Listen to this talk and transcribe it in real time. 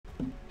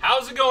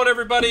How's it going,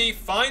 everybody?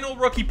 Final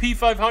Rookie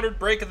P500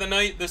 break of the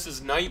night. This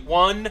is night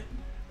one.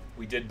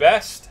 We did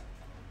best.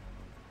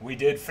 We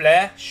did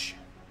flash.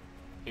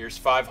 Here's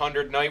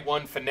 500 night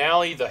one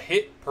finale. The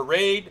hit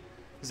parade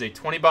is a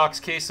 20-box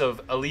case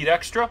of Elite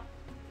Extra,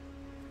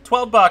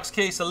 12-box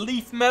case of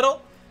Leaf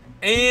Metal,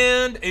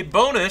 and a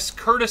bonus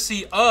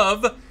courtesy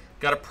of,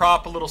 got to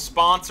prop a little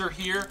sponsor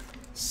here,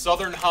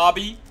 Southern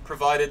Hobby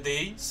provided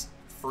these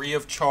free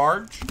of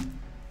charge.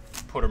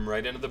 Put them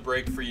right into the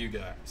break for you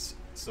guys.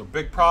 So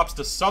big props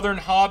to Southern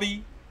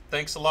Hobby.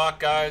 Thanks a lot,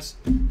 guys.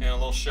 And a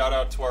little shout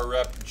out to our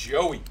rep,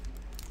 Joey.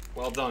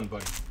 Well done,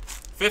 buddy.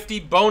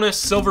 50 bonus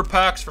silver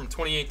packs from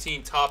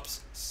 2018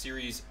 Topps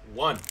Series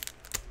 1.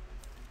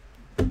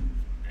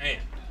 And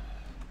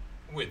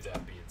with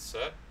that being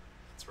said,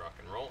 let's rock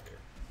and roll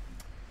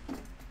here.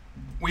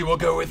 We will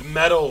go with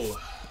metal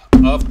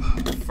up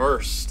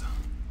first.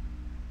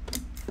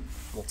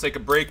 We'll take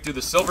a break, do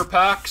the silver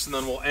packs, and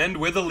then we'll end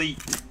with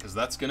elite, because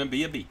that's going to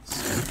be a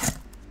beast.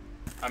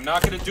 I'm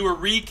not going to do a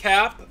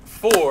recap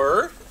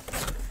for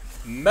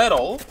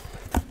metal,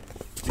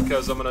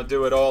 because I'm going to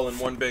do it all in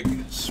one big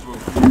swoop.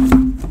 So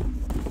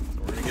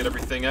we're going to get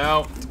everything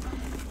out,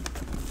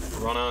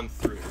 run on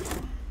through.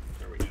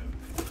 There we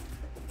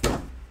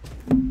go.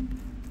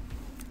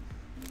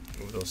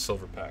 Move those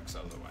silver packs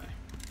out of the way.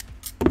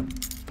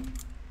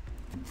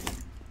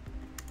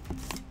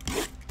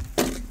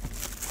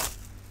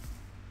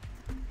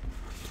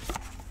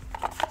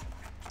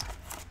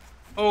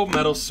 Oh,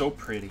 metal's so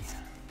pretty.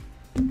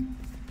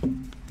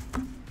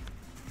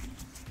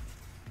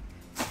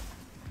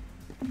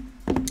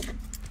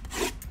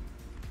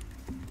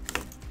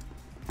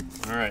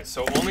 Alright,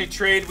 so only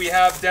trade we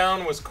have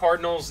down was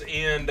Cardinals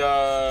and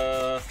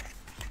I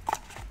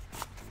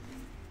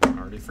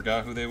already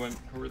forgot who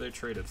were they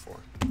traded for.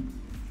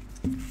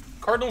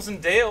 Cardinals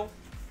and Dale.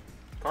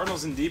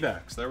 Cardinals and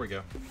D-backs. There we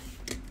go.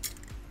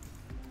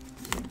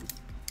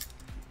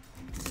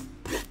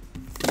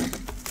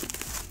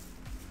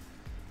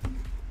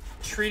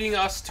 Treating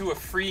us to a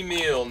free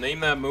meal. Name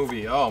that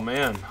movie. Oh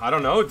man, I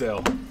don't know,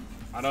 Dale.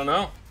 I don't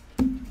know.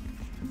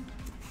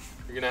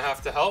 You're gonna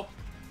have to help.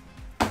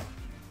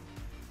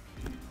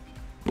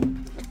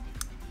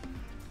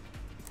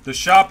 The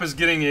shop is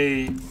getting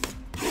a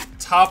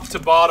top to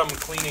bottom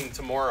cleaning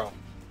tomorrow.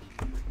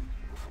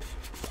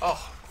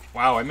 Oh,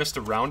 wow, I missed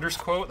a Rounders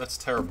quote? That's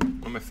terrible.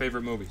 One of my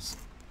favorite movies.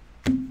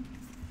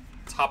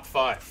 Top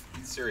 5.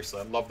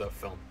 Seriously, I love that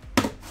film.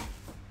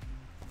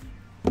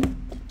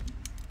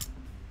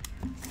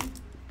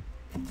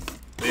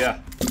 But yeah,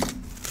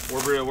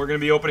 we're going to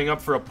be opening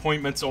up for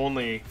appointments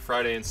only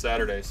Friday and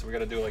Saturday, so we got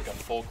to do like a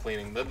full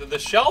cleaning. The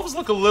shelves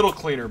look a little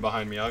cleaner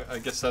behind me. I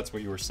guess that's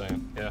what you were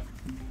saying. Yeah.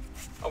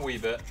 A wee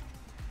bit.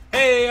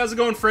 Hey, how's it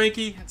going,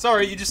 Frankie? It's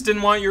alright, you just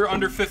didn't want your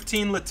under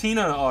 15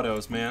 Latina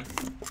autos, man.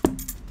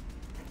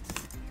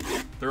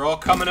 They're all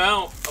coming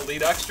out.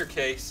 Elite Extra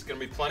case. Gonna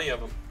be plenty of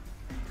them.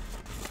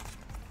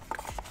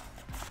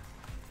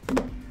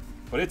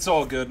 But it's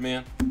all good,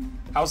 man.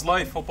 How's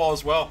life? Hope all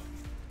is well.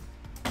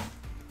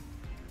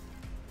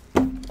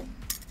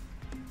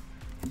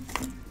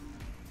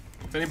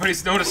 If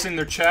anybody's noticing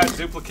their chat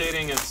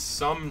duplicating, it's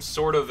some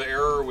sort of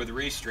error with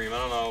Restream. I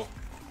don't know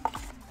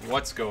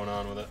what's going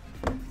on with it.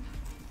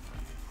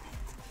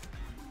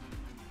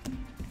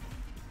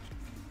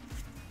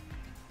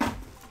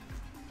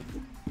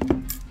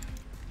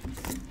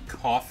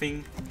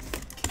 Coughing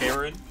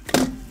Karen.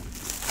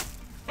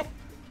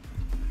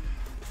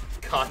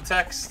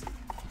 Context.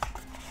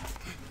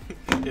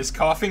 Is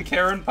Coughing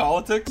Karen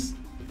politics?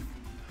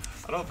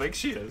 I don't think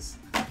she is.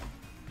 I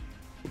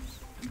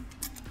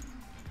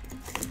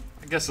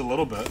guess a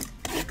little bit.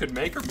 You could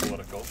make her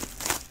political.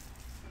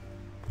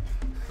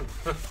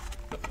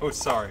 Oh,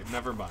 sorry.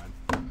 Never mind.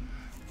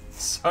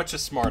 Such a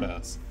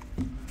smartass.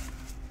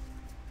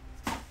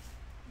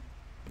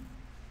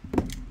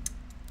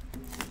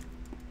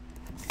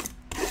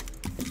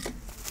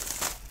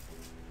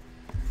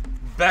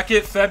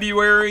 Beckett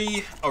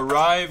February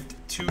arrived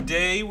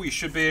today. We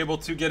should be able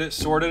to get it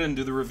sorted and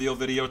do the reveal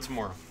video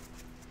tomorrow.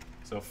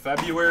 So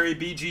February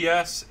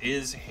BGS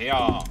is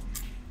here.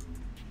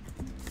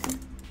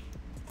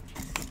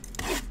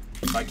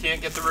 If I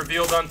can't get the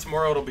reveal done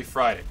tomorrow, it'll be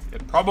Friday.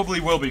 It probably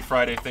will be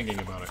Friday thinking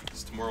about it,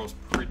 because tomorrow's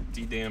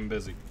pretty damn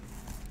busy.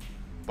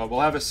 But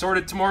we'll have it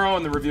sorted tomorrow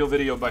and the reveal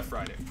video by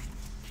Friday.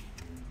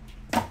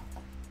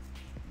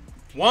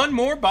 One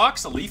more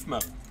box of Leaf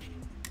Metal.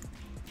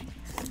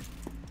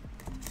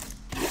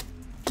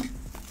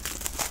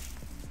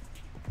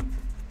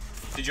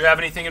 Did you have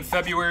anything in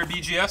February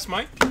BGS,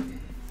 Mike?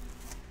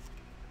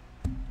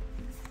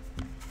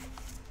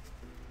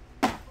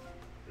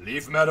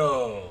 Leaf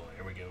Metal.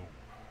 Here we go.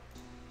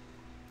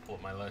 Pull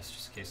up my list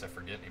just in case I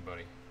forget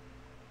anybody.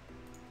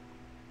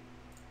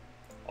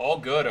 All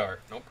good,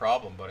 Art. No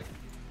problem, buddy.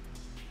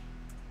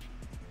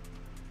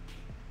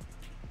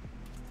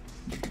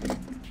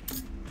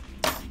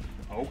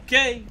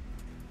 Okay.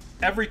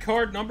 Every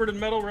card numbered in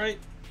metal, right?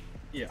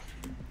 Yeah.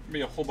 Give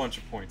me a whole bunch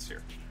of points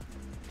here.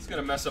 It's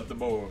gonna mess up the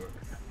board.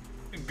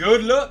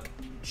 Good luck.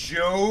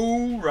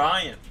 Joe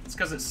Ryan. It's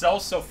because it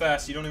sells so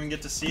fast you don't even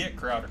get to see it,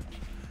 Crowder.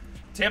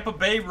 Tampa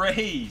Bay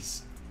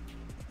Rays.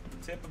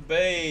 Tampa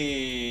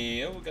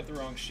Bay. Oh, we got the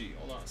wrong sheet.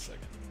 Hold on a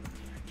second.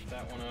 Get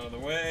that one out of the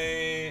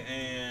way.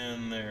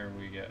 And there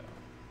we go.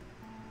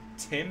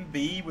 Tim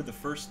B with the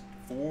first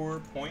 4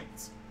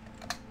 points.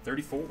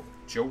 34.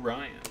 Joe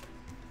Ryan.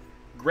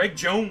 Greg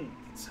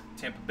Jones.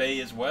 Tampa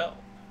Bay as well.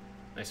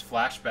 Nice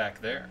flashback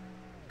there.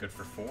 Good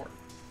for 4.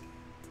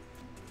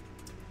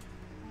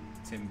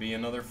 Tim B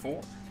another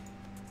 4.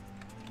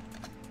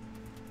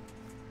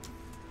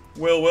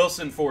 Will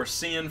Wilson for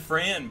Cian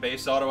Fran,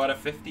 base auto out of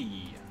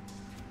 50.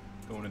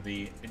 Going to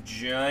the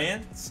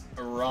Giants,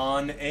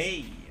 Ron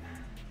A.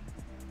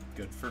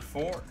 Good for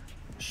 4.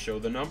 Show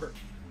the number.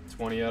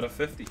 20 out of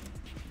 50.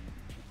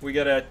 We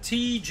got a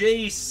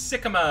TJ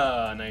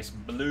Sycamore, nice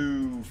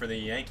blue for the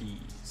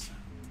Yankees.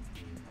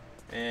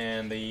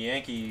 And the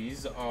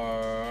Yankees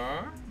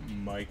are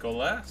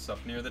Michael S.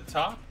 up near the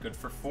top. Good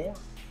for 4.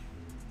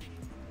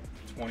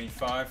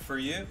 25 for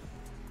you.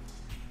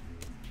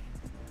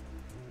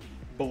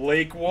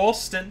 Blake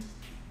Walston.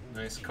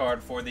 Nice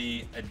card for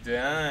the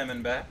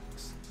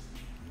Diamondbacks.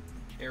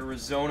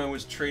 Arizona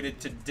was traded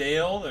to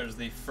Dale. There's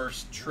the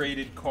first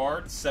traded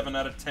card. 7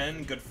 out of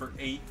 10. Good for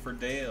 8 for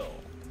Dale.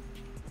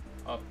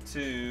 Up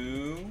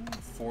to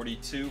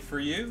 42 for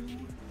you.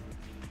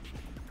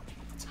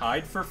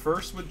 Tied for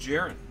first with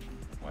Jaron.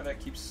 Why that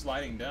keeps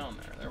sliding down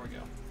there. There we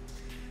go.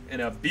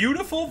 And a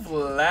beautiful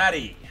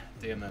Vladdy.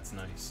 Damn, that's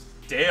nice.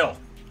 Dale.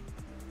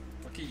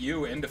 Look at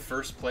you into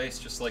first place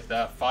just like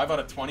that. 5 out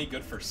of 20.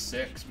 Good for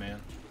 6,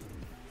 man.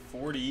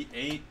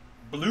 48.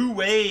 Blue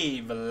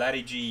Wave.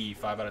 Vladdy G.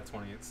 5 out of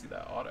 20. Let's see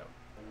that auto.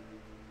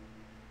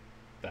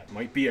 That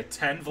might be a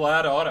 10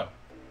 Vlad auto.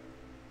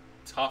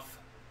 Tough.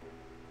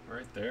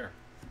 Right there.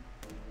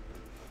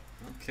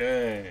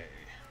 Okay.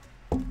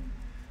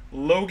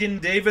 Logan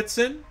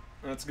Davidson.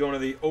 That's going to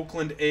the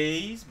Oakland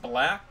A's.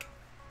 Black.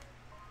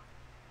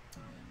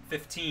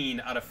 15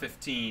 out of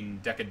 15.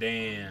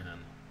 Decadan.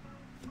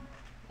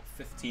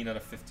 15 out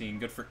of 15.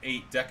 Good for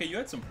 8. Deca, you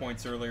had some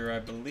points earlier, I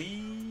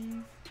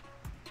believe.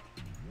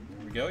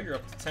 There we go. You're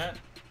up to 10.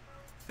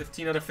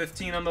 15 out of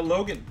 15 on the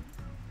Logan.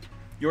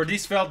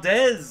 Yordis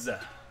Valdez. The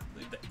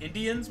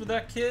Indians with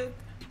that kid.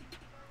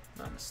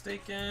 Not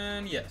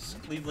mistaken. Yes,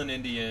 Cleveland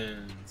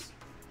Indians.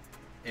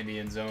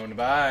 Indians owned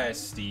by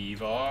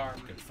Steve R.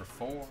 Good for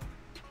 4.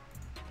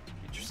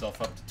 Get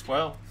yourself up to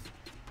 12.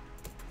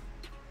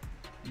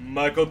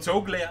 Michael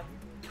Toglia.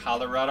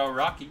 Colorado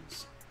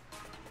Rockies.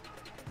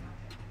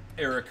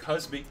 Eric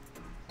Husby.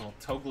 Well,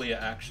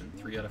 Toglia action.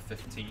 3 out of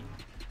 15.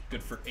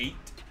 Good for 8.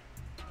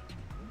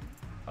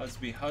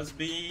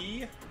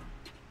 Husby.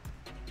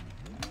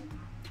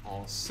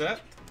 All set.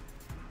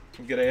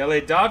 We get a LA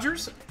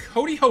Dodgers.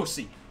 Cody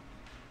Hosey.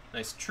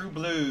 Nice true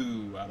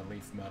blue out of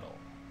leaf metal.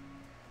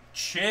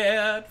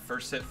 Chad.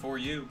 First hit for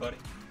you, buddy.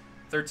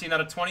 13 out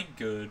of 20.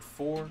 Good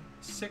for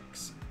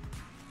 6.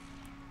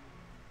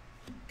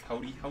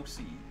 Cody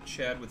Hosey.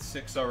 Chad with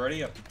 6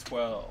 already. Up to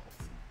 12.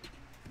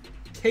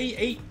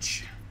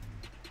 KH.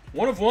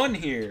 1 of 1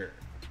 here.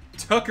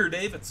 Tucker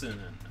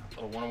Davidson.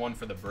 A little 1 of 1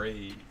 for the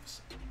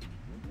Braves.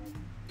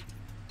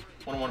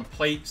 1 of 1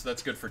 plate, so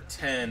that's good for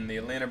 10. The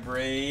Atlanta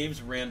Braves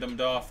randomed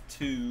off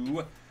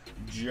to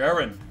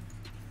Jaron.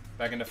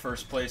 Back into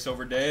first place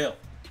over Dale.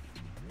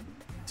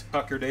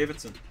 Tucker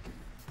Davidson.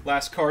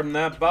 Last card in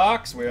that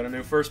box. We got a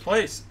new first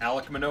place.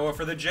 Alek Manoah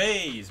for the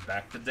Jays.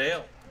 Back to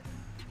Dale.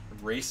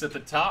 Race at the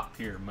top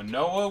here.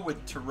 Manoah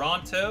with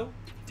Toronto.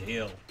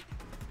 Dale.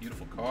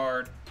 Beautiful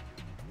card.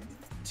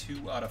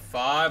 2 out of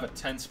 5. A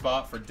 10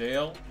 spot for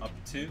Dale. Up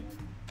to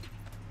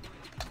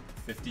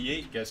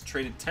 58. You guys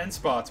traded 10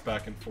 spots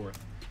back and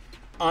forth.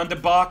 On to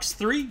box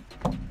 3.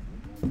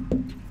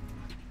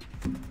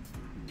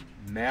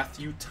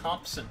 Matthew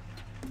Thompson.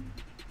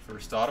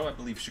 First auto, I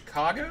believe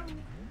Chicago,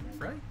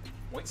 right?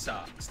 White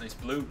Sox, nice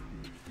blue.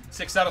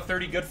 6 out of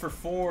 30, good for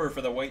 4 for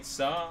the White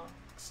Sox.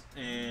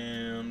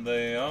 And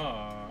they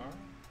are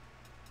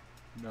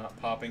not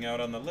popping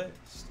out on the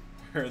list.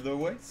 Where are the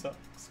White Sox?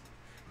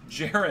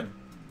 Jaron.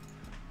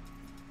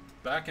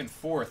 Back and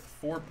forth,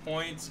 4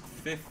 points,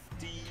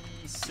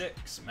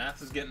 56.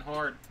 Math is getting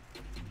hard.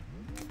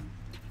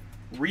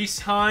 Reese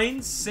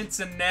Hines,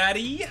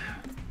 Cincinnati.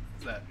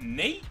 Is that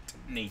Nate?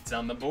 Nate's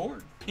on the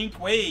board. Pink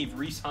Wave,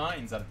 Reese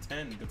Hines out of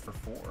 10. Good for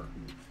 4.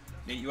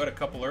 Nate, you had a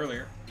couple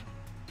earlier.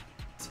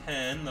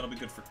 10. That'll be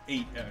good for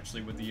 8,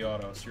 actually, with the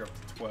auto. So you're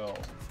up to 12.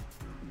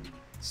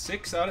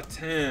 6 out of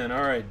 10.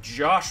 All right,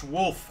 Josh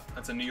Wolf.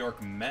 That's a New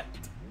York Met.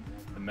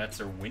 The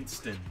Mets are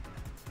Winston.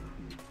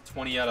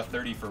 20 out of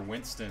 30 for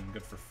Winston.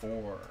 Good for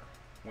 4.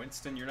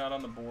 Winston, you're not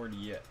on the board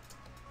yet.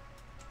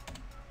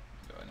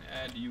 Go ahead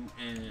and add you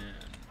in.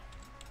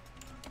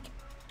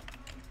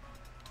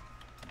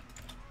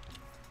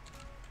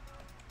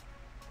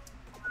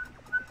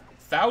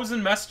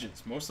 Thousand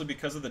messages, mostly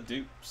because of the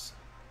dupes.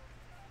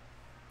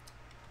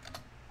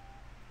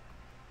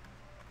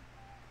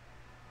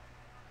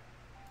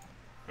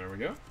 There we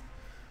go.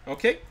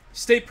 Okay,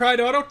 State Pride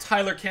Auto,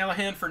 Tyler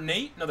Callahan for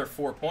Nate, another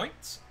 4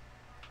 points.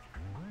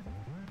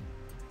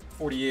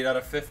 48 out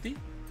of 50.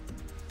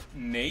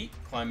 Nate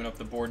climbing up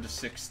the board to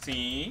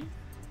 16.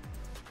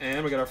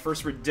 And we got our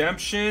first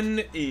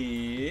redemption.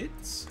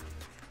 It's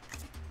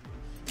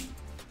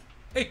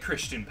a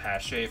Christian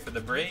Pache for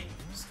the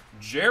Braves.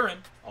 Jaron,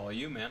 all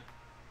you, man.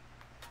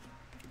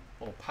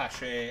 Little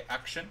Pache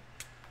action.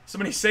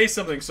 Somebody say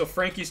something so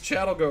Frankie's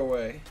chat will go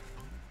away.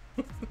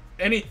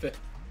 Anything.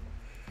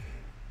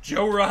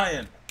 Joe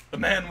Ryan, the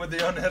man with the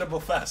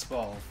unhittable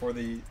fastball, for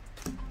the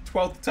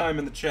 12th time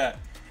in the chat.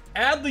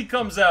 Adley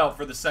comes out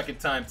for the 2nd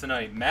time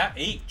tonight. Matt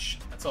H.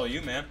 That's all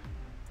you, man.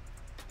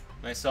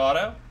 Nice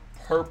auto.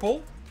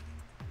 Purple.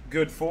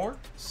 Good for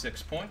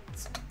 6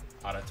 points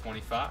out of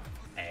 25.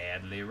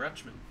 Adley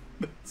Rutschman.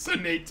 So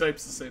Nate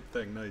types the same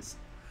thing. Nice.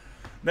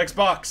 Next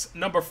box,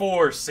 number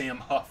 4, Sam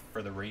Huff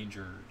for the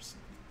Rangers.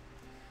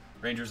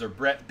 Rangers are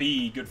Brett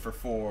B. Good for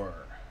 4.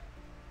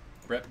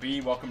 Brett B.,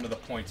 welcome to the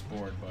points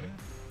board, buddy.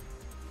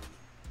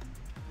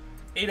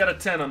 8 out of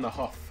 10 on the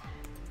Huff.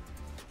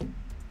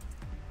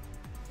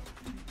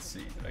 Let's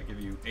see, did I give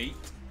you 8?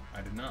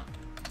 I did not.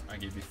 I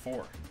gave you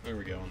 4. There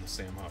we go on the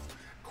Sam Huff.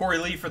 Corey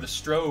Lee for the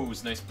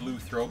Stros. Nice blue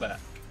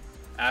throwback.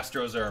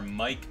 Astros are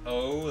Mike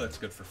O. That's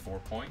good for 4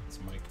 points.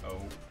 Mike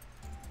O.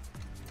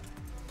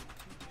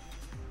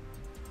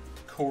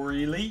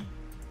 Corey Lee.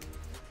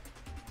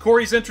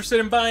 Corey's interested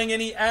in buying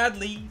any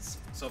Adleys,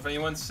 so if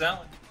anyone's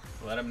selling,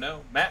 let him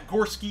know. Matt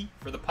Gorski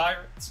for the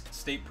Pirates.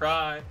 State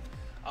Pride.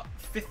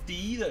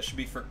 50. That should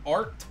be for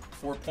Art.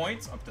 4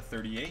 points. Up to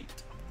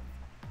 38.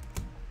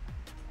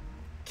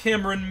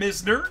 Cameron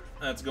Misner.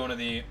 That's going to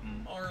the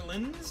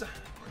Marlins.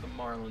 Where the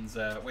Marlins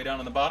at? Way down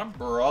on the bottom.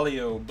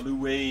 Braulio. Blue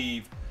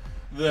Wave.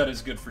 That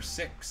is good for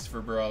 6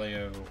 for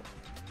Braulio.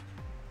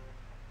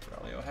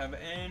 Braulio have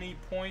any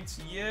points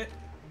yet?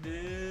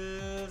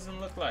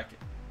 Doesn't look like it.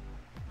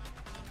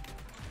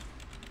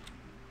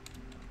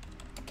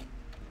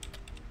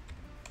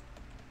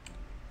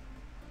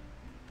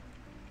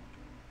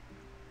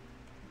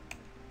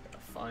 Gotta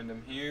find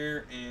him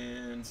here,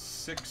 and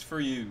 6 for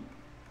you.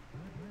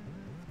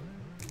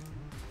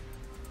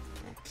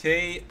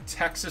 Okay,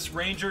 Texas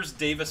Rangers,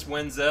 Davis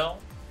Wenzel.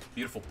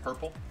 Beautiful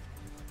purple.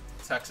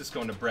 Texas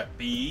going to Brett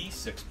B.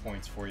 6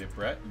 points for you,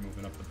 Brett. You're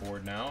moving up the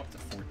board now, up to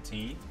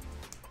 14.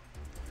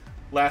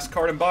 Last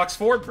card in box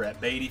 4, Brett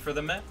Beatty for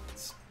the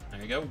Mets.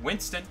 There you go.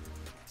 Winston,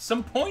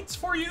 some points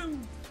for you.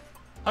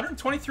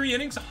 123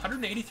 innings,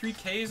 183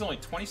 Ks, only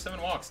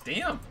 27 walks.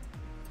 Damn.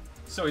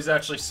 So he's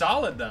actually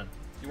solid then.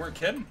 You weren't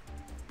kidding.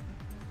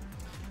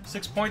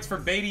 6 points for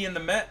Beatty and the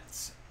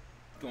Mets.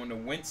 Going to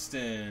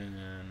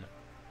Winston.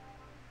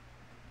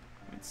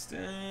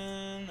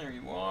 Winston, there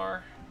you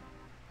are.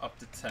 Up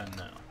to 10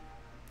 now.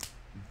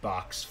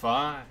 Box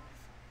 5.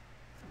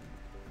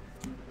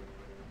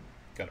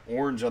 Got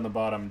orange on the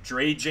bottom.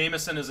 Dre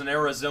Jameson is an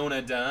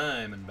Arizona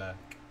Diamondback.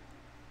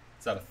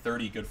 It's out of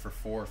 30, good for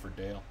 4 for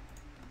Dale.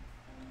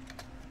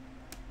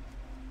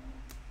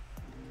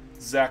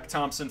 Zach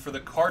Thompson for the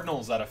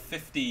Cardinals out of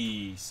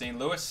 50. St.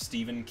 Louis,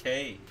 Stephen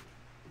K.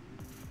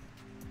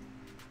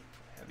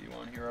 Have you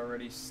on here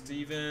already,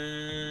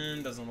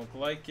 Stephen? Doesn't look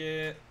like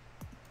it.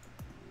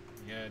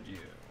 Yeah, you.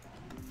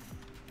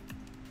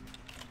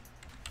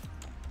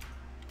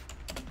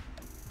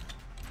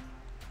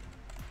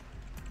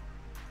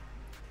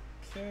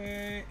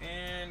 Okay,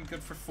 and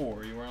good for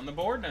 4. You are on the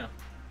board now.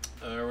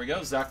 There we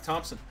go, Zach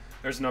Thompson.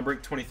 There's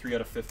numbering, 23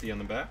 out of 50 on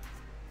the back.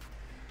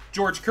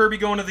 George Kirby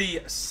going to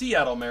the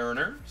Seattle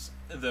Mariners.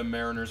 The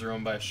Mariners are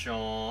owned by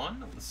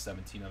Sean.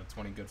 17 out of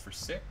 20, good for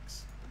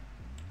 6.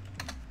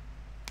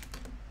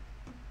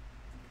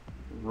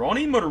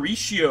 Ronnie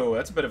Mauricio.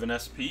 That's a bit of an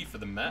SP for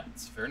the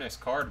Mets. Very nice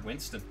card,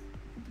 Winston.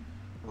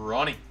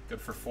 Ronnie,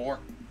 good for 4.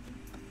 Up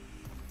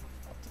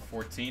to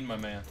 14, my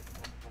man.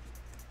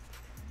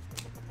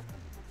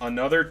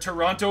 Another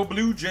Toronto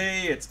Blue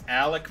Jay. It's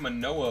Alek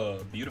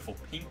Manoah. Beautiful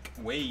pink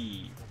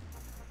wave.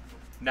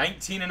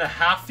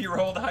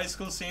 19-and-a-half-year-old high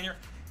school senior.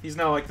 He's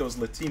not like those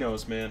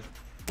Latinos, man.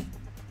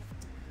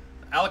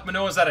 Alek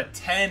Manoah's out of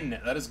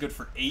 10. That is good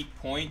for 8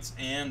 points,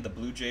 and the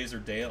Blue Jays are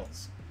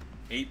Dale's.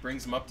 8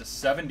 brings him up to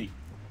 70.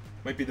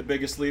 Might be the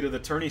biggest lead of the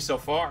tourney so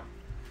far.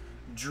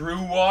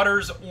 Drew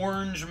Waters,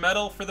 orange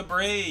medal for the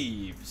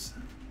Braves.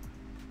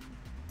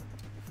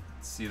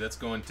 Let's see, that's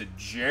going to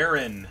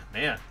Jaron.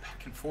 Man,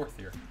 back and forth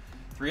here.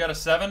 3 out of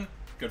 7,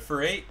 good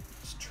for 8.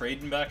 Just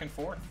trading back and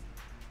forth.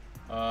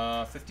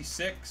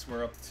 56,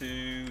 we're up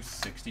to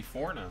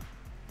 64 now.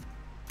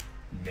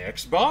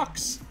 Next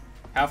box.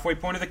 Halfway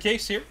point of the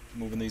case here.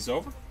 Moving these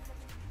over.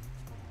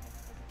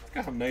 Look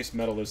at how nice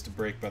metal is to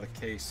break by the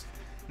case.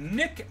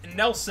 Nick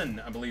Nelson,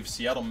 I believe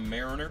Seattle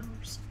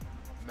Mariners.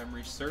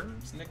 Memory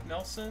serves. Nick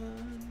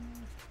Nelson.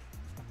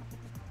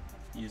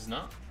 He is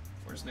not.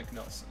 Where's Nick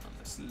Nelson on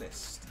this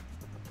list?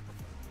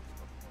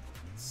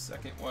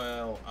 Second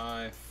while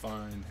I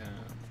find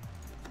him.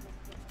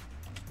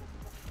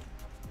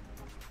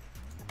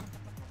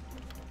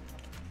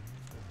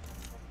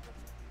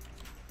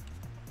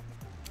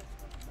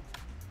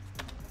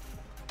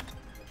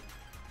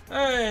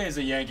 Hey, he's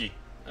a Yankee.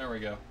 There we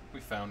go. We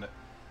found it.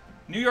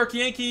 New York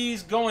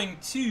Yankees going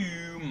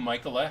to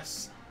Michael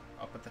S.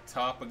 up at the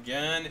top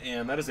again.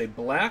 And that is a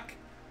black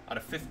out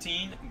of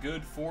 15.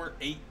 Good for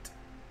 8.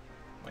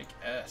 Mike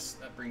S.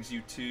 That brings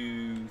you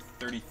to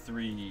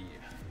 33.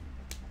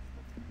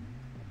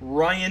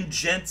 Ryan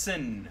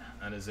Jensen.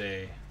 That is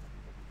a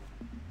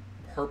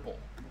purple.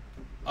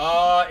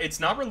 It's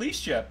not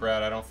released yet,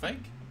 Brad, I don't think.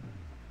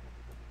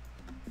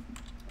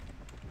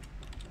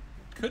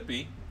 Could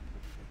be.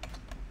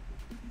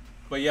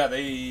 But yeah,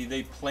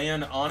 they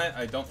plan on it.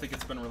 I don't think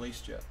it's been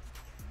released yet.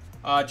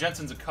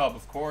 Jensen's a Cub,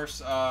 of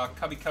course.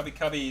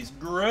 Cubbies.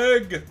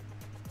 Greg!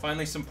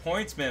 Finally some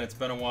points, man. It's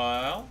been a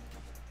while.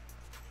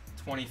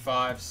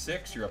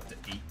 25-6. You're up to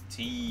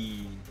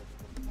 18.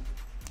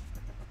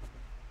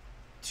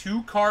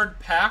 2-card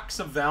packs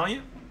of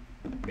Valiant.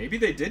 Maybe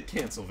they did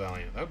cancel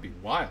Valiant. That would be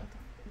wild.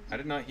 I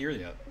did not hear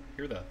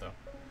that, though.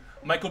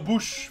 Michael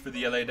Busch for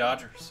the LA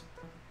Dodgers.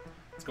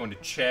 It's going to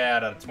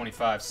Chad out of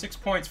 25. 6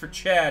 points for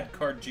Chad,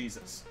 Card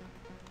Jesus.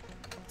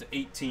 Up to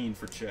 18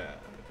 for Chad.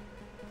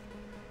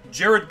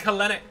 Jared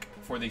Kelenic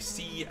for the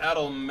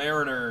Seattle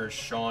Mariners.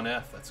 Sean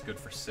F. That's good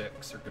for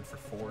 6, or good for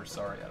 4,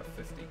 sorry, out of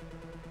 50.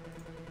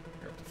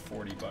 You're up to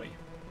 40, buddy.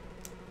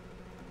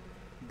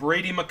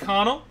 Brady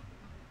McConnell.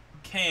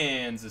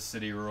 Kansas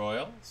City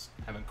Royals.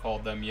 Haven't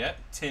called them yet.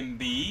 Tim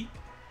B.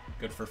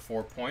 Good for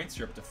 4 points.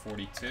 You're up to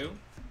 42.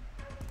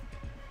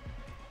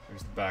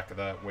 There's the back of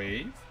that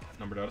wave.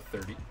 Numbered out of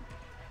 30.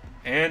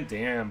 And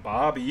damn,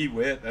 Bobby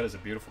Witt. That is a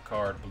beautiful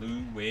card.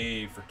 Blue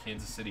wave for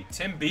Kansas City.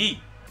 Tim B.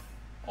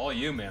 All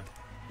you, man.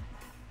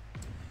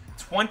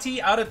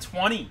 20 out of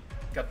 20.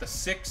 Got the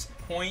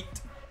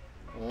 6-point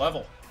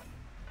level.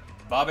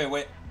 Bobby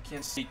Witt.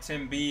 Kansas City.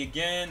 Tim B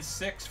again.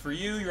 6 for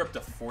you. You're up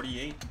to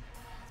 48.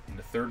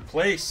 Into 3rd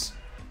place.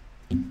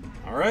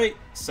 All right.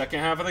 Second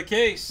half of the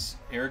case.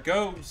 Here it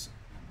goes.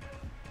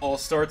 All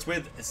starts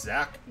with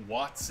Zach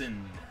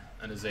Watson.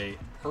 That is a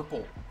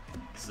purple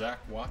Zach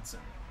Watson.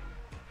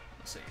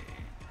 Let's see.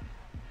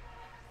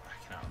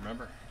 I cannot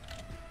remember.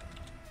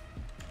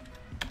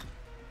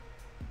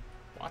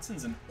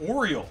 Watson's an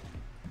Oriole.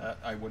 That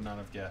I would not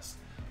have guessed.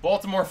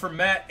 Baltimore for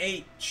Matt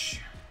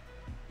H.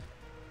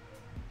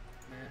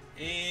 Matt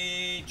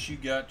H, you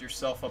got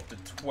yourself up to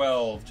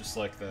 12, just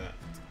like that.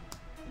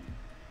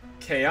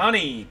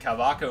 Keani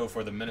Cavaco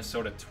for the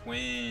Minnesota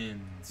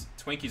Twins.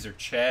 Twinkies are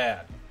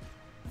Chad.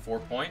 4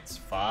 points,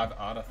 5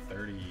 out of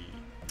 30.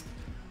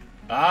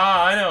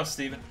 Ah, I know,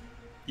 Steven.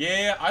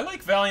 Yeah, I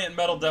like Valiant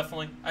Metal,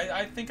 definitely.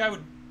 I think I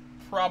would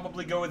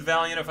probably go with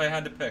Valiant if I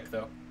had to pick,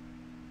 though.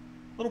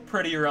 A little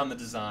prettier on the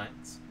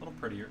designs. A little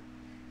prettier.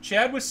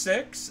 Chad was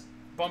 6.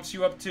 Bumps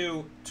you up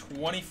to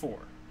 24.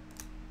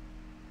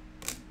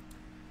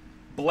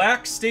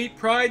 Black State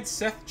Pride,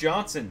 Seth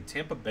Johnson.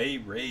 Tampa Bay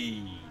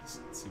Rays.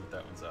 Let's see what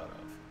that one's out of.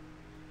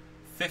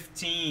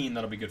 15.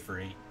 That'll be good for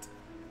 8.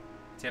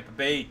 Tampa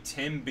Bay,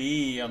 Tim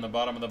B on the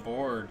bottom of the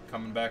board.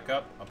 Coming back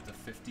up to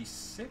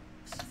 56.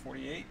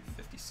 48,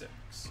 56.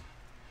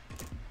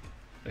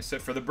 Nice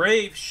hit for the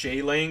Braves.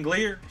 Shea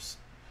Langeliers.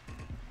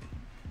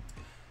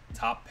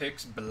 Top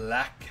picks,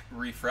 Black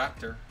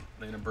Refractor.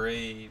 Atlanta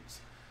Braves.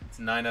 It's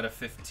 9 out of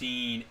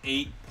 15.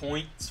 8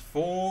 points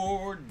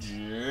for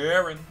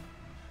Jaron.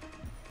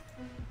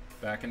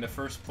 Back into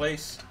first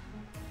place.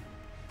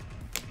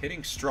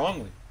 Hitting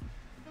strongly.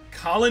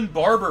 Colin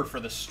Barber for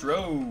the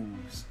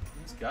Stros.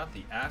 He's got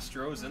the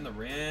Astros in the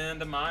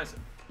randomizer.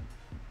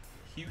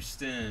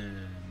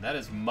 Houston. That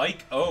is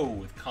Mike O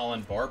with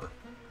Colin Barber.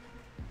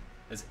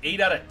 That's 8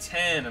 out of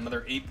 10.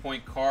 Another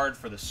 8-point card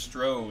for the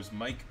Stros.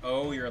 Mike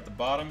O, you're at the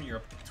bottom. You're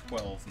up to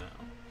 12 now.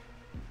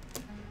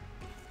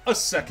 A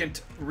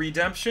second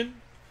redemption.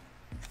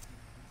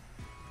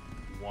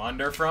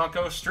 Wander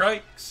Franco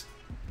strikes.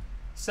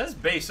 Says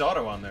base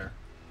auto on there.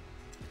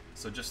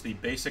 So just the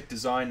basic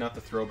design, not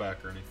the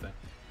throwback or anything.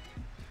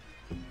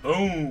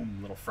 Boom!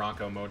 Little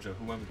Franco mojo.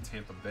 Who went with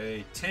Tampa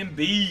Bay? Tim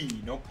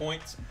B. No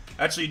points.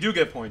 Actually, you do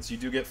get points. You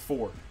do get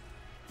 4.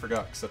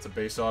 Forgot, because that's a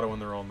base auto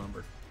and they're all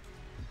numbered.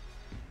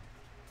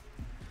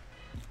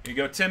 Here you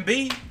go, Tim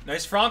B.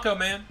 Nice Franco,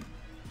 man.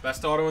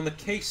 Best auto in the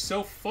case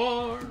so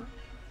far.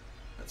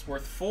 That's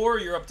worth 4.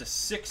 You're up to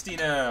 60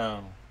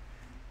 now.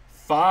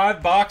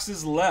 5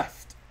 boxes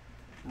left.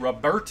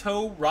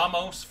 Roberto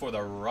Ramos for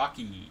the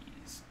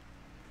Rockies.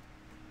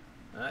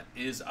 That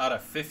is out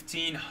of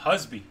 15.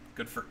 Husby.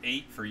 Good for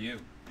 8 for you.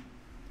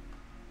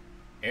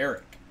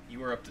 Eric,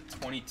 you are up to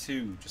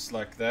 22, just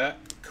like that.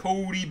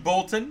 Cody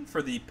Bolton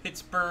for the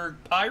Pittsburgh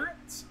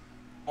Pirates.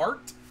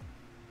 Art,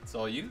 it's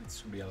all you.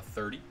 It's going to be out of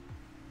 30.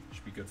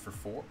 Should be good for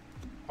 4.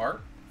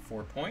 Art,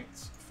 4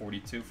 points.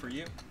 42 for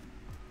you.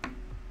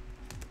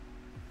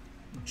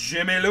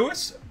 Jimmy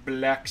Lewis,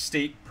 Black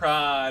State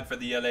Pride for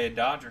the LA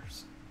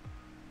Dodgers.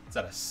 It's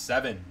out of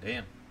 7.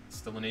 Damn.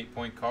 Still an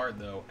 8-point card,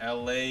 though.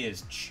 LA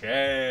is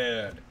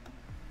Chad.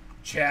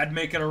 Chad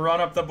making a run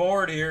up the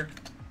board here.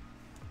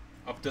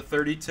 Up to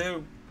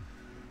 32.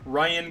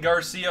 Ryan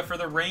Garcia for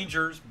the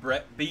Rangers.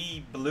 Brett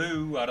B.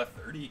 Blue out of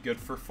 30. Good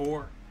for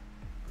 4.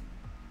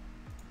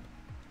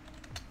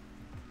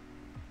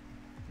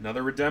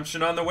 Another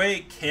redemption on the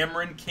way.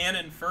 Cameron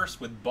Cannon first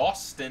with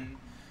Boston.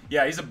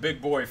 Yeah, he's a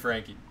big boy,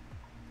 Frankie.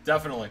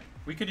 Definitely.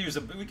 We could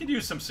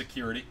use some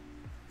security.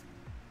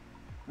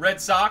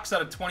 Red Sox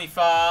out of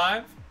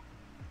 25.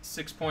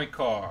 6-point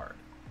card.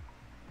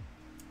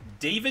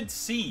 David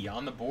C.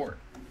 on the board.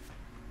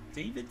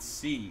 David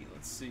C.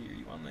 Let's see. Are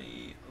you on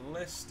the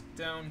list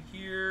down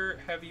here?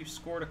 Have you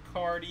scored a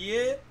card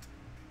yet?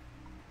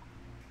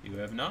 You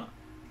have not.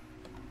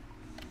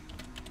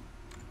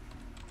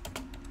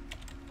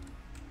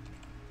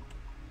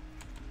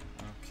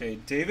 Okay,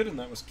 David, and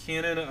that was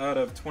Cannon out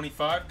of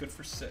 25. Good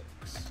for 6.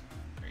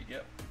 There you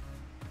go.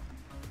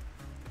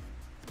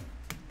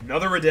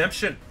 Another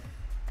redemption.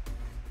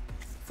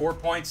 4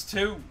 points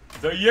to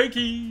the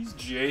Yankees.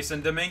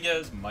 Jason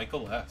Dominguez,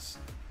 Michael S.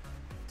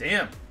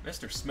 Damn,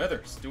 Mr.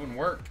 Smithers, doing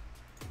work.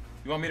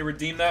 You want me to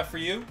redeem that for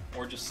you?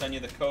 Or just send you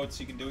the code so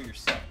you can do it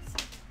yourself?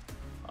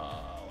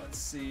 Let's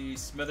see.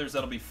 Smithers,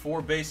 that'll be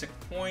 4 basic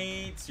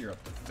points. You're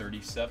up to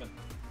 37.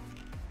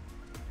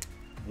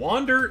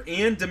 Wander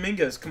and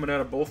Dominguez coming out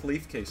of both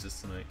Leaf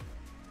cases tonight.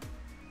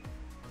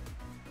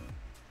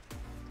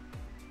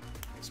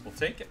 Guess we'll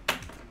take it.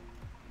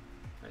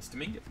 Nice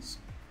Dominguez.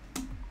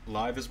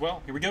 Live as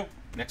well. Here we go.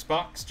 Next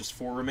box. Just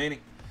 4 remaining.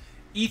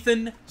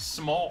 Ethan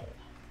Small.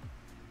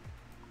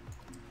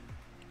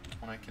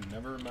 One I can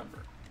never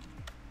remember.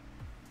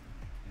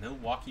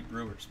 Milwaukee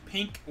Brewers.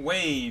 Pink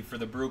Wave for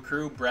the Brew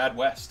Crew. Brad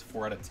West.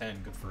 4 out of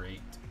 10. Good for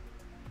 8.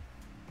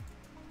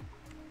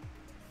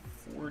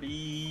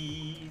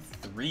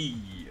 43.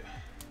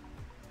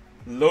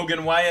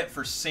 Logan Wyatt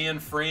for San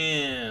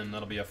Fran.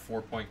 That'll be a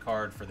 4-point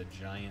card for the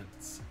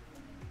Giants.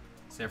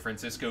 San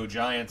Francisco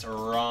Giants.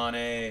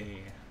 Ronnie.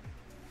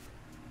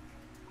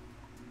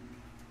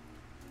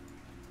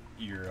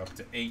 You're up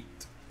to 8.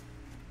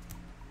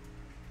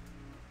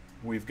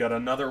 We've got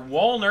another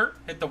Wallner.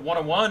 Hit the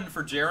 101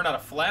 for Jaron out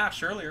of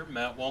Flash earlier.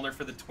 Matt Wallner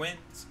for the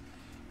Twins.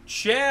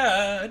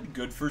 Chad,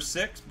 good for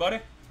 6, buddy.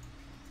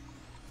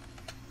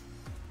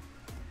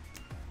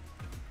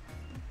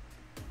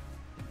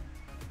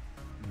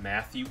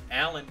 Matthew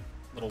Allen,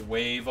 little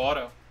wave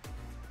auto.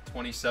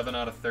 27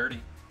 out of 30.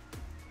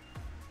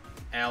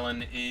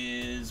 Allen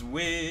is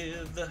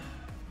with,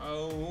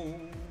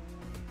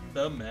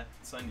 the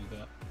Mets. I knew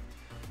that.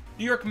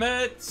 New York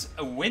Mets,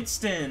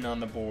 Winston on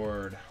the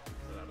board.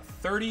 Out of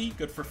 30,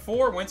 good for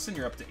 4. Winston,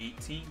 you're up to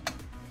 18.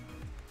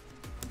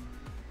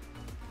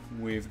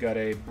 We've got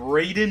a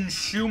Braden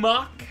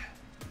Schumacher.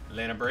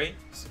 Atlanta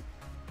Braves,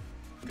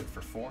 good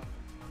for 4.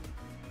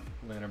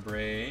 Atlanta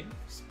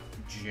Braves,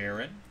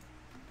 Jaron.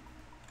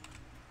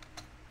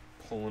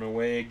 Pulling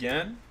away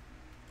again.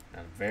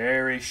 A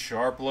very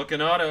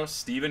sharp-looking auto.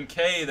 Stephen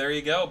K. There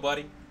you go,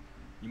 buddy.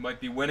 You might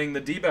be winning the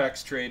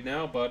D-backs trade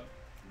now, bud.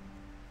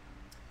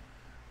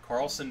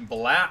 Carlson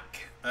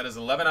Black. That is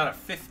 11 out of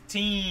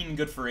 15.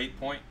 Good for 8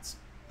 points.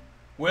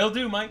 Will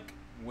do, Mike.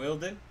 Will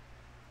do.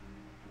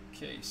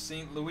 Okay,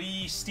 St.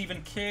 Louis,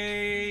 Stephen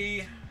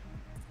K.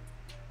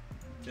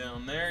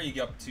 Down there, you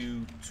get up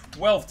to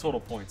 12 total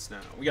points now.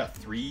 We got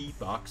 3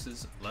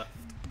 boxes left.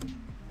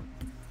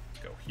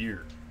 Go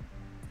here.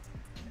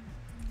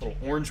 Little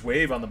orange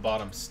wave on the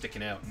bottom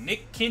sticking out.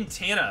 Nick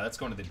Quintana. That's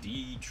going to the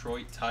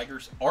Detroit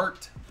Tigers.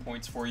 Art.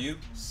 Points for you.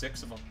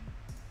 6 of them.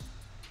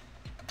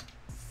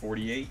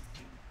 48.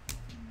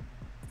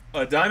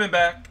 A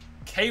Diamondback.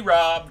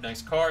 K-Rob.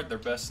 Nice card. Their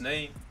best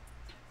name.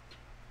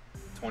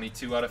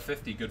 22 out of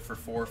 50. Good for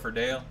 4 for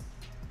Dale.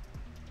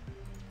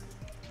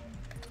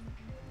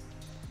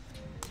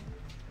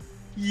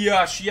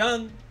 Yosh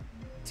Young.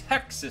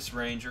 Texas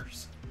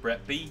Rangers.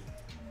 Brett B.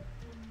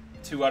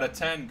 2 out of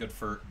 10. Good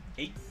for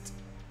 8.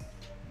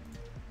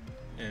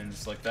 And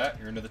just like that,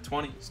 you're into the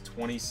 20s.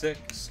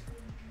 26.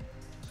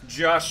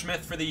 Josh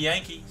Smith for the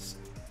Yankees.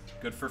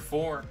 Good for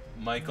 4.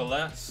 Michael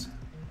S.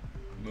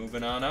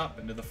 Moving on up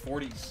into the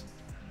 40s.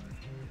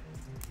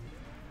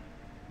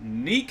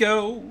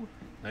 Nico.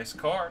 Nice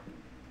card.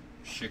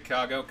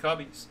 Chicago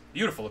Cubbies.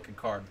 Beautiful looking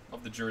card.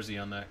 Love the jersey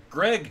on that.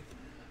 Greg.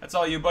 That's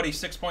all you, buddy.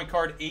 6-point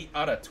card. 8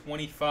 out of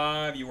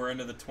 25. You were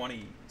into the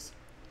 20s.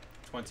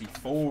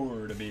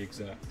 24 to be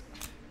exact.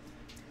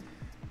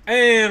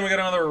 And we got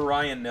another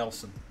Ryan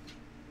Nelson.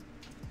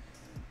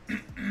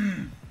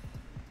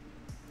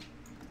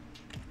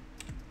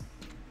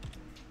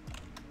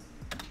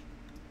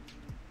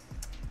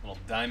 Little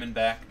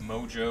Diamondback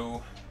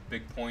mojo.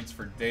 Big points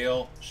for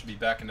Dale. Should be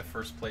back into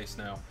first place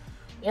now.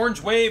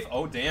 Orange Wave.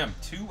 Oh, damn.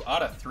 2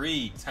 out of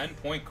 3.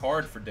 10-point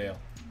card for Dale.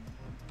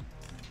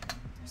 I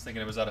was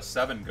thinking it was out of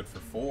 7. Good for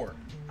 4.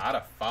 Out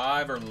of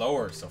 5 or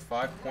lower. So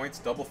 5 points.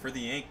 Double for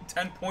the ink.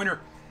 10-pointer.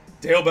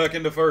 Dale back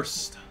into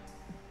first.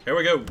 Here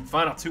we go.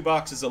 Final 2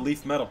 boxes of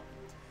Leaf Metal.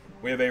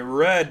 We have a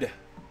red.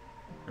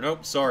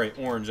 Nope, sorry.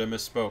 Orange. I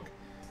misspoke.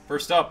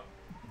 First up,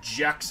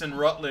 Jackson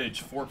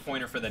Rutledge.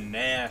 4-pointer for the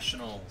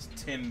Nationals.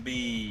 Tim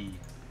B.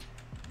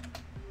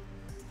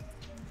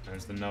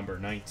 There's the number.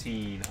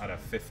 19 out of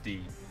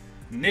 50.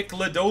 Nick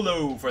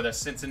Lodolo for the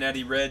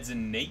Cincinnati Reds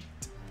and Nate.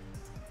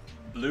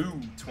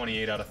 Blue.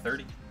 28 out of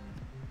 30.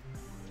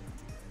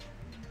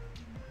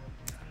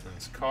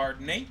 Nice card,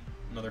 Nate.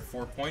 Another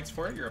 4 points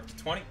for it. You're up to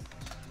 20.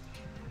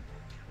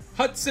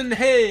 Hudson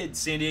Head.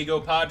 San Diego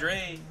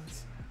Padres.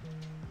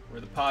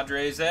 Where the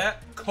Padres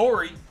at?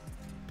 Corey.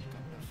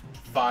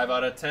 5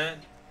 out of 10.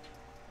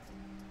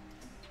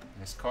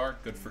 Nice card.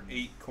 Good for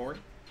 8, Corey.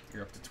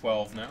 You're up to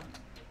 12 now.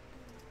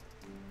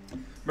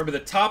 Remember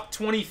the top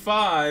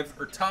 25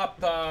 or top,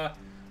 let's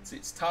see,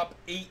 it's top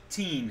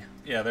 18.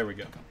 Yeah, there we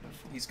go.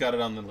 He's got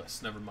it on the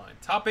list. Never mind.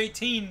 Top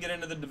 18 get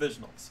into the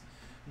divisionals.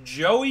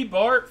 Joey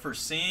Bart for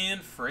San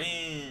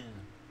Fran.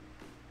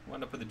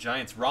 Wound up with the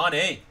Giants. Ron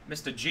A.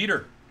 Mr.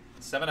 Jeter.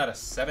 7 out of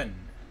 7.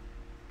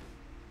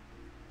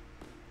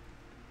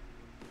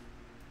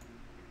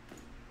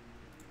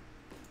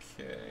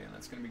 Okay, and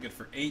that's going to be good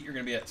for 8. You're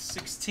going to be at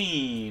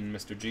 16,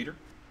 Mr. Jeter.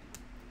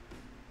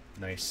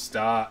 Nice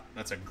start.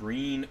 That's a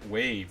green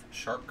wave.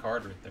 Sharp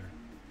card right there.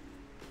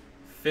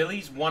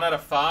 Phillies, 1 out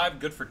of 5.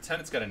 Good for 10.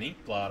 It's got an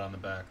ink blot on the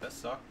back. That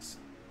sucks.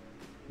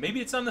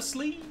 Maybe it's on the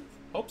sleeve.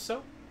 Hope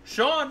so.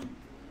 Sean,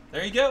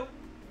 there you go.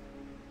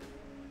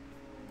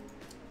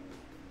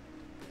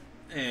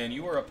 And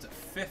you are up to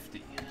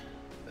 50.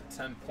 The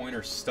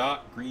 10-pointer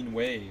stock green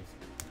wave.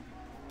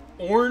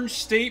 Orange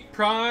State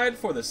Pride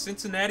for the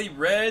Cincinnati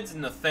Reds.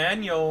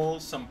 Nathaniel,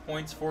 some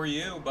points for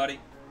you, buddy.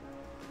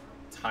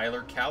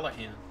 Tyler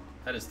Callahan.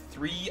 That is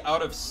 3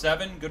 out of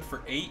 7. Good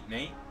for 8,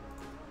 Nate.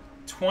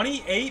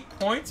 28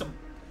 points.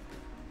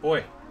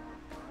 Boy,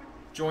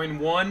 join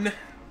one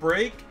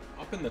break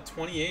up in the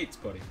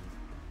 28s, buddy.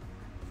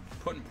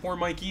 Putting poor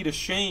Mike E to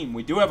shame.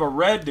 We do have a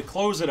red to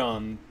close it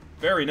on.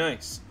 Very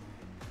nice.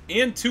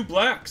 And 2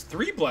 blacks.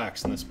 3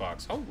 blacks in this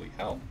box. Holy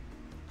hell.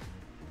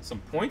 Some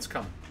points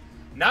coming.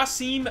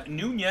 Nasim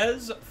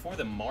Nunez for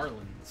the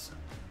Marlins.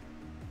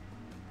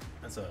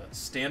 That's a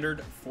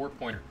standard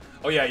 4-pointer.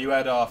 Oh, yeah, you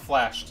had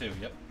Flash, too.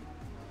 Yep.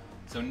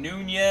 So,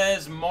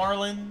 Nunez,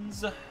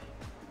 Marlins.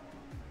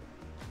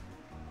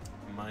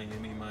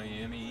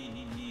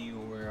 Miami,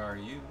 where are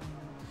you?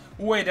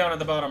 Way down at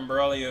the bottom,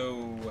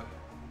 Braulio.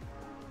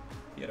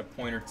 He had a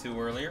point or 2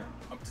 earlier.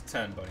 Up to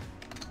 10, buddy.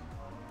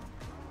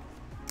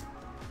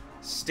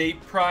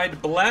 State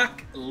Pride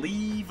Black,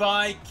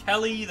 Levi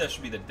Kelly. That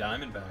should be the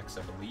Diamondbacks,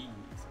 I believe.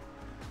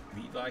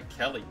 Levi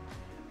Kelly.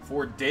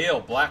 For Dale,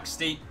 Black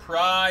State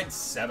Pride,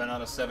 7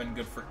 out of 7,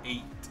 good for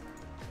 8.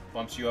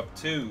 Bumps you up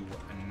to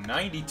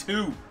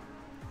 92.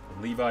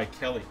 Levi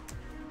Kelly.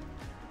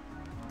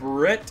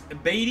 Brett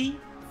Beatty,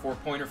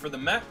 4-pointer for the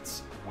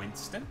Mets.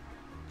 Winston.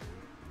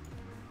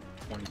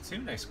 22,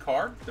 nice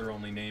card. Their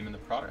only name in the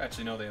product.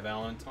 Actually, no, they have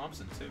Alan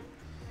Thompson, too.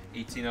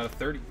 18 out of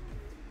 30.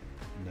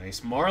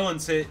 Nice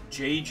Marlins hit.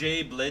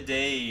 J.J.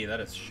 Bleday. That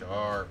is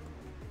sharp.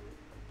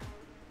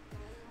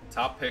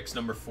 Top picks,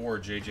 number 4,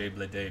 J.J.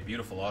 Bleday.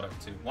 Beautiful auto,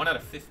 too. 1 out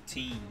of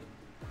 15.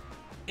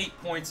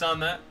 8 points on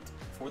that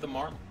for the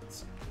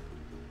Marlins.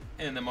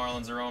 And the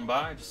Marlins are owned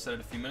by, I just said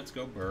it a few minutes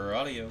ago,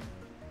 Braulio.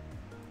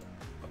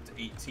 Up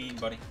to 18,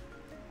 buddy.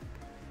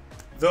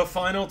 The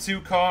final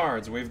 2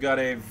 cards. We've got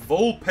a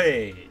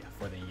Volpe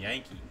for the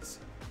Yankees.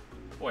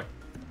 Boy,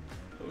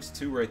 those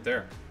 2 right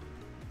there.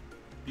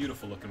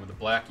 Beautiful looking with the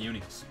black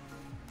unis.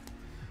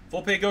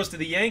 Volpe goes to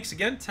the Yanks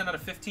again. 10 out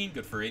of 15.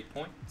 Good for 8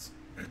 points.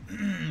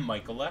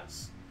 Michael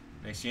S.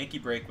 Nice Yankee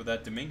break with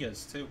that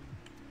Dominguez, too.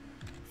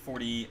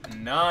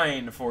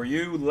 49 for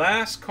you.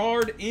 Last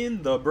card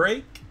in the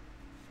break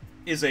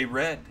is a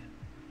red.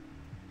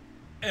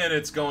 And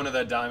it's going to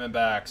the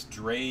Diamondbacks.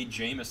 Dre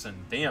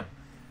Jameson. Damn.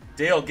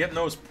 Dale getting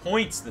those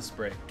points this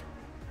break.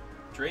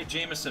 Dre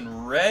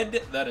Jameson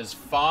red. That is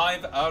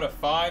 5 out of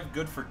 5.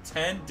 Good for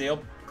 10.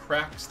 Dale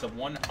cracks the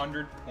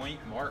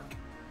 100-point mark.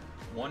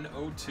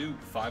 102.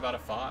 5 out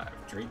of 5.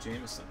 Dre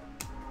Jameson.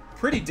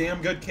 Pretty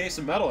damn good case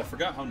of metal. I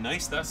forgot how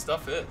nice that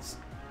stuff is.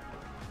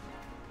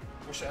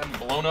 Wish I hadn't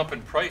blown up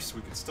in price.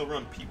 We could still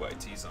run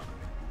PYTs on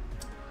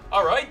it.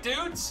 All right,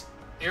 dudes.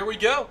 Here we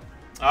go.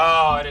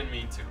 Oh, I didn't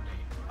mean to,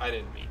 Nate. I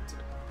didn't mean to.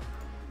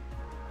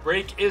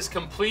 Break is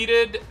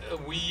completed.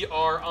 We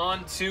are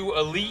on to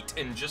Elite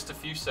in just a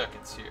few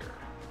seconds here.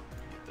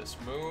 Get this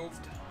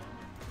moved.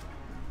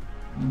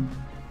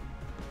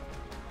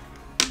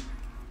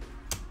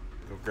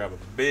 Go grab a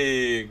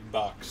big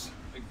box.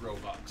 Big row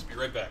box. Be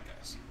right back,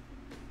 guys.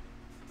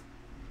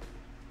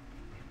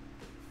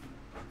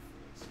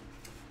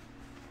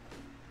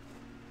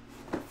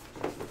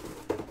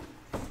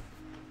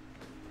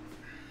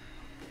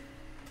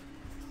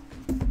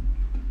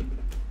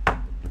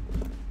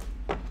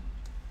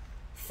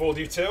 Fooled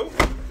you too?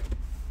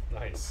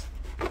 Nice.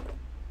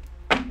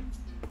 Alright,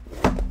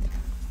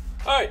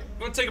 I'm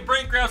going to take a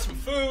break, grab some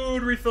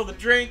food, refill the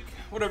drink,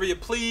 whatever you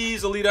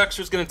please. Elite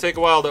Extra is going to take a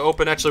while to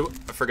open. Actually,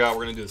 I forgot,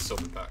 we're going to do the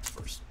silver packs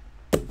first.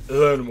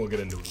 Then we'll get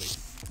into Elite.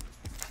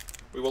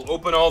 We will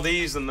open all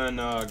these and then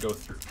go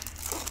through.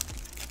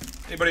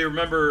 Anybody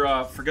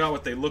remember, forgot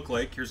what they look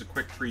like? Here's a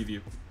quick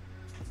preview.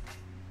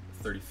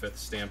 35th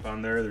stamp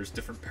on there. There's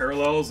different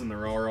parallels and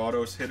there are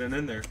autos hidden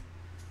in there.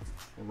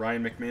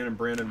 Ryan McMahon and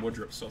Brandon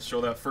Woodruff. So I'll show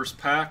that first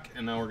pack,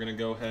 and now we're going to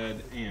go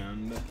ahead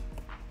and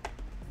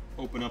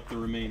open up the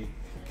remaining.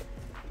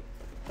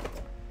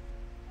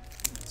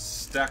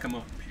 Stack them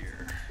up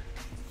here.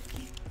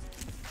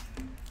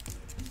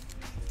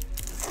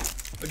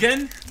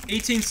 Again,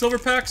 18 silver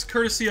packs,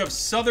 courtesy of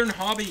Southern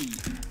Hobby.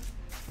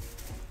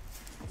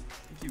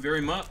 you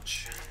very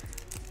much.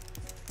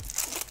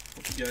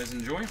 Hope you guys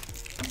enjoy.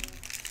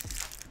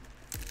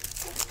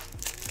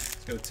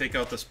 Just gotta take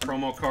out this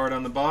promo card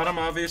on the bottom,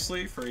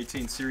 obviously, for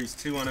 18 Series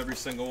 2 on every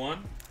single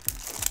one.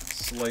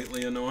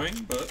 Slightly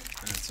annoying, but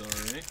that's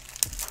alright.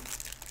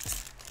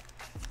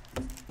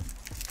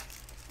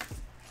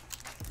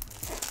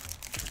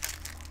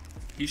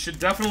 He should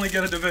definitely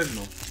get a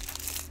divisional.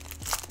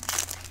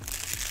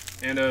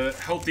 And a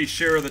healthy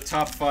share of the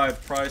top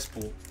 5 prize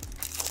pool.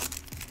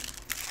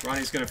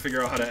 Ronnie's going to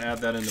figure out how to add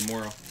that in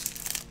tomorrow.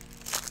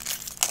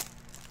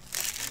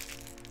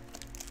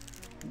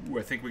 Ooh,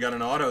 I think we got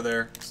an auto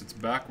there, because it's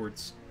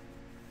backwards.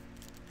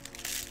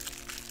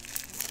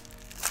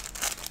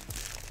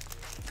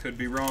 Could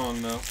be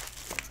wrong, though.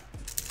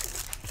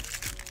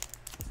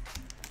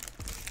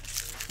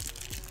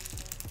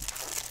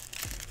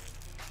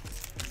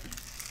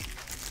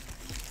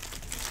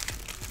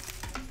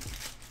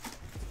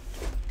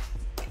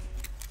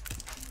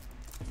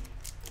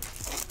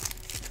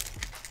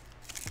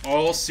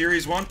 All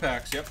Series 1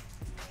 packs, yep.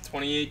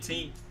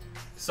 2018.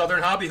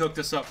 Southern Hobby hooked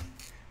us up.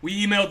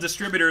 We emailed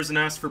distributors and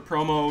asked for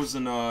promos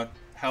and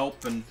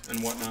help and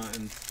whatnot,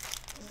 and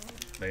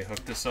they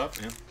hooked us up,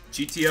 yeah.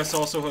 GTS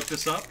also hooked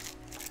us up.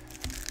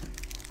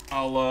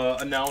 I'll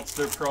announce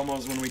their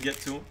promos when we get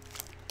to them.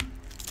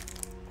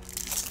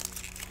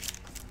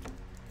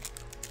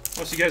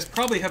 Most of you guys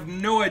probably have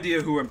no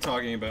idea who I'm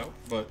talking about,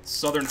 but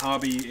Southern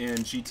Hobby and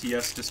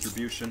GTS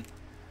Distribution,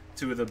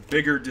 two of the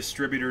bigger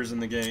distributors in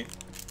the game.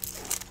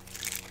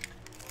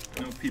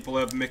 I know people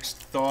have mixed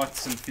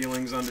thoughts and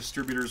feelings on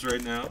distributors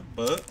right now,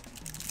 but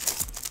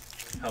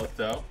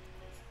helped out.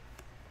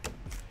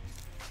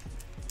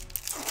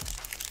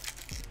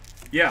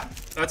 Yeah,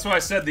 that's why I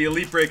said the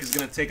Elite Break is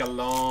going to take a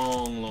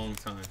long, long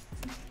time.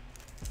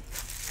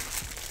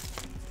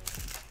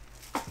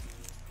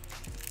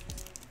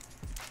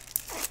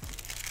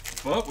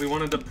 But we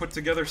wanted to put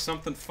together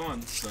something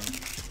fun, so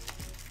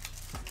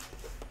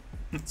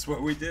that's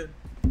what we did.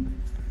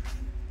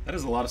 That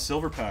is a lot of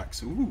silver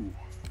packs. Ooh.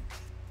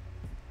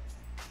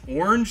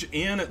 Orange,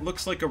 and it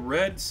looks like a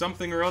red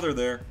something or other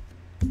there.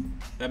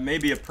 That may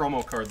be a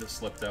promo card that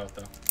slipped out,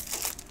 though.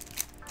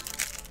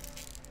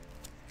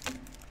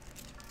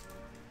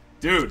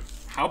 Dude,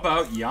 how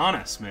about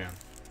Giannis, man?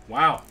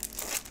 Wow.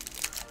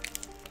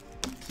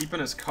 Keeping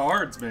his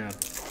cards, man.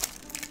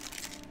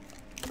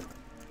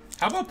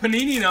 How about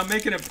Panini not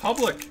making it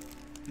public?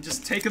 And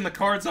just taking the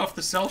cards off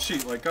the sell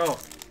sheet like, oh,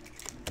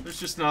 there's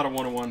just not a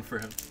 101 for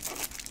him.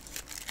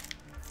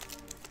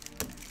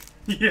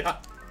 Yeah,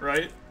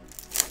 right?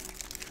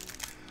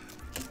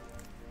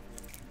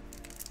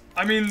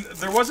 I mean,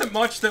 there wasn't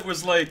much that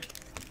was, like,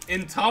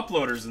 in top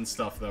loaders and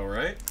stuff, though,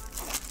 right?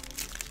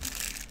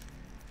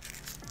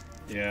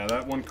 Yeah,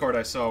 that one card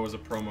I saw was a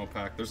promo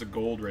pack. There's a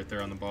gold right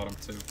there on the bottom,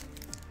 too.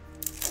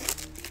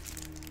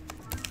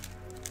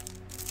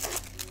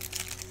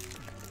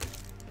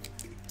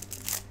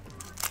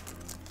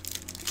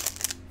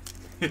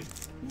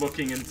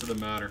 Looking into the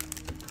matter.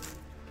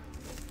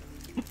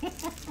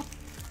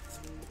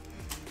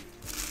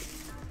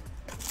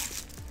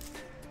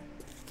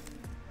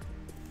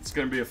 It's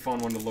going to be a fun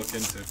one to look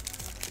into.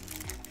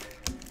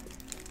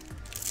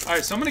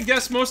 Alright, so I'm going to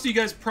guess most of you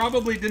guys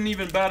probably didn't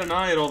even bat an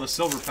eye at all the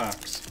silver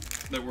packs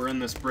that were in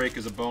this break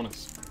as a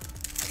bonus.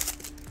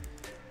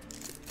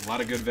 A lot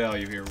of good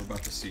value here. We're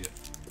about to see it.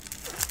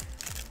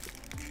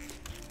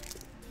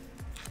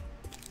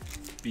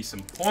 Be some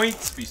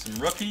points, be some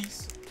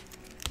rookies.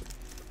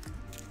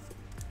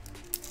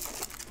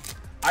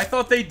 I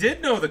thought they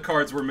did know the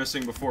cards were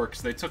missing before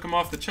because they took them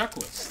off the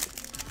checklist.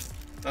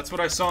 That's what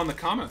I saw in the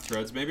comment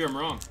threads. Maybe I'm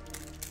wrong.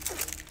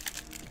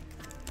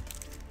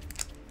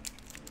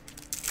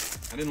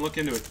 I didn't look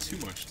into it too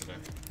much today.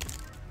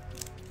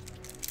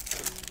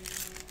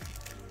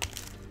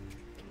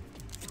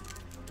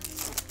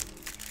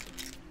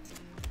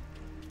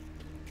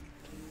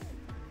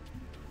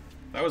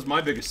 That was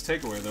my biggest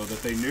takeaway, though,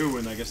 that they knew,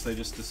 and I guess they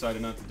just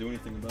decided not to do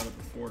anything about it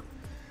before.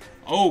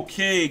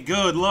 Okay,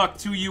 good luck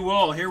to you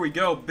all. Here we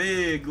go.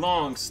 Big,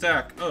 long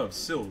stack of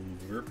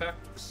silver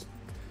packs.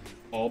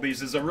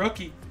 Albies is a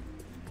rookie.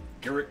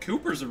 Garrett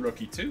Cooper's a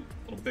rookie, too.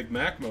 Little Big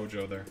Mac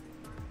mojo there.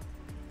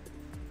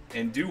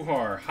 And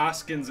Duhar,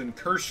 Hoskins, and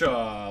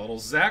Kershaw. Little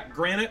Zach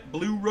Granite,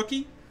 blue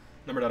rookie.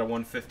 Numbered out of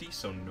 150,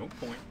 so no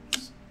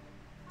points.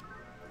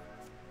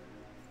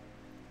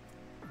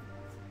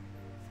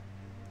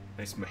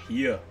 Nice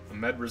Mejia,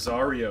 Ahmed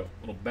Rosario,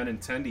 little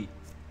Benintendi.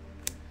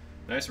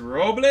 Nice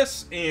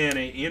Robles, and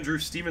a Andrew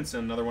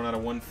Stevenson, another one out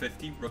of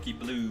 150. Rookie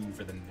blue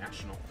for the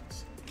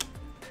Nationals.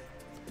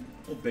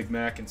 Little Big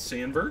Mac and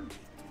Sandberg.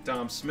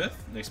 Dom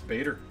Smith, nice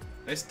Bader.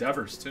 Nice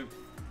Devers, too.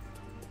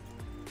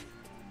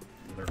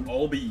 Another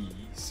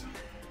Albies.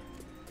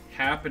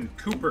 Happ and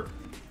Cooper.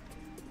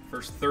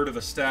 First third of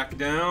the stack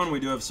down.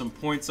 We do have some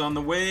points on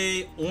the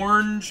way.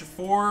 Orange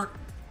for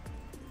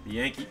the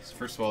Yankees.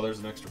 First of all, there's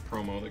an extra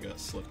promo that got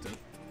slipped in.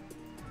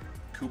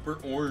 Cooper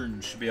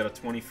Orange should be out of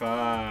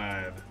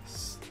 25.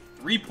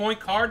 3-point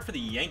card for the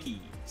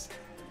Yankees.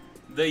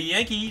 The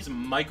Yankees,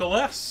 Michael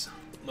S.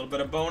 A little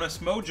bit of bonus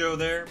mojo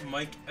there.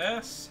 Mike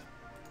S.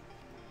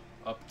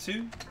 Up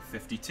to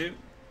 52.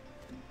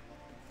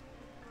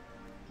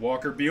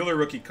 Walker Buehler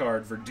rookie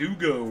card.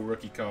 Verdugo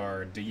rookie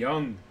card.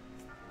 DeYoung.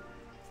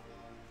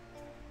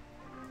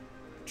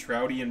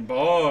 Trouty and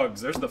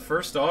Boggs. There's the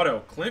first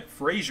auto. Clint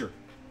Frazier.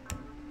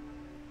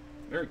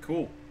 Very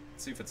cool.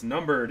 Let's see if it's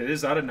numbered. It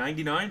is out of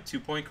 99.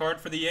 2-point card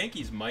for the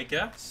Yankees. Mike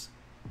S.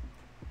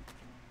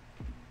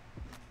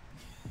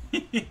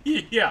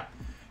 Yeah.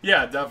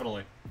 Yeah,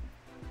 definitely.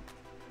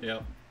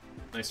 Yep.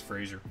 Nice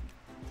Frazier.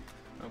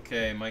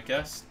 Okay, Mike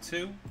S.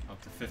 2.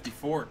 Up to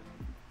 54.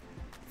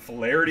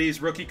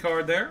 Flaherty's rookie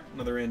card there.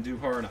 Another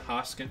Andujar and a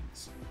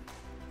Hoskins.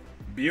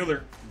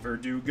 Buehler.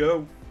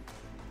 Verdugo.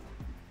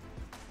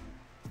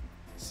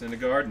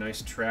 Syndergaard.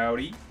 Nice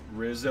Trouty.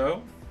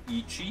 Rizzo.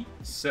 Ichi.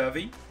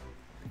 Sevy.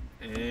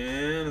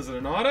 And is it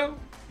an auto?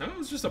 No, it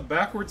was just a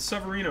backwards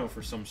Severino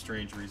for some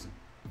strange reason.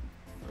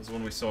 That was the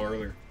one we saw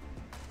earlier.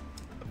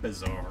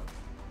 Bizarre.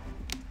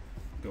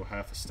 Go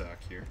half a stack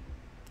here.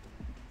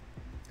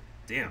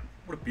 Damn,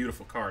 what a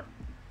beautiful card.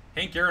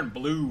 Hank Aaron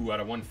blue out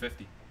of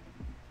 150.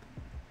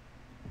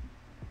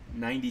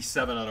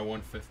 97 out of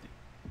 150.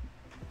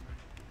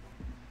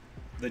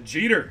 The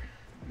Jeter.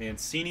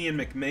 Mancini and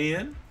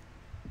McMahon.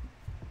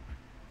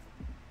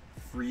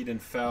 Fried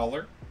and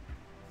Fowler.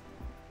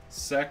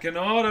 Second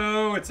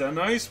auto. It's a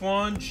nice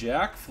one.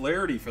 Jack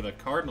Flaherty for the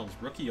Cardinals.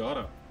 Rookie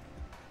auto.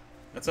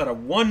 That's out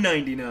of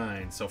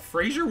 199. So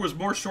Frazier was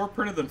more short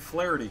printed than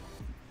Flaherty.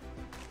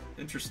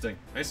 Interesting.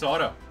 Nice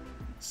auto.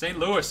 St.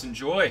 Louis,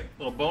 enjoy.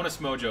 Little bonus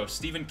mojo.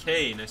 Stephen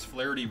K. Nice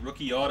Flaherty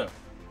rookie auto.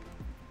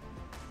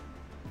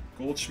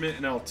 Goldschmidt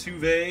and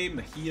Altuve.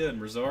 Mejia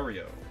and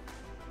Rosario.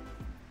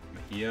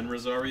 Mejia and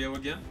Rosario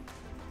again.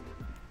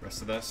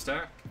 Rest of that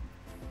stack.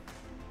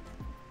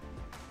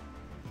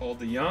 Paul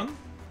DeYoung.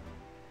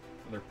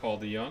 Another Paul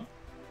DeYoung.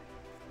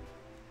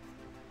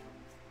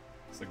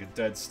 Looks like a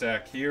dead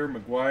stack here.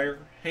 McGuire,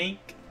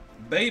 Hank,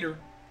 Bader.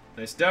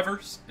 Nice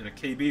Devers, and a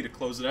KB to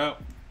close it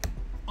out.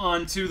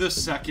 On to the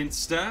second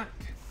stack.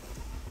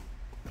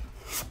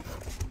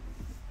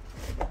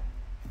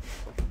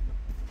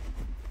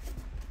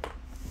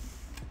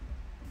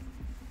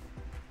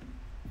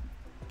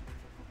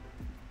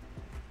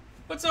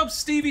 What's up,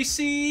 Stevie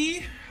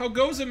C? How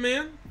goes it,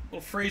 man?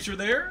 Little Frazier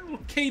there. Little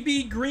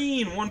KB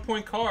Green,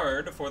 1-point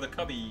card for the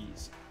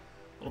Cubbies.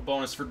 Little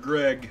bonus for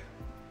Greg.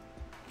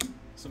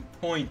 Some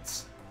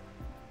points.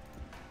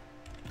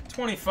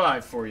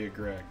 25 for you,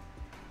 Greg.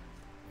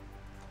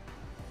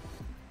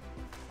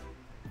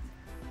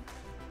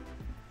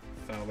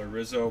 Fowler,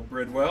 Rizzo,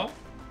 Bridwell.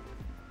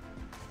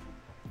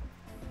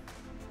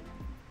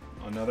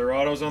 Another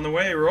auto's on the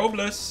way.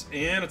 Robles.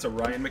 And it's a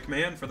Ryan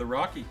McMahon for the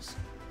Rockies.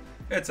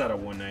 It's out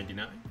of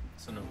 199.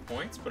 So no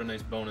points, but a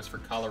nice bonus for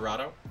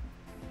Colorado.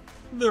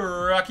 The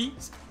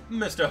Rockies.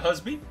 Mr.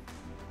 Husby.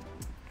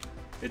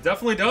 It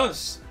definitely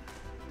does.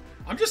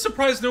 I'm just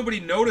surprised nobody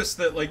noticed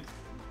that, like,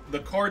 the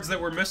cards that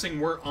were missing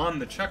were on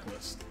the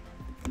checklist.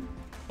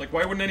 Like,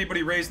 why wouldn't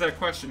anybody raise that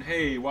question?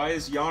 Hey, why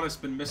has Giannis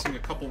been missing a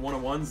couple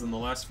 101s in the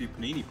last few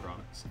Panini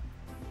products?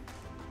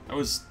 That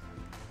was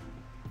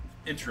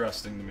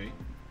interesting to me.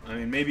 I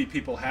mean, maybe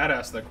people had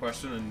asked that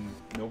question and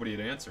nobody had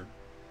answered.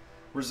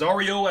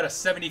 Rosario at a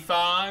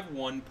 75.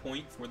 1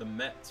 point for the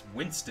Mets.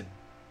 Winston.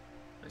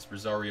 Nice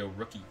Rosario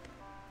rookie.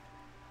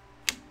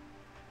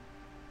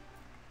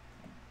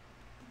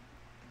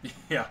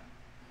 Yeah.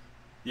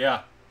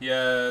 Yeah. He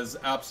has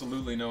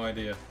absolutely no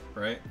idea,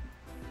 right?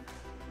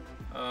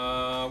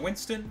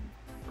 Winston,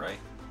 right?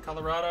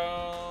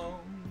 Colorado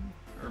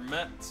or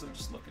Mets? I'm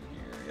just looking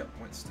here. Yep,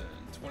 Winston.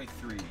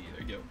 23. There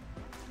you go.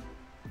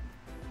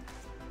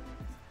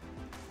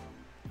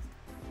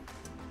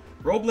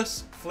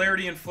 Robles,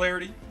 Flaherty and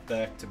Flaherty,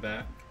 back to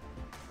back.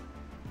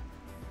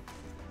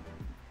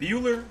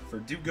 Buehler,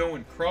 Verdugo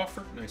and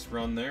Crawford. Nice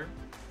run there.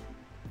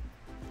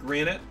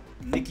 Granite,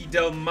 Nicky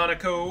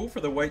Delmonico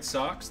for the White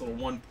Sox. Little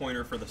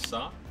 1-pointer for the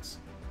Sox.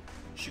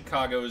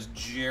 Chicago's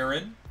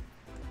Jaron.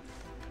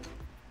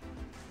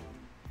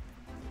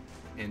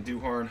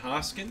 Andujar and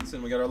Hoskins.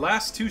 And we got our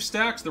last two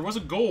stacks. There was a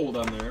gold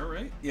on there,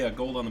 right? Yeah,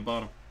 gold on the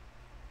bottom.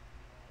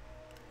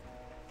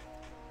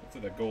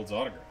 Hopefully that gold's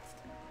autographed.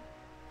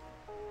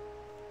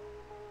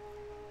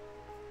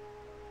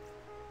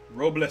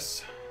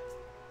 Robles.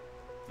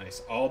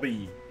 Nice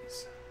Albies.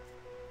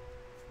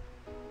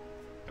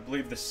 I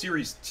believe the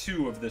Series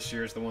 2 of this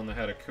year is the one that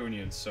had Acuna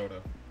and Soto,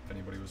 if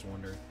anybody was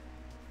wondering.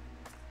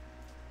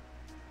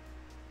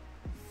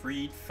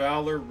 Fried,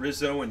 Fowler,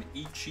 Rizzo, and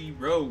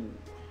Ichiro.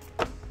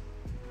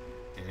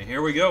 And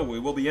here we go. We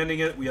will be ending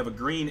it. We have a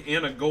green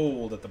and a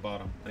gold at the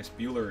bottom. Nice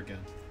Buehler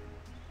again.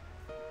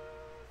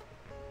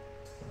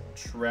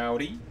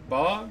 Trouty,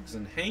 Boggs,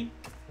 and Hank.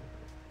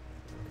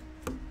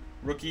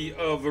 Rookie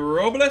of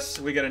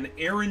Robles. We got an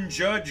Aaron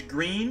Judge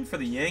green for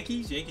the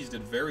Yankees. Yankees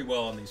did very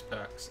well on these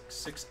packs.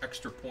 6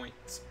 extra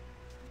points.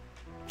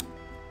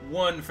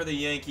 1 for the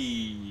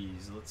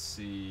Yankees. Let's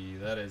see.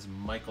 That is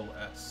Michael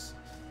S.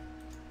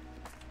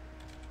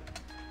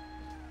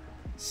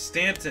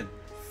 Stanton,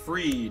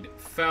 Fried,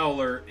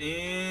 Fowler,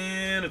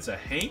 and it's a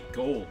Hank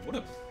Gold.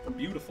 What a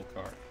beautiful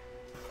card.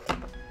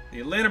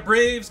 The Atlanta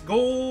Braves,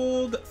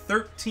 gold,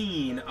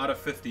 13 out of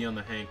 50 on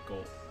the Hank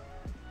Gold.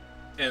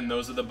 And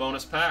those are the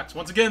bonus packs.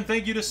 Once again,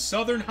 thank you to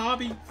Southern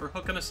Hobby for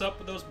hooking us up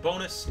with those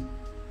bonus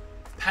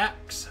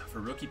packs for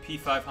Rookie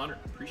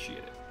P500. Appreciate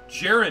it.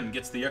 Jaron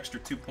gets the extra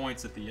 2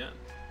 points at the end.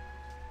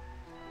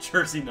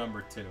 Jersey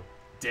number 2.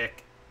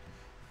 Dick.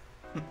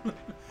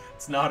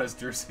 It's not his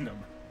jersey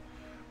number.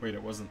 Wait,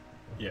 it wasn't.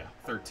 Yeah,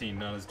 13,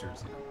 not his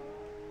jersey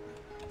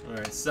number. All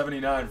right,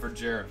 79 for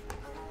Jaron.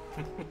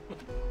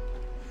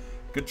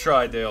 Good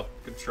try, Dale.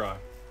 Good try.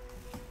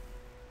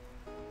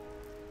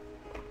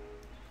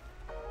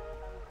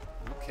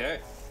 Okay.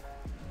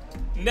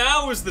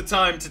 Now is the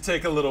time to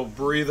take a little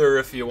breather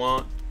if you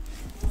want.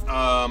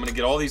 I'm going to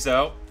get all these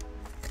out.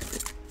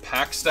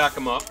 Pack stack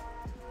them up.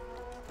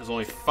 There's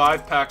only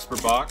 5 packs per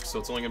box, so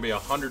it's only going to be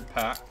 100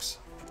 packs.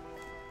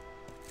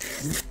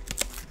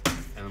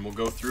 And then we'll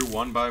go through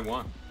one by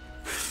one.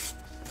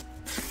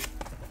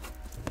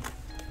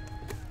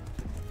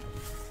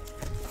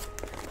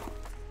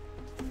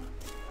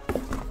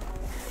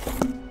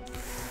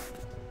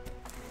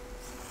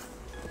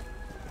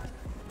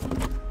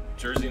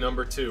 Jersey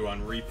number 2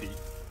 on repeat.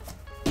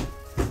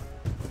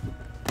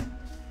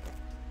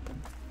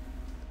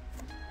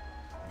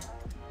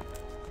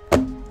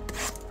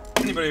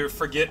 Anybody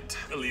forget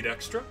Elite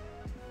Extra?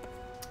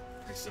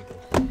 Very simple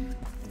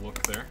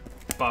look there.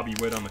 Bobby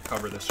Witt on the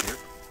cover this year.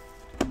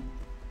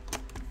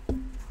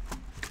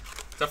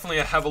 Definitely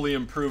a heavily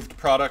improved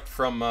product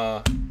from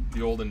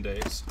the olden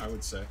days, I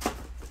would say.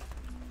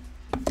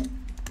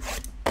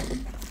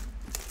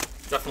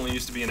 Definitely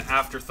used to be an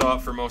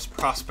afterthought for most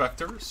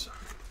prospectors.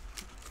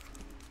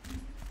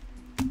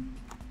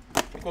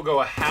 I think we'll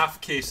go a half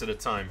case at a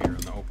time here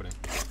in the opening.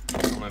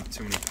 I don't have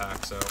too many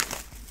packs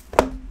out.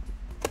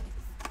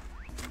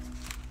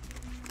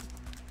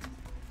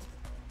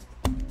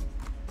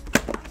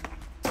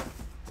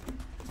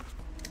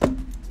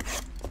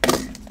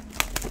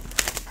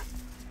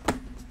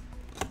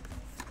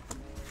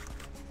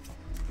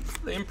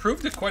 They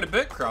improved it quite a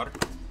bit, Crowder.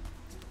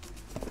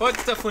 But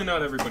definitely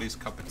not everybody's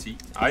cup of tea.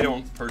 I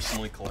don't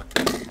personally collect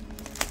them.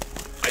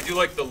 I do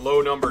like the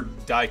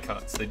low-numbered die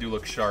cuts. They do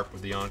look sharp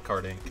with the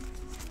on-card ink.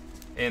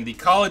 And the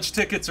college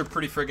tickets are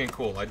pretty friggin'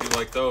 cool. I do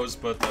like those,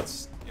 but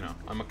that's, you know,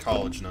 I'm a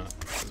college nut,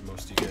 as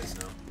most of you guys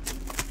know.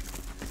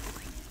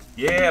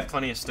 Yeah,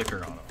 plenty of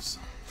sticker autos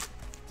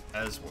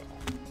as well.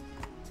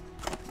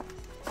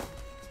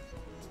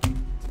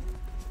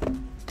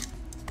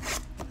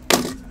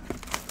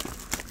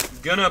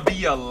 Gonna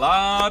be a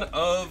lot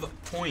of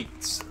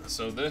points,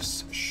 so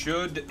this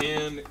should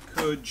and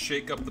could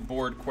shake up the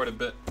board quite a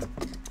bit.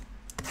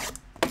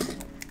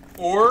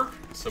 Or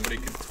somebody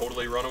could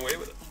totally run away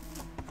with it.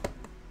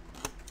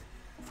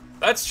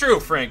 That's true,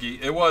 Frankie.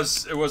 It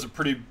was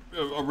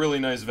a really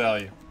nice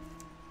value.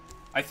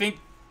 I think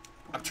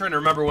I'm trying to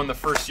remember when the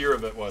first year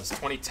of it was.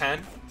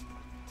 2010,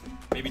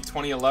 maybe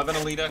 2011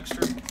 Elite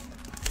Extra.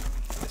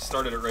 I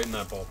started it right in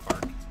that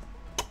ballpark.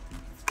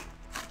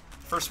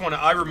 First one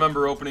I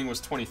remember opening was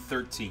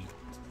 2013.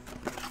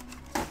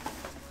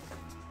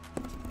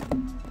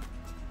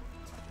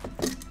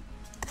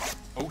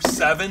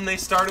 '07 they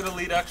started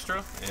Elite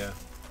Extra? Yeah.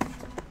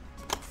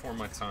 Before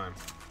my time.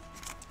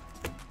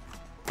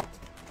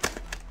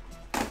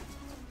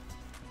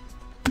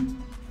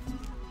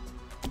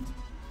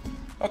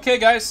 Okay,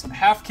 guys.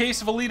 Half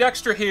case of Elite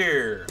Extra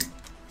here.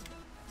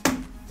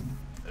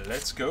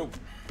 Let's go.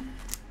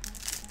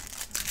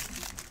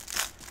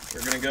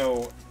 We're going to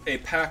go a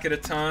pack at a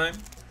time.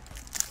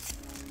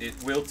 It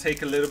will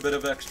take a little bit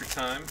of extra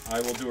time.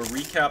 I will do a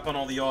recap on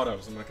all the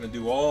autos. I'm not going to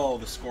do all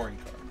the scoring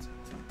cards.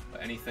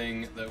 But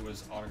anything that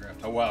was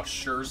autographed. Oh, wow.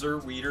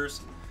 Scherzer,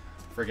 Wieters.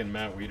 Friggin'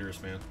 Matt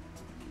Wieters, man.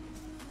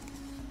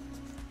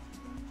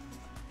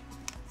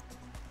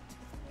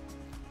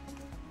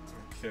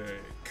 Okay.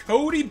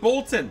 Cody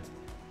Bolton.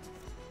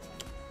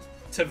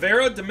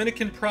 Tavera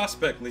Dominican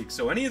Prospect League.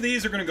 So any of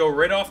these are going to go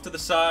right off to the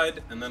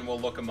side, and then we'll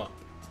look them up.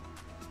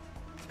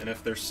 And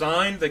if they're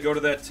signed, they go to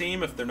that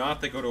team. If they're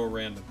not, they go to a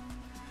random.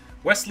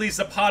 Wesley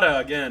Zapata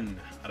again,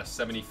 out of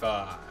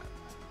 75.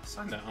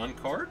 Signed that on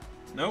card?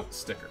 Nope,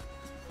 sticker.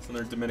 It's in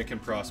their Dominican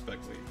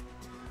Prospect League.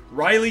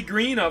 Riley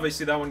Green,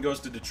 obviously that one goes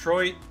to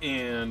Detroit.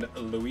 And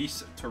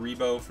Luis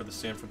Toribio for the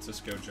San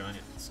Francisco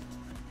Giants.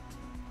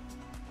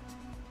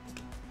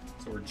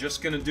 So we're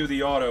just going to do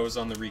the autos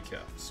on the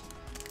recaps.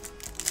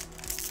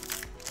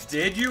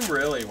 Did you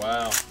really?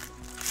 Wow.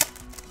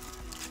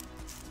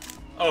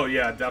 Oh,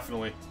 yeah,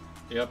 definitely.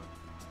 Yep.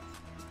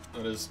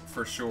 That is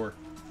for sure.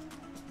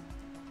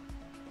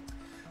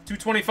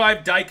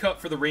 225 die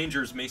cut for the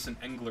Rangers, Mason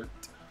Englert.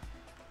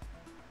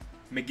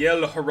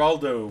 Miguel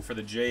Geraldo for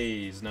the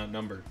Jays, not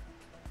numbered.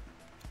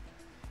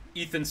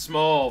 Ethan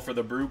Small for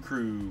the Brew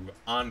Crew,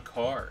 on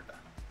card.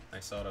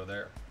 Nice auto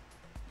there.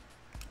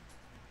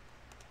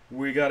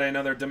 We got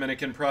another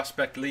Dominican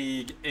Prospect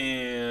League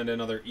and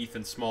another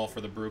Ethan Small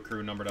for the Brew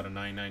Crew, numbered out of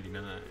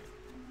 999.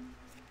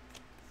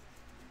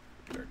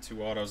 There are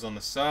 2 autos on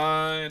the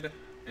side.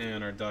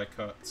 And our die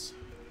cuts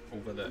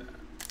over there.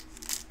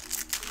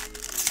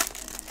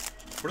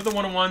 What are the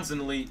one-on-ones in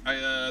Elite?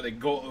 They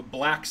go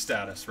black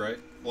status, right?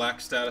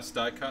 Black status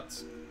die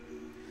cuts.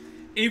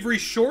 Avery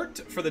Short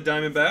for the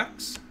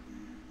Diamondbacks.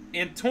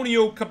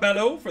 Antonio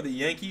Cabello for the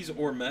Yankees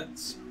or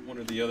Mets. One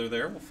or the other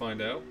there. We'll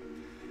find out.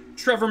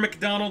 Trevor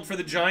McDonald for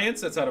the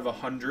Giants. That's out of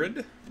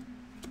 100.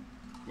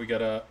 We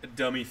got a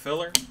dummy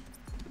filler.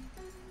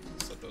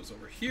 Set those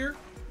over here.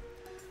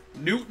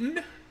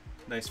 Newton.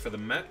 Nice for the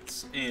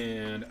Mets.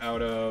 And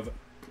out of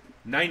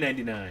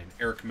 999,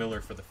 Eric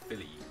Miller for the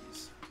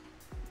Phillies.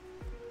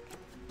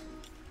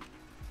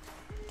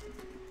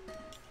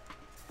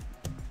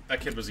 That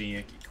kid was a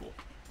Yankee. Cool.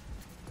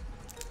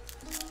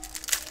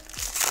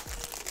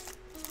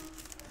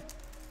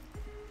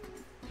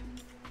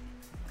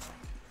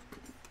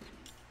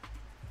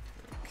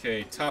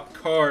 Okay, top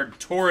card,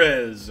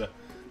 Torres.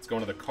 It's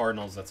going to the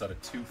Cardinals. That's out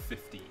of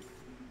 250.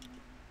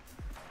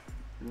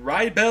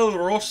 Raibel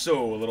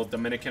Rosso, a little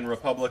Dominican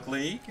Republic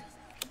League.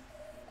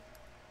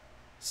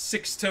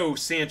 Sixto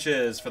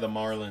Sanchez for the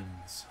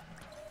Marlins.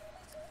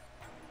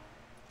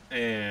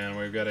 And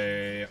we've got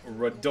a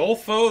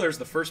Rodolfo. There's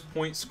the first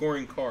point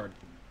scoring card.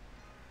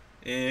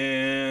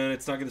 And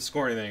it's not going to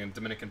score anything in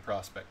Dominican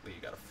Prospect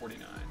League. Got a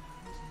 49.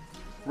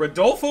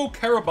 Rodolfo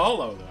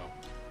Caraballo, though.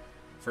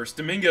 First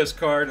Dominguez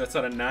card. That's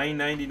out of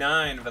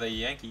 999 for the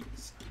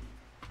Yankees.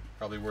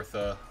 Probably worth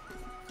a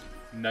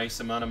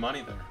nice amount of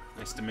money there.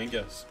 Nice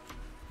Dominguez.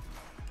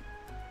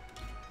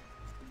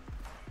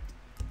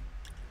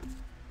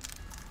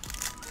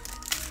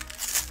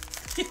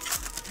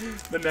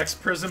 The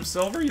next Prism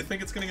Silver? You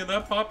think it's going to get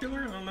that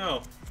popular? I don't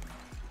know.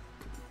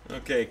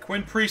 Okay,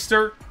 Quinn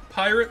Priester,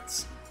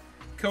 Pirates.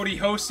 Cody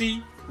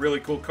Hosey,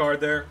 really cool card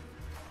there.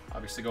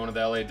 Obviously going to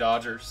the LA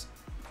Dodgers.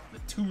 The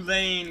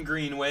Tulane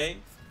Green Wave.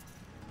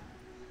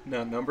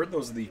 Not numbered.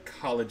 Those are the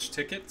college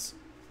tickets.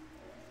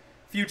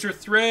 Future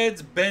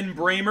Threads, Ben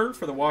Bramer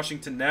for the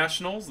Washington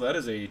Nationals. That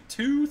is a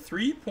 2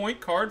 3-point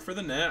card for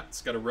the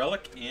Nats. Got a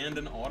relic and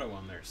an auto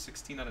on there.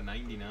 16 out of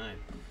 99.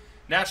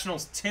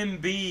 Nationals, Tim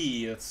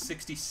B. That's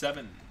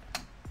 67.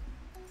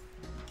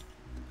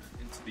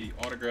 Into the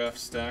autograph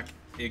stack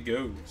it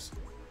goes.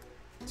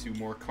 2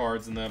 more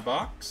cards in that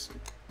box.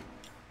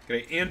 Got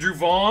a Andrew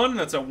Vaughn.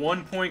 That's a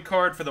 1-point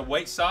card for the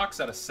White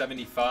Sox out of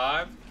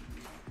 75.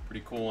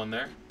 Pretty cool one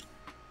there.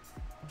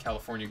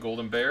 California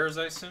Golden Bears,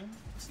 I assume.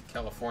 See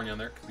California on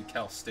there. Could be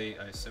Cal State,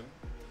 I assume.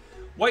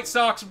 White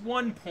Sox,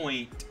 1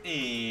 point.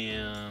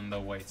 And the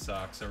White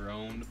Sox are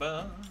owned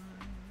by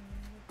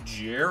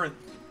Jaron.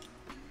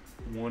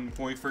 1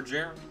 point for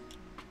Jaron.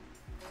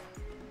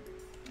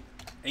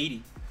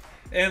 80.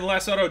 And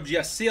last auto,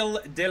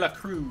 Yasiel De La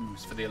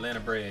Cruz for the Atlanta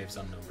Braves,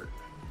 unnumbered.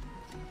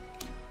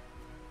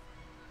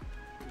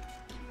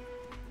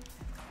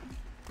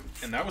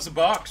 And that was a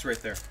box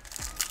right there.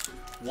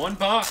 1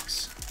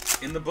 box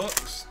in the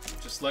books,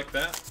 just like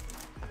that.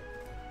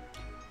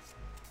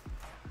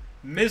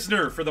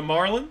 Misner for the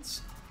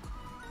Marlins.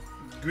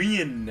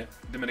 Green,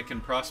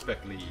 Dominican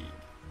Prospect League.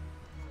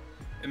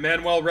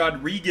 Emmanuel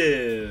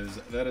Rodriguez.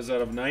 That is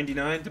out of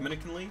 99,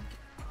 Dominican League.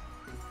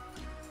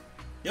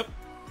 Yep,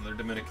 another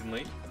Dominican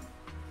League.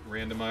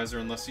 Randomizer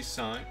unless he's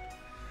signed.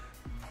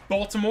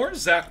 Baltimore,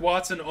 Zach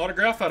Watson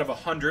autograph out of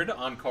 100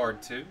 on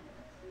card 2.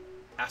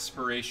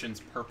 Aspirations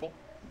Purple.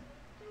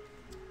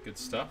 Good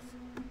stuff.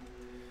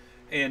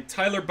 And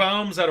Tyler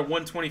Baums out of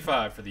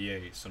 125 for the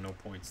A's, so no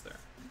points there.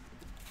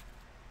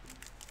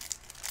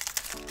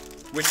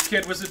 Which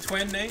kid was a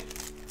twin, Nate?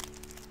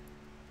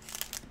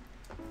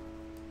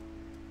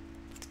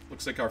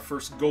 Looks like our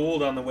first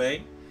gold on the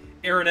way.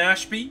 Aaron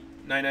Ashby,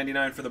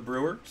 $9.99 for the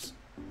Brewers.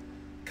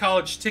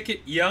 College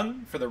Ticket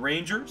Young for the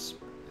Rangers.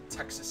 The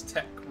Texas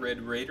Tech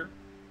Red Raider.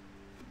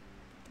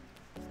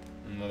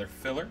 Another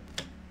filler.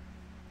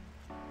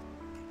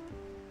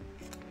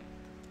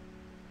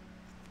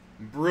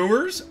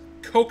 Brewers,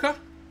 Coca.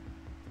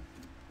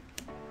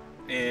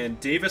 And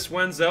Davis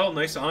Wenzel,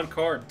 nice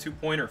on-card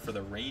 2-pointer for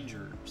the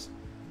Rangers.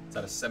 It's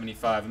out of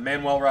 75.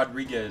 Emmanuel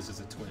Rodriguez is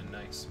a twin,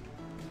 nice.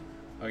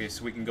 Okay,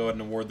 so we can go ahead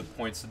and award the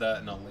points to that,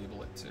 and I'll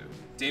label it too.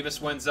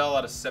 Davis Wenzel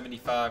out of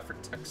 75 for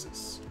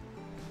Texas.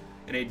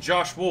 And a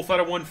Josh Wolf out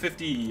of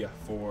 150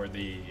 for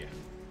the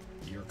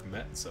New York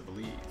Mets, I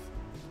believe.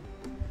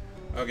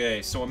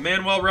 Okay, so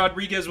Emmanuel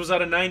Rodriguez was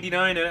out of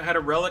 99 and it had a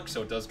relic,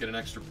 so it does get an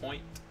extra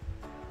point.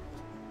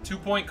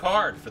 2-point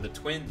card for the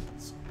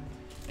Twins.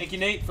 Thank you,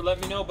 Nate, for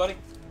letting me know, buddy.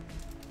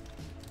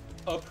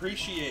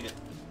 Appreciate it.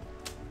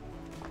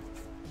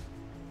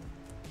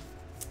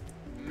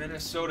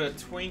 Minnesota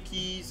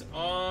Twinkies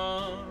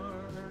are...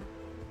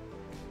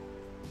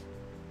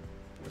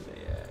 Where are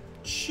they at?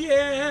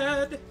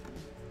 Chad!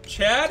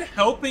 Chad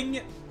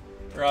helping...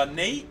 Or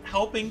Nate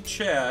helping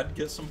Chad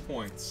get some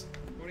points.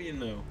 What do you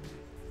know?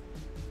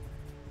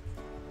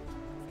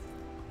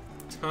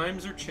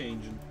 Times are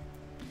changing.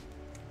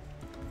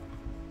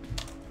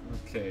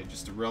 Okay,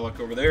 just a relic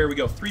over there. We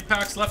go. 3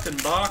 packs left in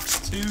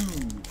box 2.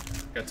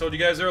 Like I told you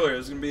guys earlier,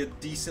 this is going to be a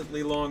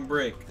decently long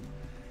break.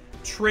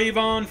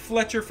 Trayvon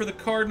Fletcher for the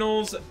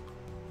Cardinals.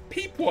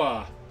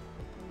 Peepois.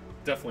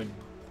 Definitely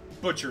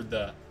butchered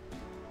that.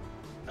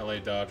 LA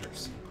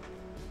Dodgers.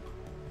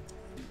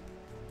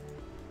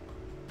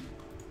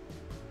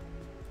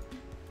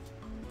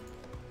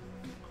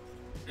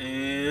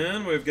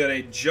 And we've got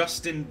a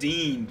Justin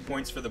Dean,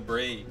 points for the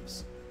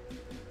Braves.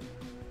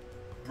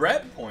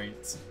 Brett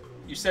points.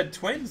 You said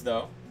Twins,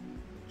 though.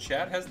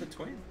 Chad has the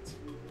Twins.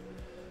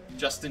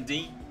 Justin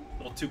Dean,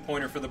 little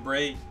 2-pointer for the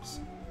Braves.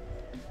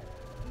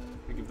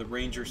 We give the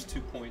Rangers 2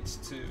 points,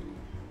 too.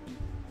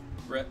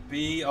 Brett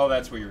B. Oh,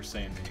 that's what you were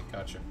saying, Nate.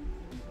 Gotcha.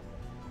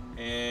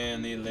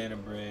 And the Atlanta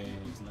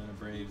Braves. Atlanta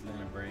Braves,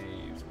 Atlanta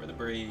Braves. Where are the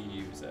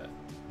Braves at?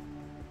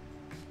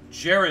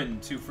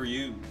 Jaron, 2 for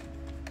you.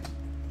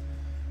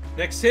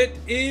 Next hit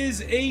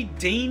is a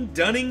Dane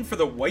Dunning for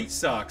the White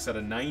Sox out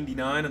of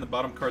 99, and the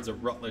bottom card's a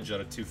Rutledge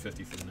out of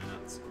 250 for the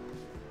Nats.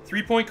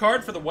 3-point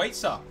card for the White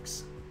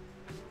Sox.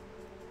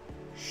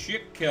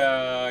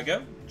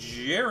 Chicago.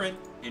 Jaron,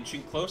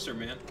 inching closer,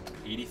 man.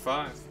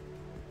 85.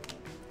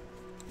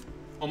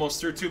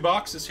 Almost through 2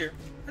 boxes here.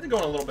 I think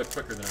going a little bit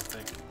quicker than I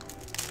think.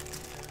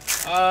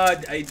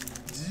 I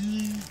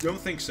don't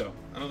think so.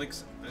 I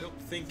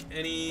don't think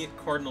any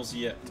Cardinals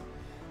yet.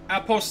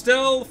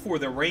 Apostel for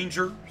the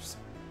Rangers.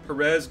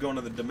 Perez going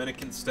to the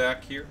Dominican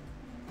stack here.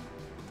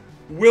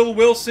 Will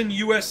Wilson,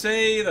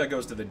 USA. That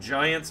goes to the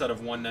Giants out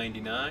of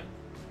 199.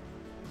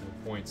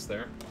 No points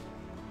there.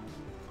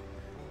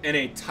 And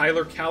a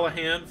Tyler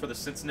Callahan for the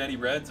Cincinnati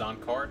Reds on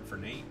card for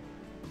Nate.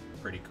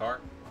 Pretty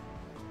card.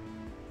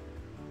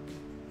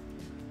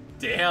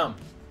 Damn.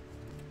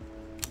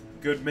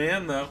 Good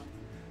man, though.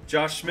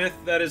 Josh Smith,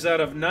 that is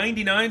out of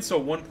 99,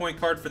 so 1-point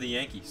card for the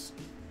Yankees.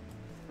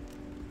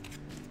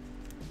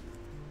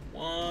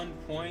 1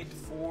 point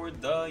for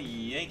the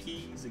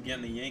Yankees.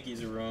 Again, the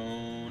Yankees are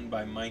owned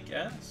by Mike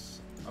S.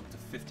 Up to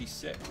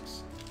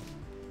 56.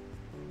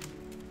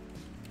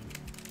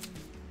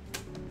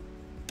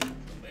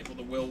 Label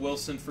the Will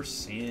Wilson for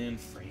San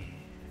Fran.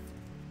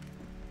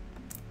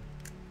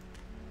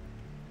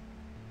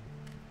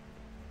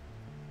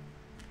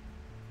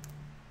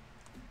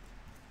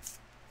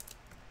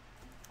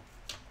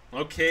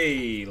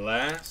 Okay,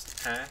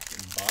 last pack in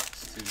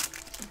box 2.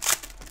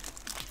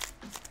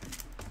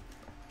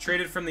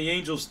 Traded from the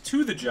Angels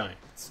to the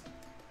Giants.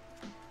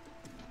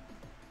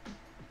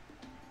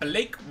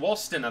 Blake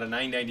Walston out of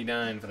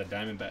 999 for the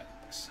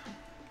Diamondbacks.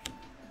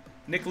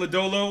 Nick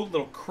Lodolo,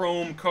 little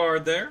chrome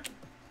card there.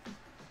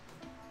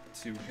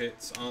 2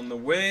 hits on the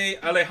way.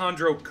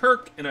 Alejandro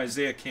Kirk and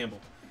Isaiah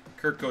Campbell.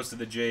 Kirk goes to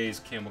the Jays,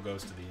 Campbell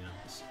goes to the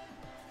M's.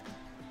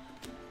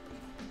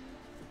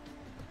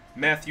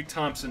 Matthew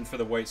Thompson for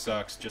the White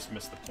Sox just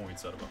missed the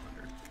points out of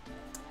 100.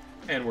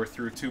 And we're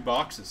through 2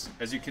 boxes.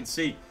 As you can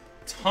see,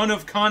 ton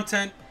of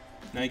content.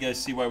 Now you guys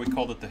see why we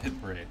called it the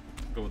Hit Parade.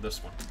 Go with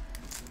this one.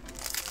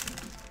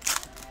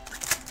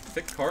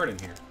 Thick card in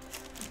here.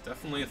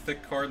 Definitely a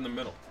thick card in the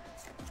middle.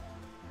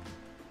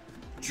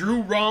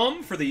 Drew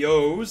Rom for the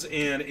O's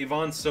and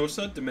Ivan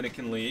Sosa,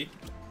 Dominican League.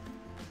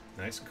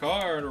 Nice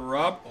card.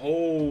 Rob.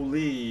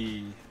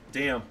 Holy.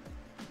 Damn.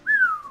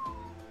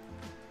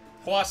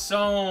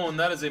 Poisson,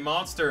 that is a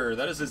monster.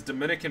 That is his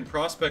Dominican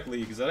Prospect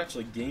League. Is that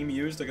actually game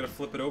used? I gotta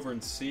flip it over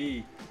and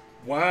see.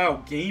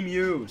 Wow, game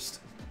used.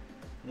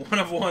 1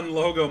 of 1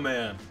 logo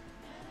man.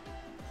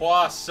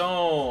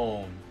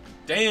 Poisson.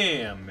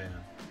 Damn,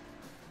 man.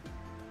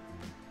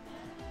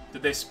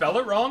 Did they spell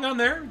it wrong on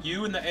there?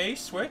 U and the A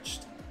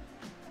switched?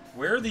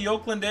 Where the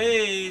Oakland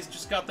A's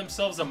just got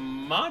themselves a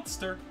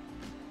monster.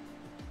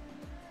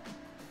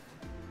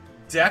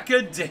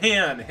 Deca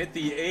Dan hit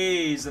the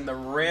A's in the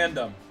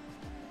random.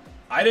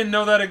 I didn't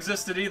know that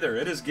existed either.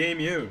 It is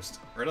game used.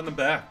 Right on the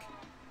back.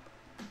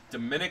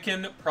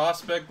 Dominican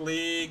Prospect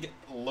League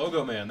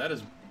logo man. That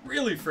is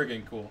really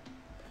friggin' cool.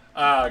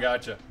 Ah,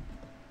 gotcha.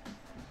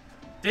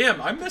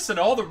 Damn, I'm missing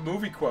all the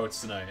movie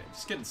quotes tonight.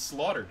 Just getting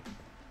slaughtered.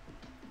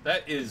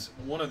 That is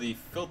one of the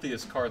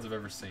filthiest cards I've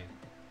ever seen.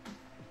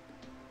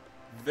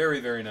 Very,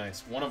 very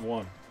nice. 1 of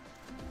 1.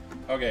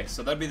 Okay,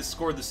 so that'd be the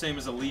score the same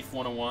as a Leaf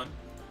 101.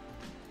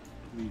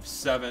 Leaf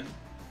 7.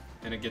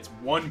 And it gets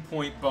 1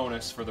 point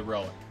bonus for the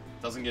relic.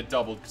 Doesn't get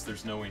doubled because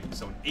there's no ink.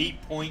 So an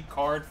 8-point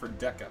card for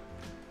Deca.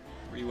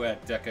 Where you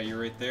at, Deca? You're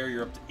right there.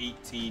 You're up to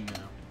 18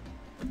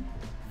 now.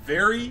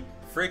 Very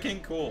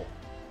freaking cool.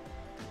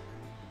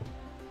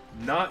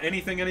 Not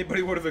anything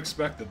anybody would have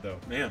expected, though.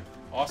 Man,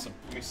 awesome.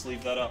 Let me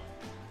sleeve that up.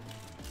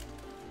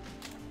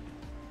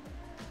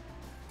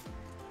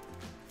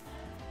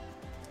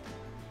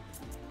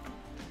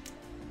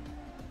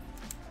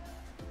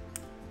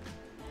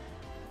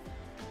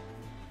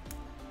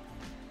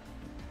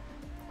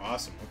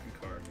 Awesome looking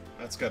card.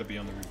 That's got to be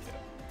on the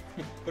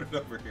recap. Put it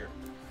over here.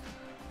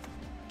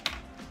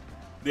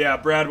 Yeah,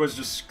 Brad was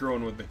just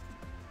screwing with me.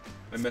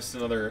 I missed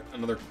another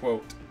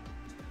quote.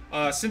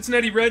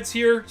 Cincinnati Reds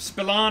here.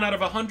 Spillane out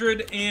of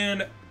 100.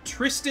 And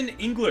Tristan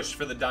English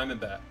for the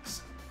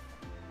Diamondbacks.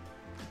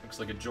 Looks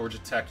like a Georgia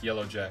Tech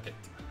yellow jacket.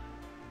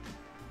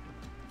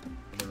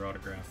 Another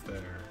autograph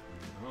there.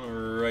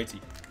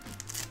 Alrighty.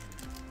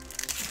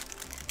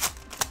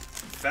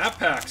 Fat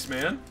packs,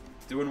 man.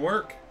 Doing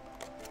work.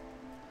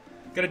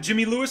 Got a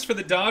Jimmy Lewis for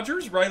the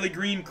Dodgers. Riley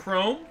Green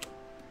Chrome.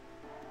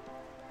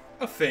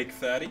 A fake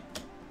fatty.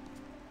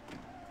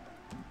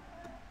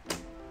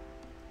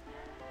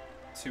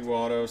 2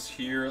 autos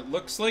here. It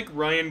looks like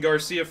Ryan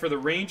Garcia for the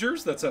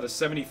Rangers. That's out of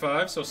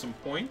 75, so some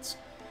points.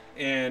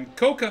 And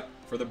Coca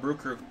for the Brew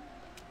Crew.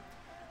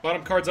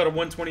 Bottom card's out of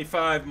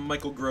 125,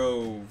 Michael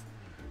Grove.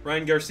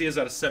 Ryan Garcia's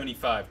out of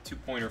 75,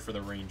 2-pointer for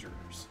the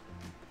Rangers.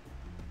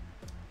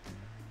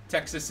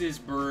 Texas is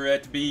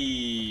Brett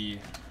B.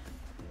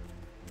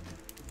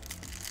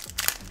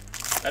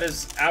 That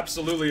is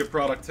absolutely a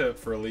product tip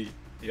for Elite.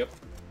 Yep.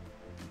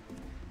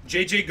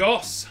 JJ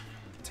Goss,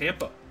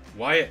 Tampa.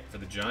 Wyatt for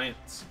the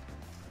Giants.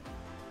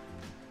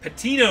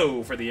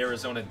 Patino for the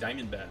Arizona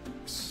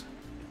Diamondbacks.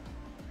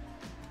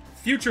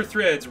 Future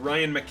Threads,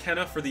 Ryan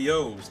McKenna for the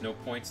O's. No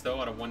points,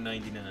 though, out of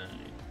 199.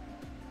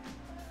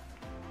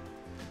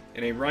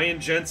 And a Ryan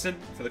Jensen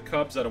for the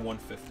Cubs out of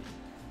 150.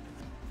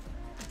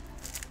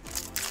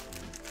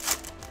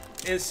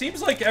 It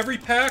seems like every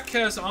pack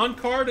has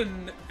on-card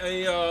and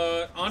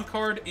a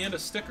on-card and a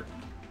sticker.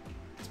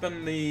 It's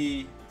been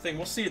the thing.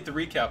 We'll see at the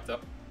recap, though.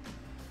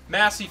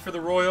 Massey for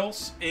the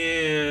Royals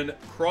and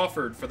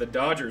Crawford for the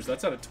Dodgers.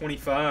 That's out of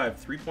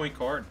 25. 3-point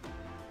card.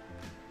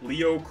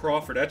 Leo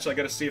Crawford. Actually, I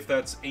got to see if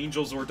that's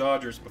Angels or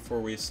Dodgers before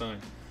we assign.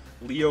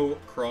 Leo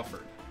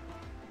Crawford.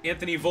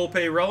 Anthony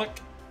Volpe Relic.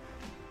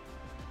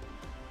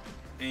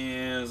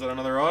 And is that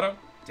another auto?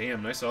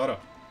 Damn, nice auto.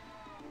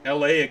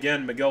 LA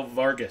again, Miguel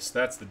Vargas.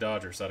 That's the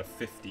Dodgers out of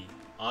 50.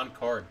 On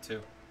card,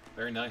 too.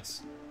 Very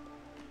nice.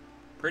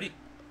 Pretty.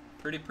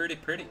 Pretty, pretty,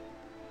 pretty.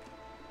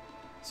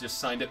 He's just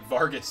signed it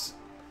Vargas.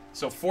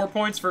 So 4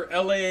 points for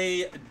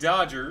LA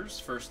Dodgers,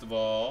 first of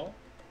all.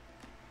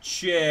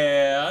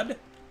 Chad.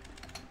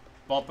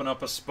 Bumping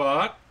up a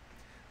spot.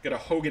 Got a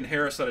Hogan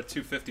Harris out of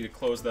 250 to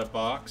close that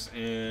box.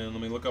 And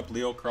let me look up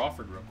Leo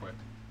Crawford real quick.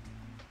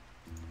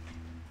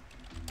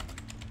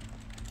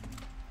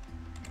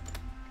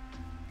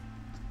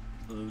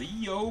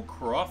 Leo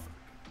Crawford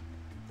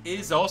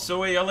is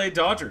also a LA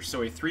Dodger.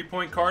 So a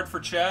 3-point card for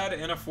Chad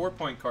and a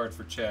 4-point card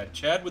for Chad.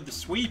 Chad with the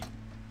sweep.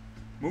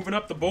 Moving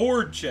up the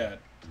board, Chad.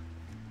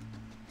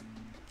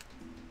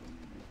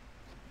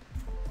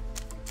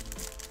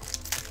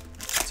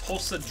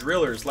 Tulsa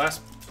Drillers.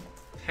 Last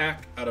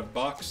pack out of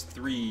box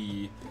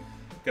 3.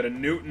 Got a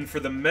Newton for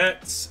the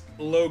Mets.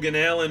 Logan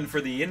Allen for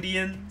the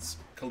Indians.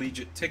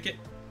 Collegiate ticket.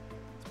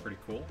 It's pretty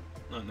cool.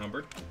 Not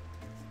numbered.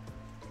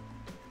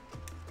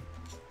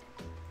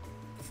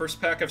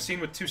 First pack I've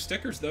seen with 2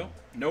 stickers, though.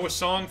 Noah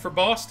Song for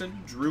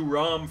Boston. Drew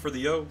Rom for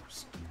the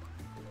O's.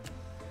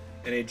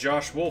 And a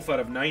Josh Wolf out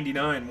of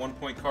 99.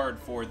 1-point card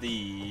for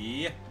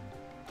the...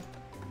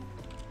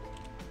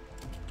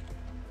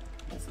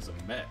 Wolf is a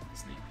Met,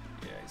 isn't he?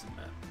 Yeah, he's a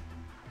Met.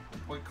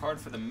 1-point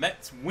card for the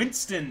Mets.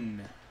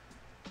 Winston.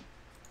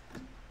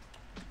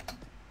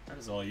 That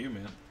is all you,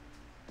 man.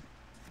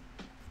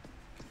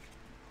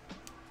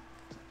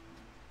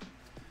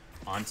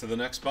 On to the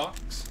next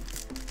box.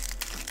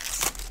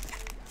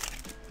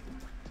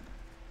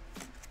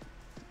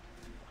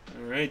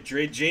 All right,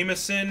 Dre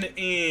Jameson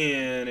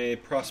and a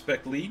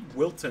Prospect League,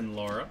 Wilton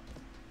Lara.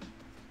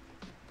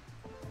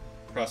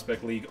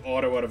 Prospect League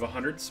auto out of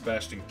 100,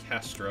 Sebastian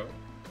Castro.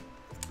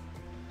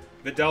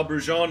 Vidal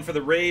Brujon for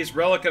the Rays,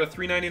 relic out of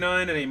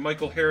 399, and a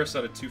Michael Harris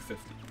out of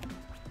 250.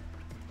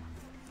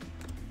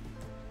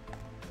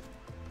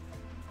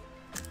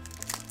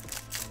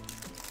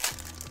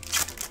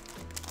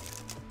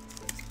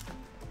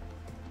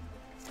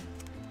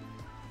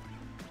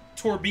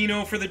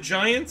 Torbino for the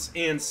Giants,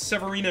 and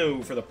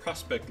Severino for the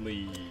Prospect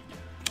League.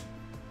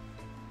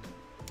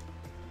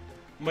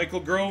 Michael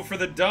Grove for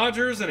the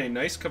Dodgers, and a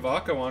nice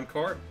Cavaco on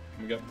card.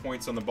 We got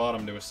points on the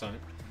bottom to assign.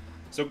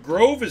 So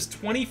Grove is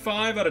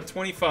 25 out of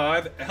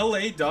 25.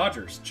 LA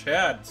Dodgers.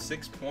 Chad,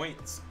 6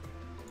 points.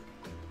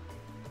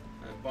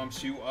 That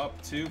bumps you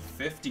up to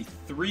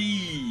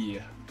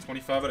 53.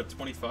 25 out of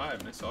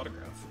 25. Nice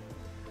autograph.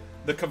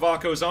 The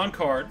Cavaco's on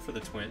card for the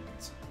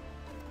Twins.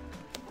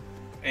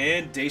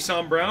 And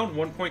Dason Brown,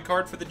 1-point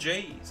card for the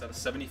Jays out of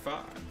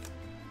 75.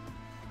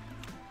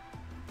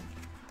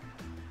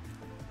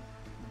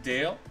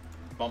 Dale,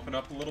 bumping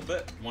up a little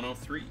bit,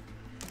 103.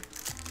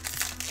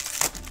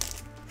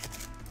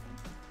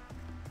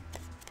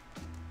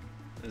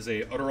 There's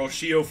a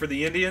Oroshio for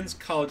the Indians,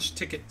 college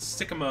ticket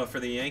Sycamore for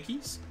the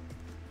Yankees.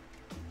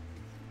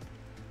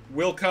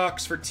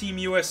 Wilcox for Team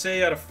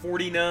USA out of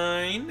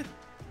 49.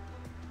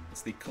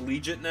 It's the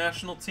collegiate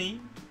national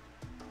team.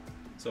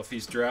 So if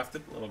he's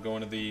drafted, it'll go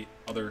into the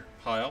other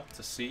pile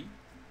to see.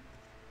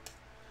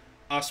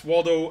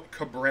 Oswaldo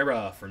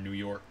Cabrera for New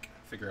York.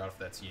 Figure out if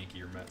that's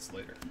Yankee or Mets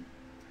later.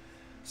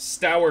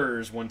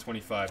 Stowers,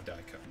 125 die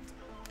cut.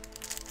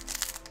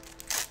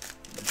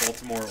 The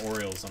Baltimore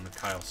Orioles on the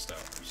Kyle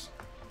Stowers.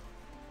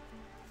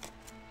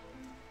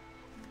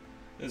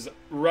 There's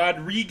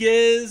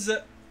Rodriguez,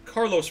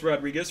 Carlos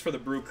Rodriguez for the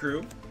Brew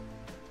Crew.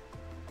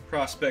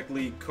 Prospect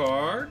League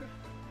card.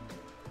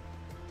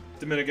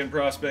 Dominican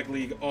Prospect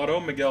League auto,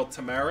 Miguel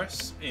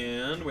Tamaris.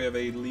 And we have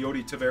a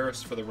Leody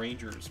Taveras for the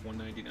Rangers,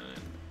 199.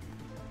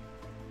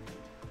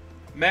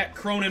 Matt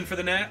Cronin for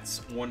the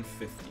Nats,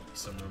 150.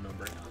 Some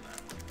numbering on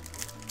that.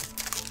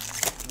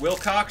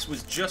 Wilcox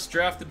was just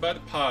drafted by the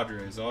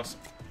Padres. Awesome.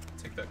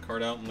 Take that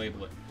card out and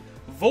label it.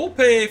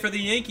 Volpe for the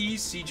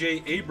Yankees,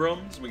 CJ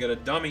Abrams. We got a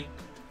dummy.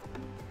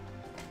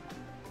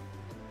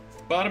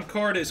 Bottom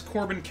card is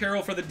Corbin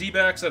Carroll for the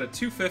D-backs out of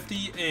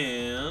 250.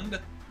 And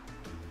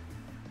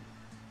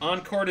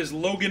on card is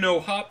Logan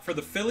O'Hoppe for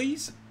the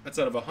Phillies. That's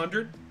out of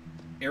 100.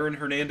 Aaron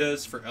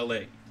Hernandez for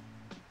LA.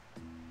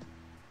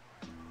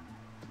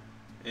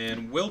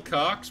 And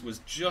Wilcox was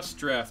just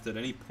drafted.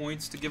 Any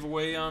points to give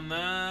away on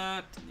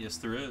that? Yes,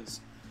 there is.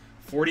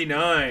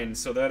 49.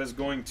 So that is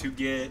going to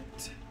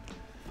get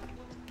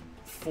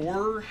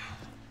 4.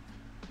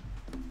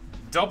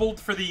 Doubled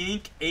for the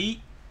ink.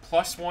 8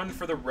 plus 1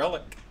 for the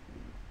relic.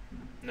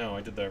 No,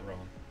 I did that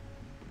wrong.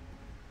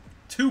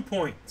 2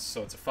 points.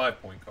 So it's a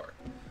 5-point card.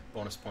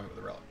 Bonus point with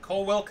the relic.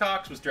 Cole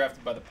Wilcox was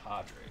drafted by the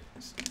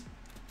Padres.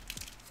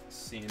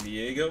 San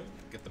Diego.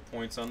 Get the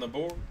points on the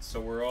board.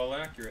 So we're all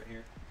accurate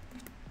here.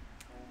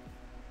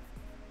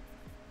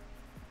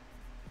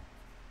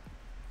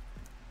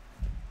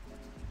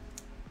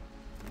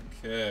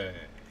 Okay.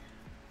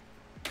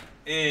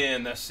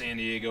 And the San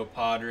Diego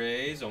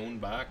Padres, owned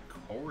by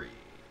Corey.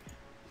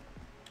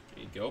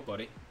 There you go,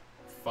 buddy.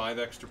 5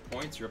 extra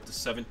points. You're up to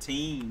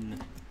 17.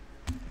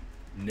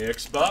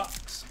 Next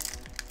box.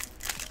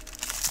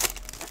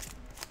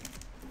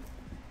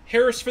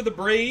 Harris for the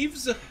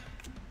Braves.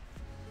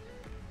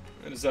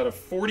 That is out of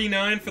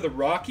 49 for the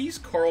Rockies.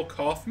 Carl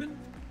Kaufman.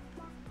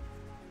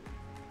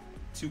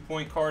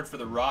 2-point card for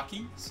the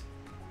Rockies.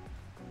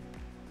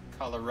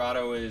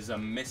 Colorado is a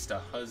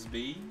Mr.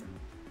 Husby,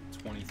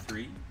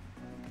 23.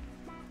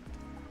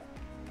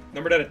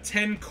 Numbered out of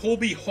 10,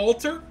 Colby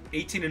Halter,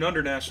 18 and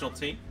under national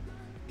team.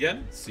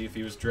 Again, see if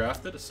he was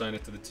drafted. Assign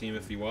it to the team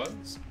if he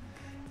was.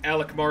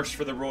 Alec Marsh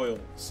for the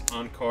Royals,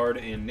 on card,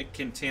 and Nick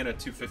Quintana,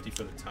 250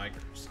 for the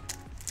Tigers.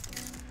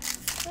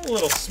 A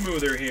little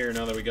smoother here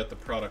now that we got the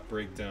product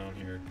breakdown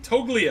here.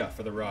 Toglia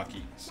for the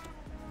Rockies.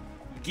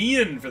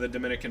 Guillen for the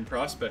Dominican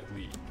Prospect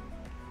League.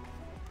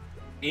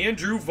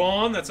 Andrew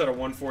Vaughn, that's out of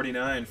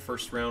 149,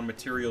 first-round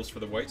materials for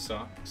the White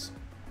Sox.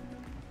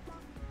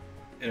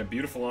 And a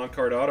beautiful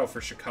on-card auto for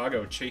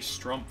Chicago, Chase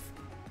Strumpf.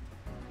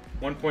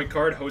 1-point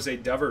card, Jose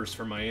Devers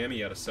for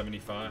Miami out of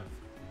 75.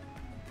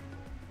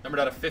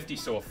 Numbered out of 50,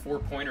 so a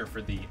 4-pointer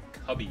for the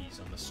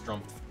Cubbies on the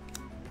Strumpf.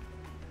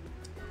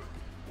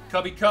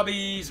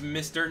 Cubbies,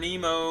 Mr.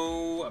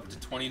 Nemo, up to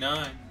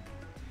 29.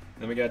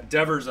 Then we got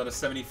Devers out of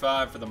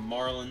 75 for the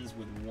Marlins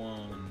with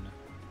 1.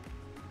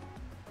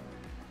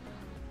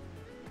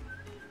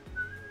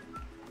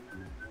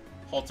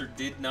 Halter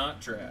did not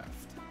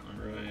draft.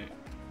 All right.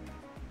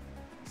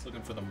 He's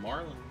looking for the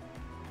Marlins.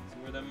 See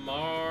where the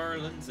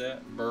Marlins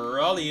at?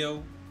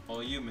 Braulio.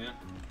 All you, man.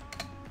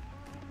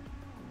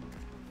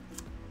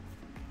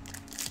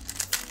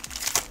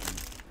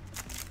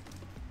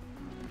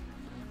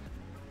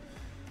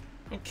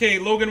 Okay,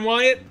 Logan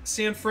Wyatt,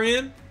 San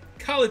Fran.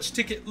 College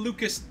ticket,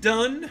 Lucas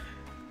Dunn.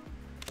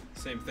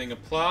 Same thing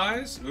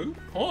applies. Ooh,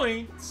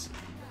 points.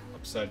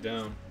 Upside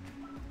down.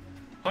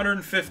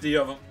 150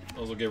 of them.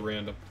 Those will get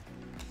random.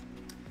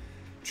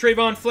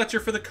 Trayvon Fletcher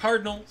for the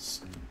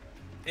Cardinals.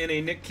 And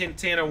a Nick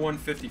Quintana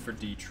 150 for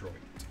Detroit.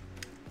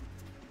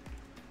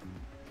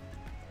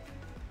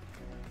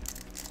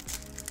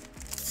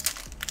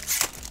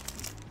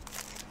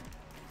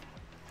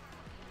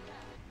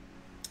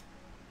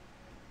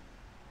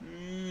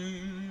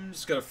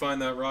 Just got to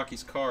find that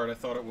Rockies card. I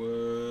thought it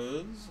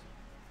was...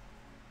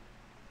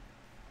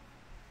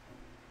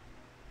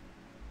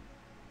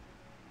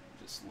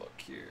 Just look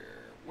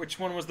here. Which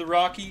one was the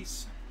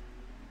Rockies?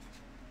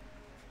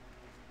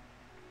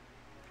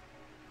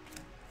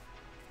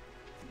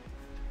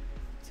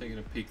 Taking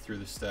a peek through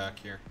the stack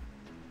here.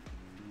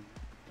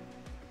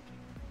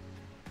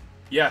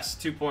 Yes,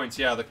 2 points.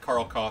 Yeah, the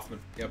Carl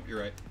Kaufman. Yep,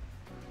 you're right.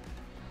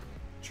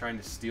 Trying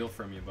to steal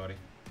from you, buddy.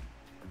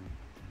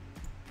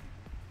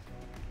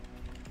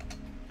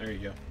 There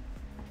you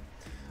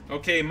go.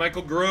 Okay,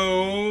 Michael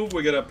Grove.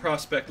 We got a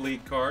Prospect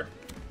League card.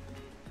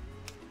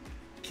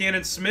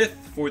 Cannon Smith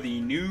for the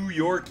New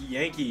York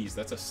Yankees.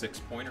 That's a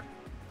 6-pointer.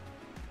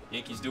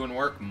 Yankees doing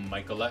work.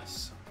 Michael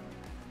S.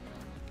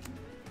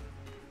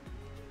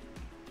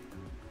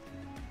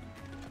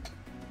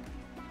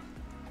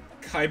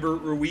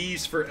 Kybert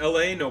Ruiz for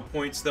LA. No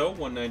points, though.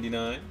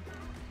 199.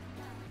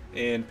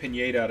 And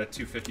Pineda out of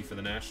 250 for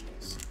the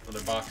Nationals.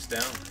 Another box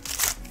down.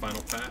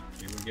 Final pack.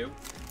 Here we go.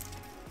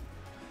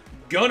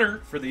 Gunner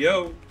for the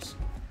O's.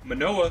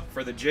 Manoah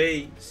for the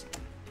Jays.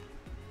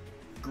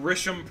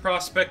 Grisham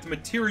Prospect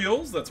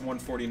Materials. That's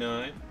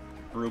 149.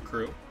 Brew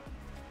Crew.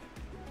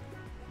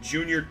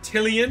 Junior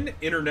Tillian,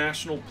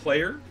 international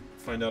player.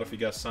 Find out if he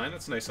got signed.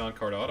 That's a nice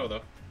on-card auto,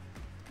 though.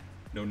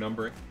 No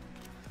numbering.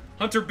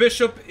 Hunter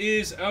Bishop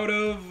is out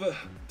of,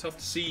 tough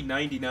to see,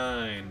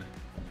 99.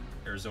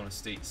 Arizona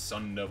State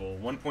Sun Devil.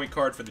 1-point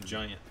card for the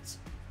Giants.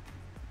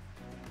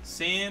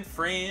 San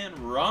Fran,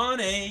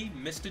 Ron A.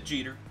 Mr.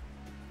 Jeter.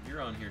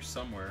 You're on here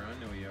somewhere.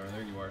 I know you are.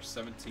 There you are,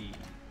 17.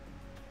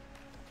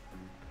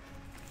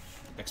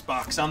 Next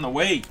box on the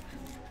way.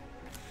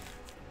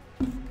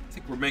 I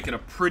think we're making a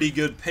pretty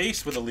good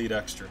pace with Elite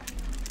Extra.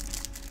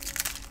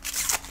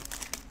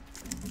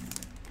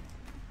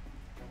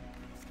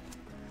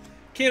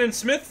 Cannon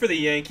Smith for the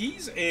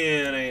Yankees,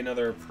 and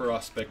another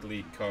Prospect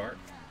League card.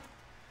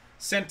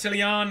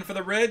 Santillan for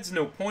the Reds,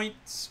 no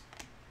points.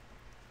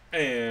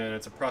 And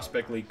it's a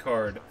Prospect League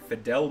card.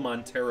 Fidel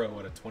Montero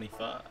at a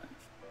 25.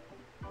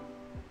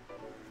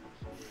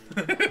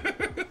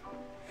 I'm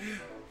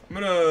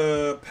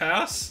gonna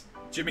pass.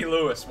 Jimmy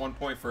Lewis, 1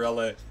 point for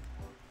LA.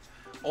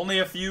 Only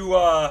a few,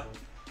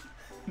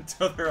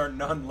 until there are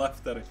none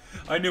left that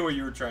I knew what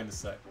you were trying to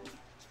say.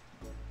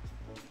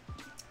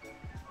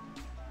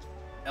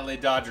 LA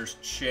Dodgers,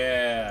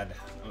 Chad.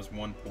 That was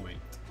 1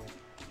 point.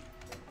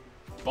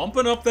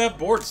 Bumping up that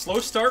board. Slow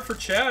start for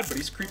Chad, but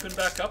he's creeping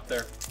back up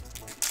there.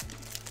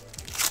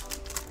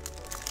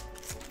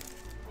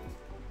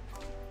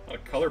 A lot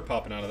of color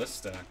popping out of this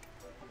stack.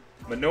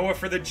 Manoah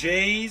for the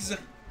Jays.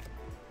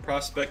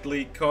 Prospect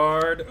League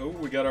card. Oh,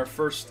 we got our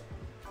first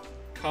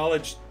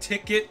college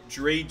ticket.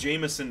 Dre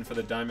Jameson for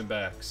the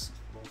Diamondbacks.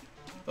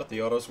 Thought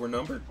the autos were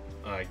numbered.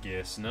 I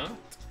guess not.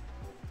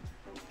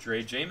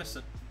 Dre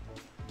Jameson.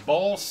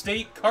 Ball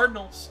State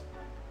Cardinals.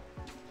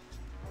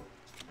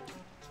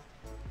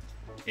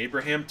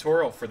 Abraham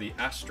Toro for the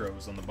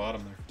Astros on the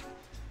bottom there.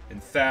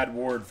 And Thad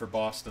Ward for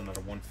Boston at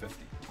a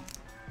 150.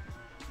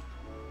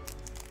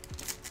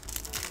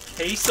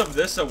 Case of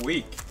this a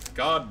week.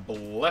 God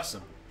bless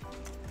him.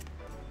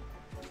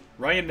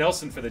 Ryan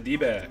Nelson for the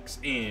D-backs.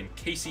 And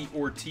Casey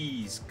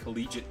Ortiz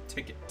collegiate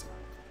ticket.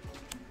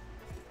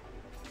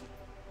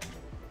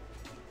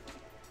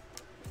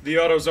 The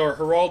autos are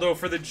Geraldo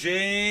for the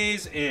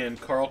Jays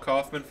and Carl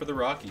Kaufman for the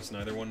Rockies.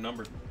 Neither one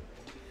numbered.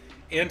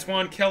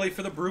 Antoine Kelly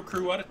for the Brew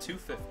Crew out of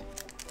 250.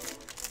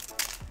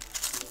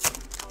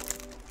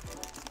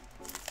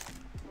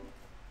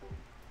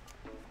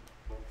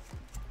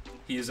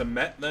 He is a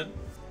Met then.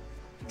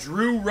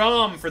 Drew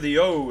Rom for the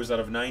O's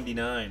out of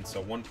 99. So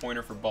 1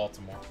 pointer for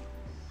Baltimore.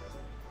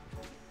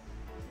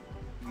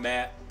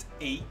 Matt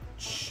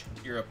H.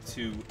 You're up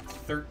to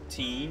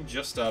 13.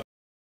 Just out.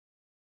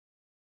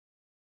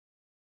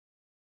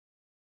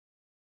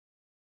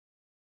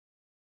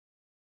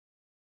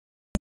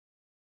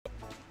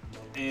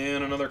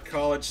 And another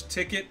college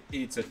ticket.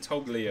 It's a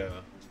Toglia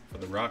for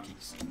the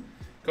Rockies.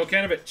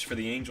 Kokanovic for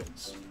the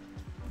Angels.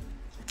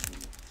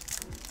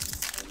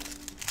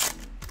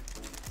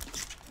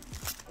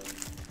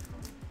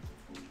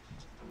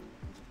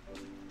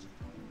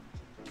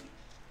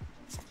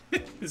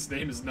 His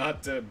name is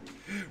not Tim.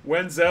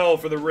 Wenzel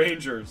for the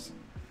Rangers.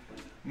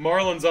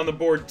 Marlins on the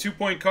board. 2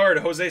 point card.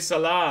 Jose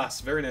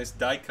Salas. Very nice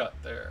die cut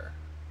there.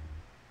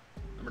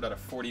 Numbered out of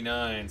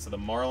 49. So the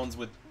Marlins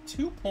with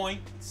 2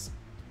 points.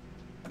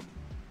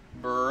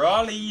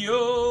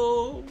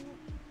 Braulio.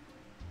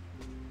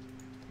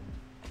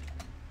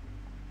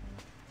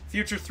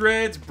 Future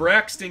Threads,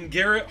 Braxton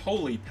Garrett.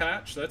 Holy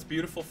patch. That's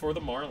beautiful for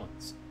the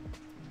Marlins.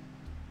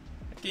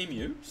 That game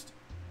used?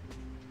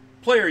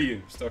 Player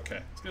used. Okay.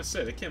 I was going to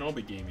say, they can't all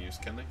be game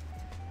used, can they?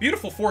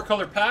 Beautiful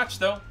 4-color patch,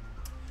 though.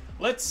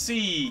 Let's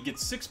see. Get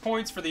 6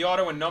 points for the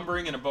auto and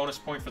numbering and a bonus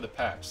point for the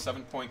patch.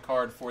 7-point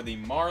card for the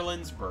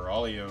Marlins.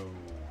 Braulio.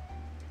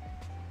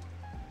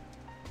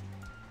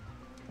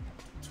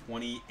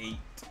 28.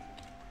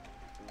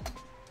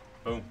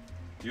 Boom.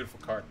 Beautiful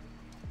card.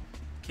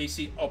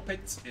 Casey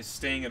Opitz is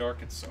staying at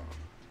Arkansas.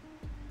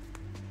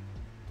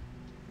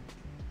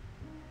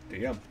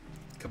 Damn.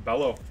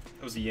 Cabello.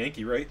 That was a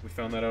Yankee, right? We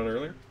found that out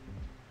earlier.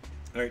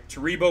 All right,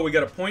 Taribo, we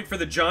got a point for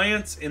the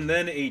Giants and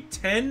then a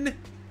 10.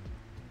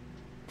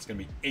 It's going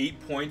to be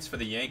 8 points for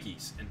the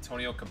Yankees.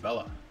 Antonio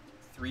Cabela.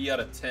 3 out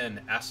of 10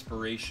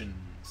 aspirations.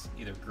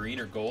 Either green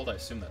or gold. I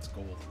assume that's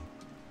gold.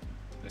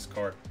 Nice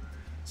card.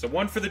 So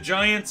 1 for the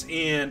Giants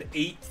and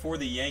 8 for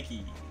the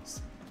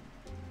Yankees.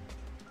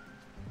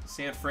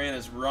 San Fran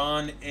is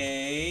Ron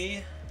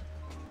A.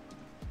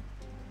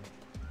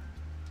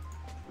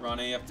 Ron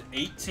A up to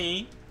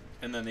 18.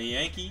 And then the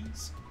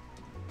Yankees.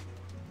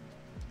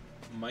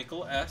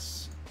 Michael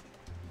S.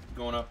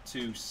 going up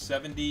to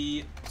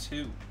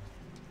 72.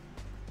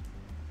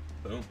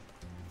 Boom.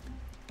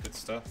 Good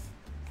stuff.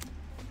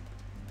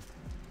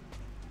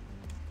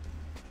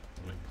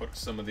 Let me put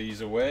some of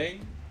these away.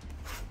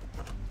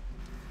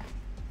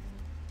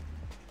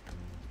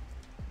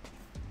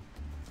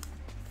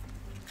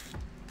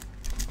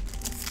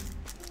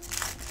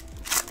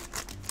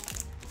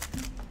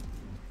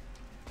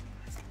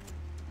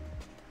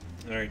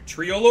 All right,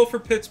 Triolo for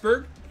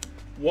Pittsburgh.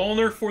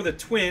 Wallner for the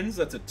Twins.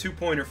 That's a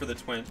 2-pointer for the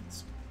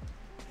Twins.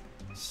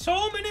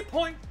 So many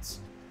points.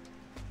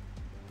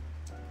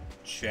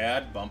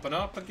 Chad bumping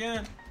up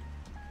again.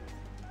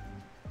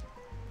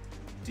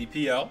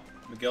 DPL.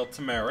 Miguel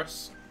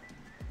Tamaris.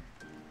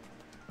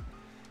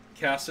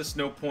 Cassis,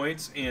 no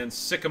points. And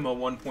Sycamore,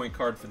 1-point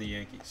card for the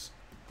Yankees.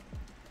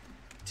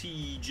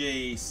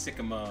 TJ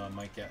Sycamore,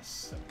 Mike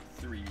S.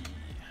 3.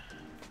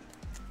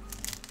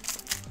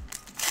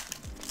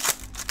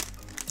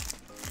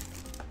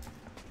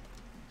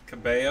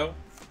 Cabello.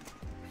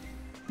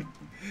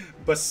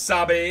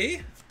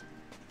 Basabe.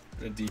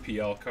 And a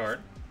DPL card.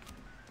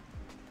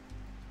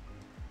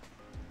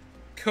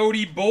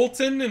 Cody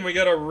Bolton, and we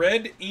got a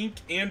red ink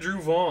Andrew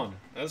Vaughn.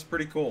 That's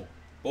pretty cool.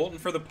 Bolton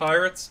for the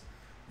Pirates.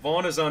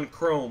 Vaughn is on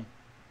Chrome.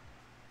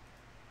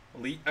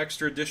 Elite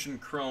Extra Edition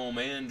Chrome.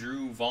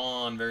 Andrew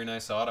Vaughn. Very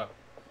nice auto.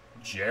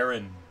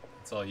 Jaron.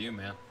 That's all you,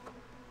 man.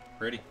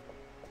 Pretty.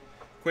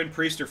 Quinn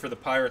Priester for the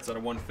Pirates out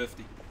of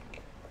 150.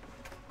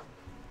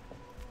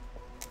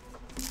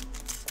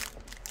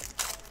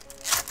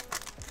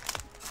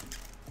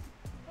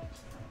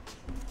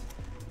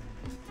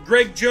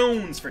 Greg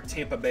Jones for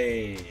Tampa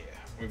Bay.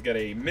 We've got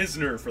a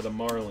Misner for the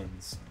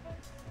Marlins.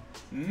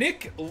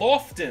 Nick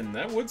Lofton.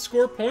 That would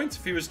score points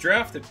if he was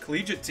drafted.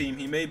 Collegiate team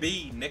he may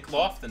be. Nick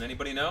Lofton.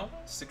 Anybody know?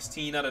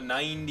 16 out of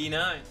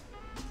 99.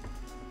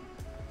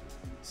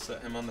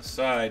 Set him on the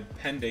side.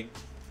 Pending.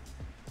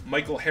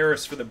 Michael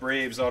Harris for the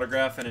Braves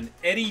autograph. And an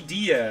Eddie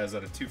Diaz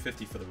out of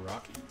 250 for the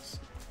Rockies.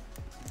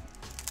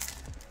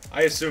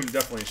 I assume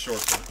definitely a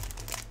short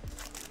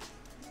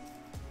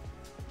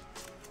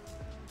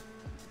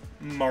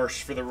one.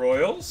 Marsh for the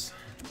Royals.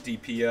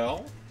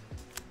 DPL.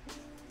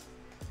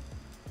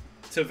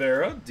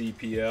 Tavera,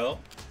 DPL.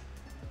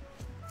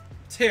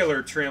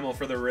 Taylor Trammell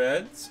for the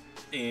Reds.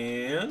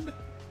 And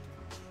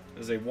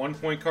there's a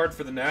 1-point card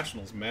for the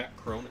Nationals, Matt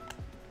Cronin.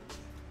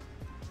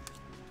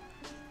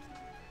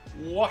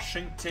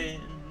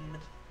 Washington.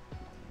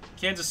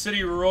 Kansas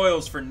City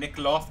Royals for Nick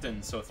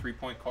Lofton, so a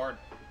 3-point card.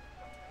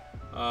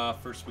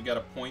 First we got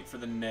a point for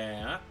the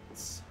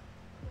Nats.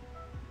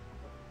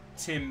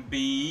 Tim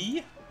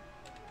B.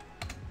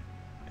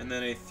 And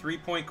then a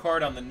 3-point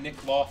card on the Nick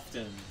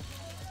Lofton.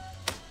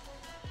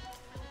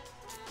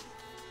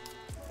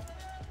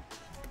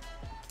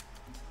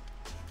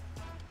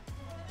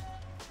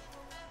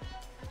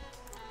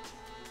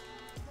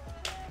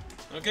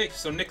 Okay,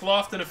 so Nick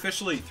Lofton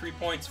officially 3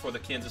 points for the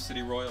Kansas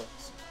City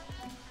Royals.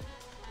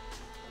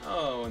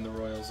 Oh, and the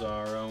Royals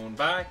are owned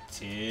by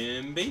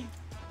Tim B.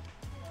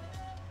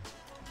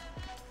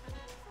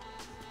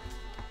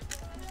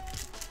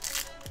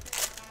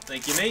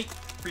 Thank you, Nate.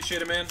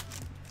 Appreciate it, man.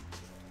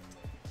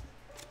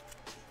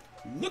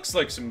 Looks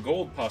like some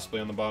gold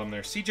possibly on the bottom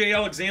there. CJ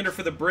Alexander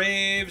for the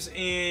Braves,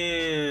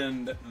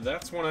 and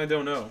that's one I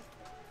don't know.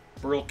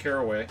 Burl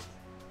Caraway.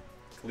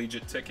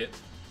 Collegiate ticket.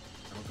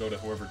 I'll go to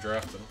whoever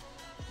drafted him.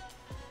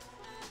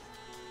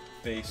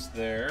 Base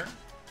there.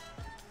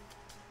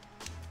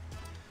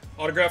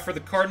 Autograph for the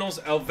Cardinals,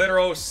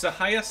 Alvaro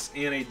Sahias,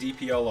 and a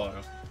DPL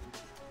auto.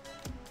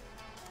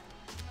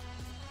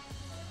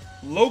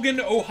 Logan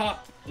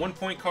O'Hop,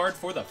 1-point card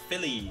for the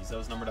Phillies. That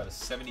was numbered out of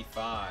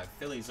 75.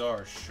 Phillies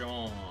are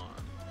Sean.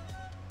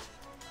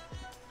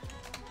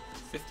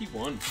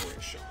 51 for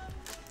you, Sean.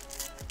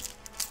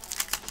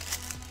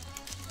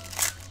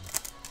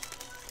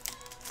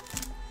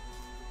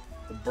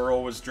 The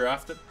Burrow was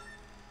drafted.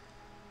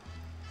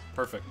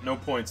 Perfect. No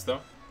points,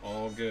 though.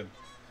 All good.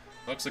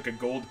 Looks like a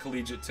gold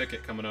collegiate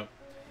ticket coming up.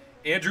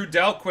 Andrew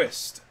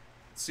Dalquist.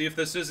 Let's see if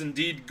this is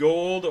indeed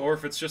gold or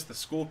if it's just the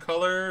school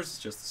colors.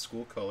 Just the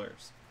school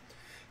colors.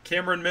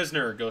 Cameron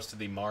Misner goes to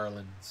the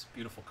Marlins.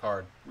 Beautiful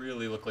card.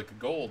 Really look like a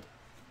gold.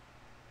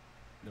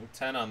 No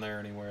 10 on there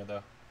anywhere,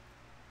 though.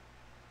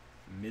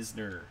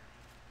 Misner.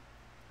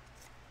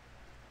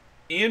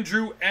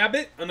 Andrew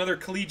Abbott. Another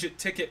collegiate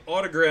ticket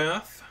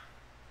autograph.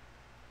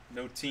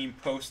 No team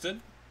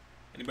posted.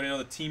 Anybody know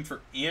the team for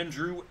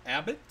Andrew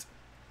Abbott?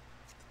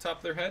 At the top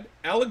of their head.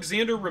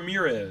 Alexander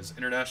Ramirez,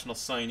 international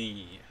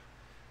signee.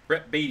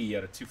 Brett Beatty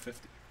out of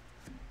 250.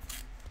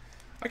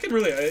 I can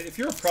really, if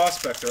you're a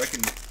prospector, I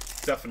can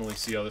definitely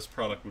see how this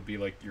product would be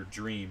like your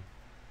dream.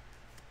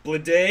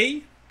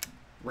 Blade,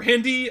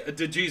 Randy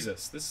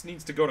DeJesus. This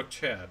needs to go to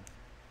Chad.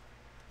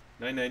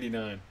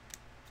 $9.99.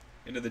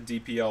 Into the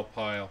DPL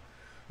pile.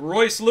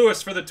 Royce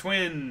Lewis for the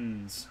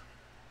Twins.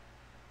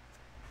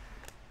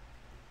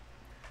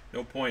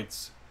 No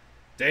points.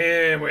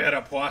 Damn, we had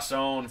a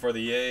Poisson for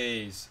the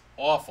A's.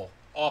 Awful,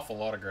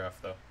 awful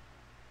autograph, though.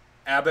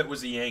 Abbott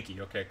was a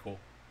Yankee. Okay, cool.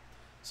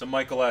 So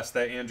Michael asked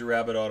that Andrew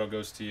Abbott auto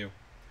goes to you.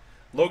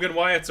 Logan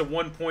Wyatt's a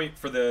 1-point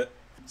for the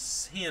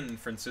San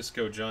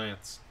Francisco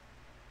Giants.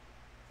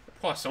 The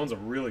Poisson's a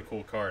really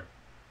cool card.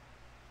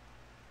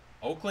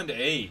 Oakland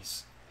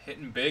A's.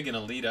 Hitting big in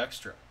Elite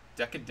Extra.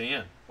 Deca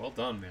Dan. Well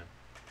done, man.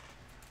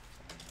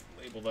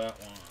 Label that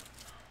one.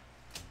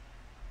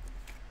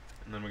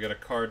 And then we got a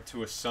card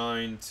to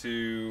assign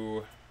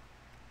to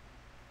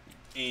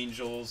the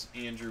Angels,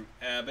 Andrew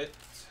Abbott.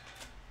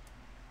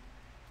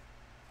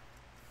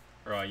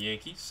 Or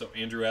Yankees. So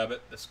Andrew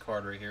Abbott, this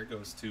card right here,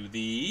 goes to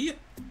the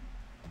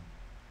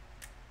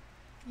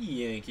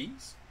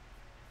Yankees.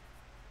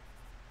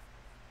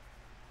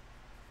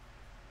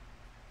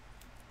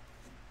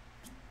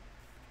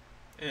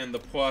 And the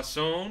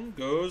Poisson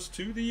goes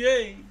to the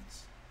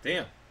A's.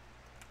 Damn.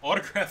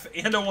 Autograph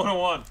and a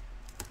 101.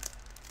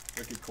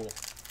 Wicked cool.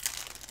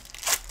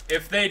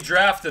 If they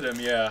drafted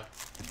him, yeah.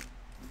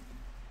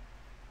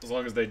 As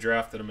long as they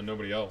drafted him and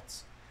nobody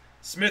else.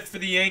 Smith for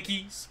the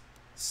Yankees.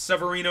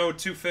 Severino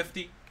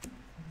 250.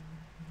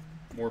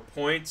 More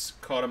points.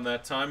 Caught him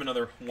that time.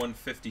 Another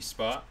 150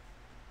 spot.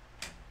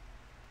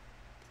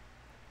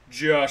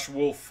 Josh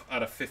Wolf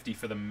out of 50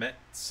 for the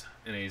Mets.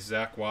 And a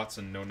Zach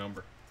Watson, no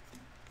number.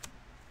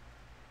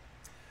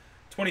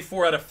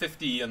 24 out of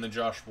 50 on the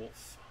Josh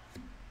Wolf.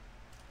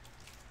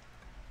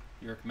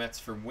 New York Mets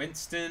for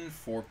Winston.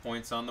 4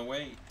 points on the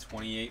way.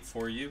 28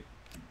 for you.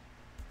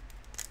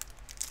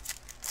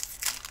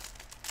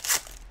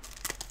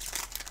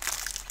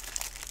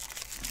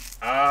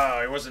 Ah,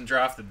 he wasn't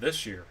drafted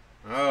this year.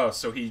 Oh,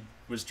 so he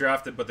was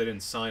drafted, but they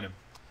didn't sign him.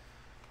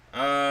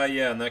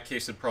 Yeah, in that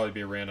case, it'd probably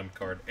be a random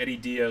card. Eddie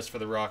Diaz for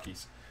the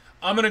Rockies.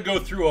 I'm gonna go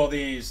through all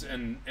these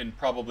and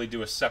probably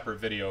do a separate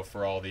video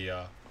for all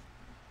the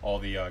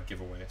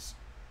giveaways.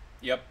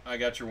 Yep, I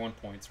got your 1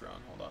 points,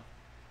 Ron. Hold on.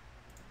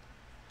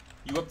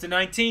 You up to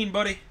 19,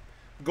 buddy?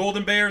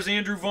 Golden Bears,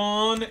 Andrew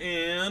Vaughn,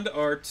 and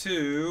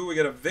R2. We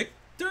got a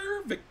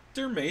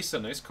Victor Mesa.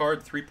 Nice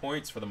card, 3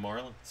 points for the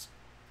Marlins.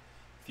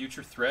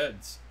 Future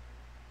Threads.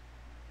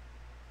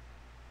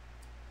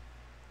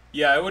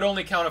 Yeah, it would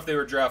only count if they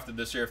were drafted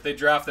this year. If they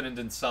drafted and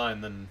didn't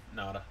sign, then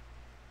nada.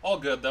 All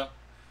good, though.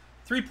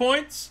 3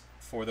 points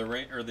for the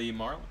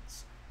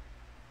Marlins.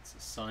 Let's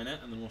assign it,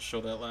 and then we'll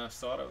show that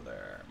last auto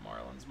there.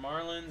 Marlins,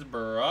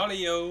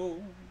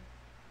 Baradio.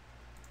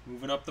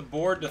 Moving up the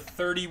board to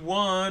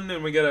 31,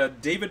 and we got a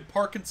David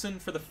Parkinson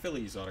for the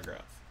Phillies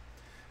autograph.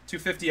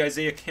 250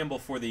 Isaiah Campbell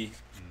for the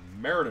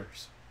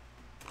Mariners.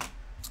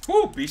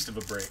 Whoo, beast of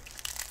a break.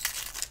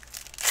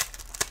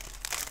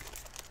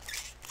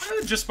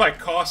 Just by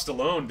cost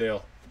alone,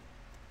 Dale.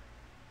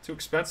 Too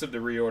expensive to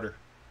reorder.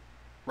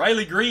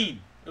 Riley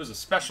Green. It was a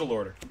special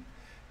order.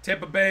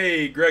 Tampa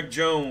Bay, Greg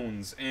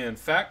Jones, and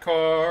Fat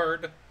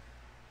Card.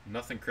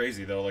 Nothing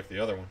crazy, though, like the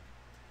other one.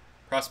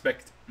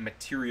 Prospect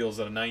Materials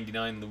at a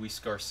 99, Luis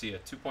Garcia.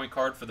 2-point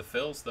card for the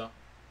Phils, though.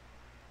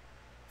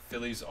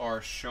 Phillies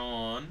are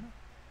Sean.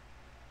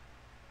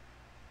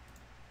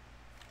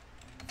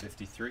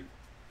 53.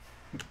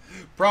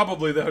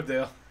 Probably, though,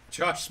 Dale.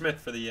 Josh Smith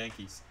for the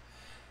Yankees.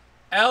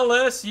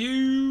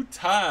 LSU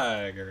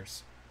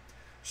Tigers.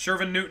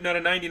 Shervin Newton out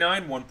of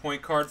 99,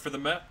 1-point card for the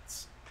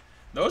Mets.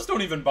 Those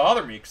don't even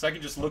bother me because I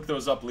can just look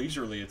those up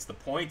leisurely. It's the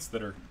points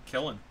that are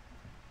killing.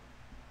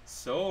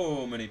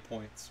 So many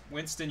points.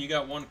 Winston, you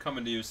got one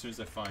coming to you as soon as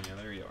I find you.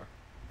 There you are.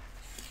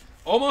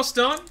 Almost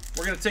done.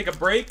 We're going to take a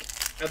break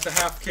at the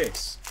half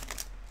case.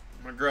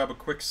 I'm going to grab a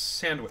quick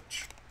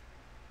sandwich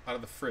out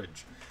of the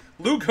fridge.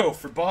 Lugo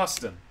for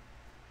Boston.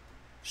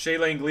 Shea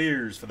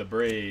Langeliers for the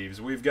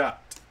Braves. We've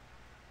got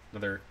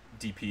another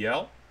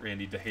DPL,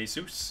 Randy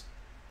DeJesus.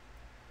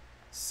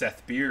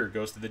 Seth Beer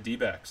goes to the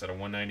D-backs out of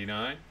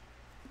 199.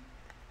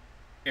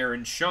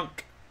 Aaron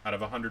Schunk out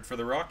of 100 for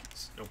the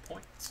Rockies. No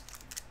points.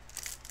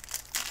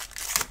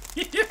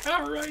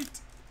 Yeah,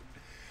 right.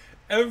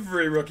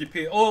 Every rookie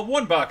P. Oh,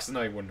 1 box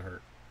tonight wouldn't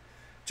hurt.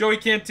 Joey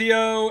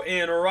Cantillo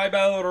and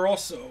Raibal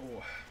Rosso.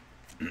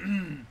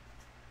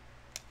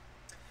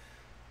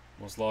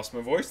 Almost lost my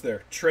voice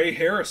there. Trey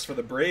Harris for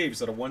the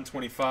Braves at a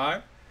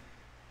 125.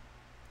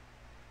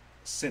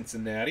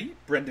 Cincinnati.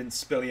 Brendan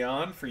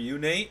Spillion for you,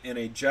 Nate. And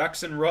a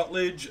Jackson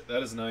Rutledge.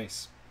 That is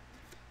nice.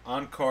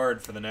 On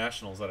card for the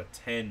Nationals at a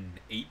 10.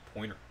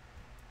 8-pointer.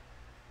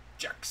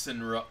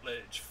 Jackson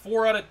Rutledge.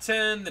 4 out of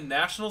 10. The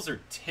Nationals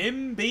are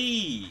Tim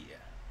B.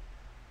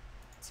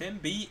 Tim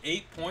B,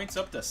 8 points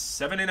up to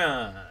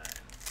 79.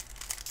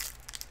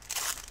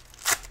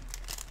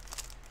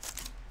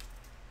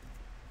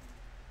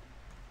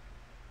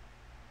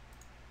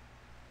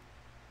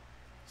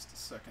 Just a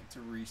second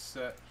to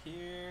reset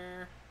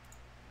here.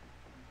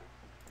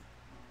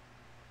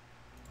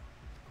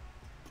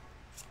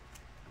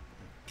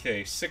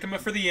 Okay, Sycamore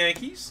for the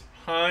Yankees.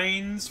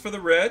 Hines for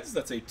the Reds.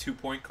 That's a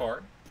 2-point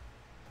card.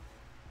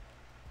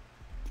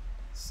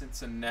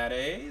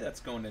 Cincinnati. That's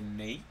going to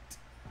Nate.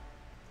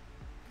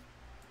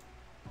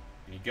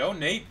 There you go,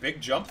 Nate.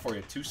 Big jump for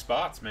you. 2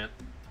 spots, man.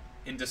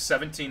 Into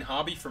 17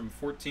 hobby from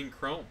 14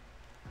 chrome.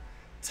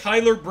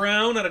 Tyler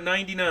Brown out of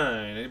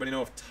 99. Anybody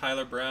know if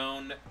Tyler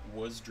Brown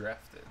was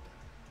drafted?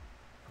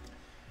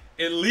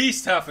 At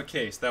least half a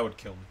case. That would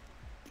kill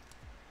me.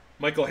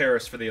 Michael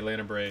Harris for the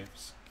Atlanta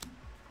Braves.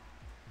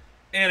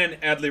 And an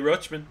Adley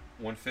Rutschman.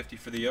 150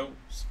 for the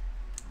O's.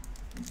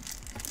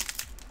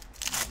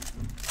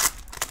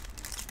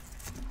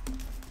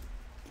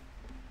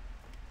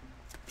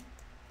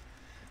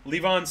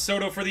 Levon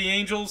Soto for the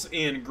Angels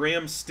and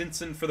Graham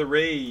Stinson for the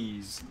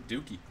Rays.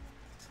 Dookie.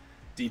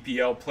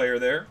 DPL player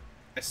there.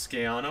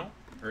 Escanio.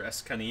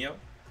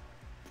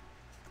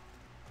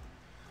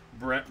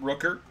 Brent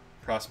Rooker.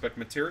 Prospect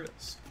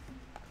Materials.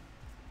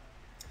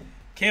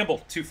 Campbell,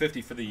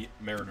 250 for the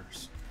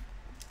Mariners.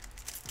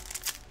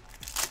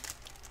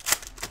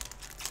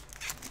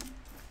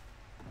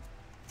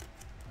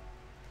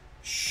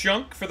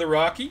 Schunk for the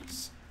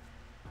Rockies.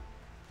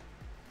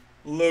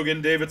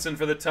 Logan Davidson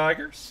for the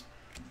Tigers.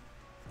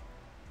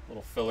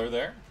 Little filler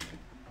there.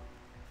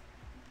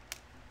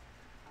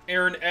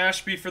 Aaron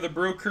Ashby for the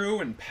Brew Crew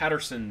and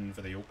Patterson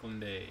for the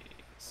Oakland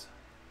A's.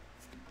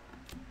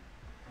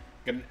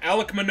 Got an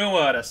Alek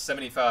Manoah at a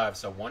 75,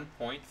 so 1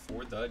 point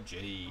for the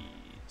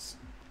Jays.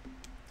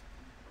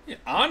 Yeah,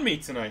 on me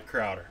tonight,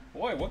 Crowder.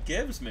 Boy, what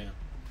gives, man?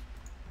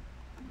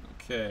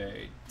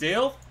 Okay,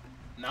 Dale,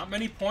 not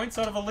many points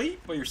out of Elite,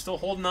 but you're still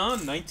holding on.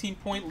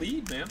 19-point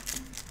lead, man.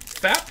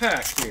 Fat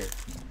pack here.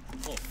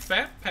 Oh,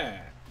 fat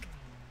pack.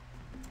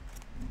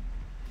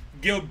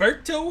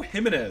 Gilberto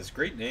Jimenez,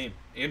 great name.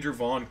 Andrew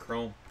Vaughn,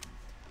 Chrome.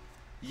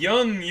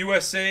 Young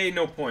USA,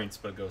 no points,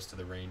 but it goes to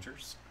the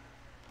Rangers.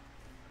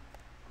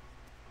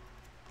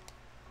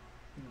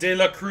 De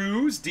La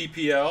Cruz,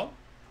 DPL.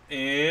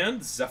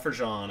 And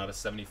Zephyr-John out of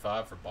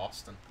 75 for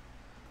Boston.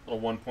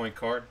 Little 1-point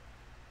card.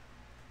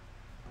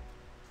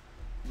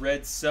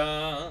 Red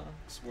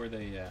Sox, where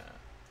they at?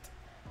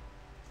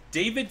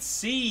 David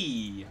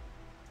C.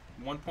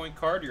 1-point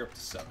card, you're up to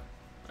 7.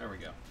 There we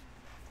go.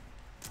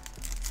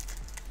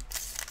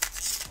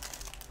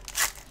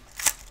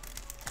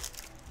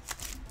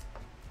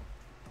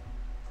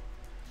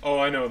 Oh,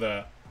 I know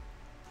that.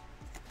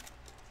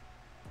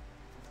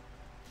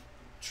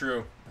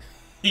 True.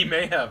 He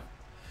may have.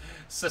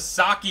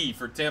 Sasaki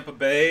for Tampa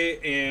Bay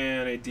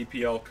and a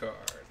DPL card.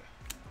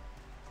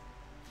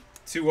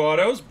 2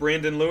 autos.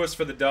 Brandon Lewis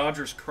for the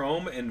Dodgers,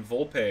 Chrome, and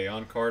Volpe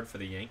on card for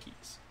the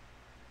Yankees.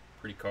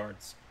 Pretty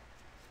cards.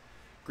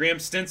 Graham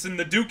Stinson,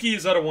 the Dookie,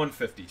 is out of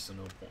 150, so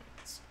no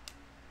points.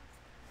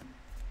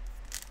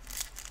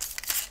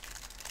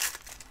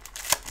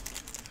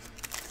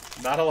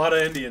 Not a lot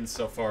of Indians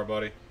so far,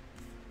 buddy.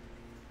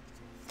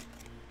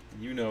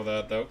 You know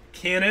that, though.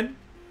 Cannon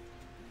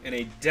and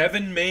a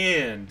Devin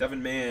Mann.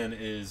 Devin Mann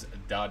is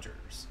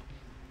Dodgers.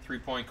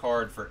 3-point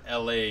card for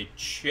LA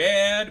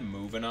Chad.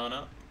 Moving on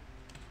up.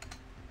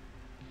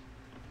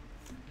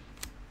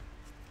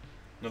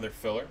 Another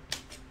filler.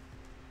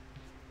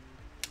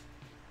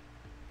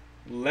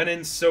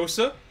 Lennon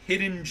Sosa,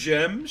 Hidden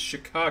Gems,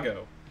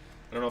 Chicago.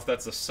 I don't know if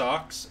that's the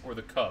Sox or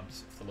the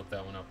Cubs. Have to look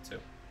that one up too.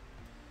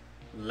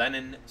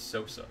 Lennon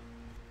Sosa.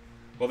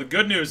 Well, the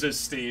good news is,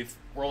 Steve,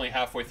 we're only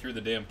halfway through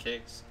the damn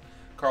case.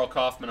 Carl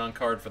Kaufman on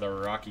card for the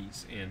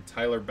Rockies, and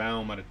Tyler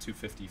Baum out of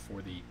 250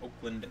 for the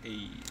Oakland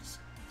A's.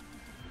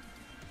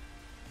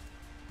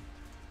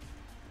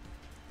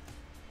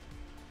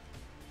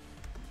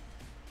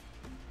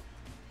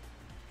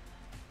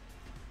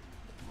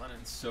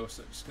 Lennon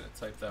Sosa, just going to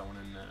type that one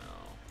in now.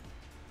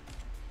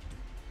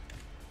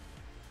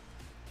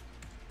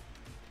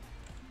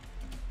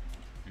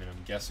 I mean,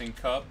 I'm guessing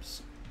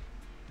Cubs.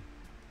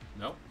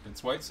 Nope,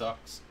 it's White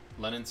Sox.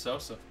 Lennon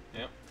Sosa,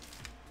 yep.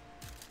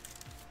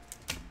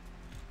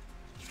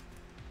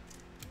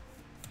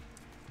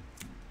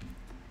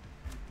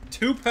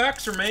 Two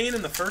packs remain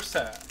in the first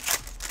half.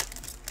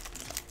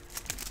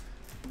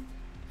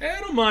 Hey, I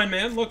don't mind,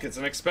 man. Look, it's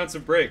an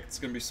expensive break. It's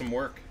going to be some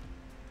work.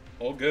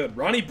 All good.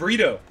 Ronnie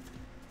Brito.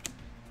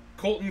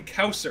 Colton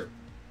Cowser.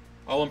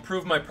 I'll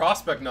improve my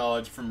prospect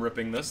knowledge from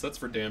ripping this. That's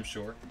for damn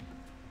sure.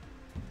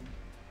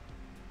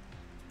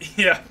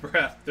 Yeah,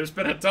 Brett. There's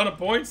been a ton of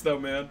points, though,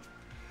 man.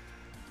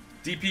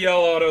 DPL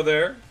auto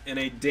there. And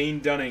a Dane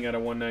Dunning out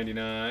of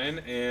 199.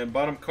 And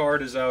bottom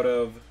card is out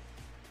of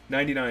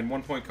 99.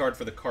 1-point card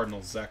for the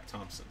Cardinals, Zach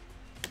Thompson.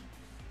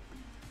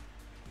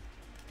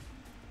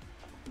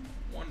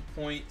 1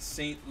 point,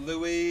 St.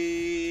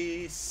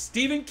 Louis.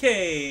 Stephen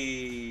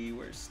K.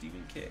 Where's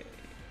Stephen K?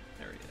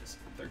 There he is.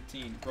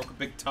 13. Broke a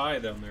big tie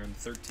down there in the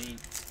 13.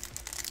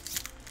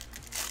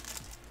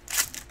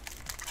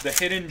 The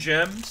Hidden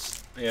Gems.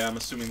 Yeah, I'm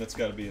assuming that's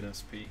got to be an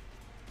SP.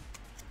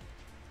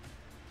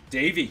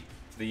 Davey,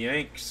 the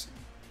Yanks.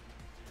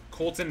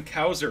 Colton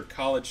Cowser,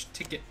 college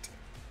ticket.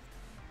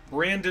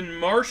 Brandon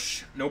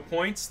Marsh, no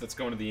points. That's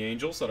going to the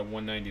Angels out of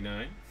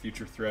 199.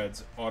 Future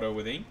Threads, auto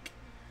with ink.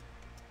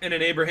 And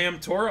an Abraham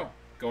Toro,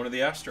 going to the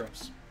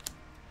Astros.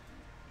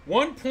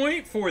 1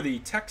 point for the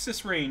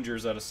Texas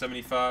Rangers out of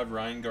 75,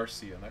 Ryan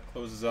Garcia. That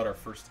closes out our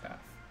first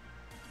half.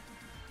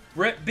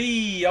 Brett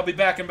B, I'll be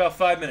back in about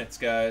 5 minutes,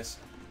 guys.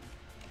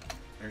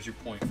 There's your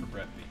point for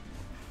Brett B.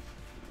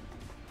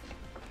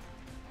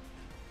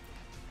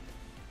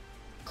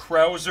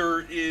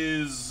 Krauser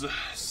is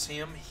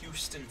Sam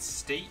Houston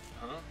State,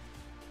 huh?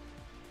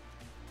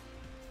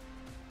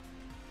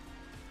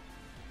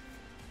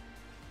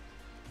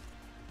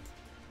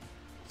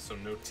 So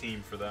no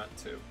team for that,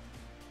 too.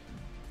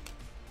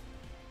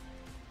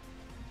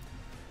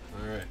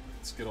 Alright,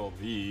 let's get all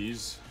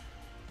these.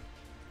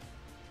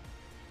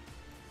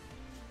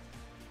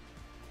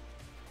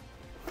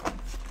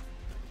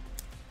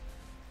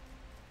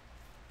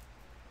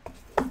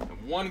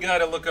 One guy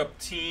to look up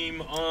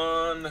team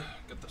on.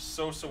 Got the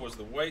Sosa was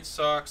the White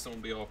Sox, and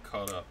we'll be all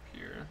caught up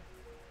here.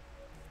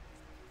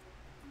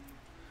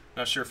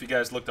 Not sure if you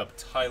guys looked up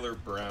Tyler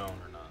Brown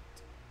or not.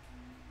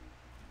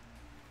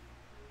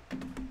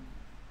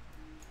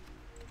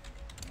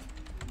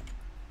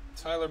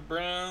 Tyler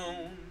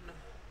Brown.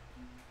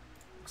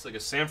 Looks like a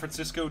San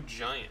Francisco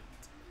Giant.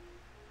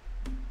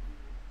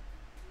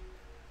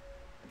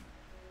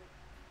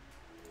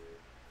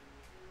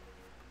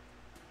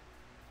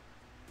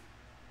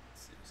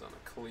 On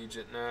a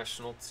collegiate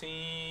national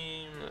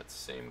team. That's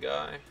the same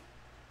guy.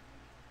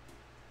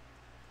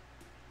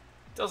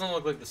 Doesn't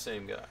look like the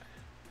same guy.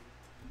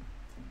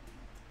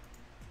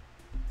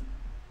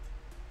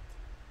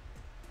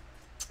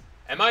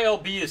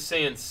 MILB is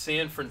saying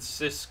San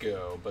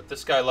Francisco, but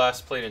this guy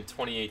last played in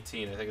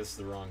 2018. I think this is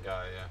the wrong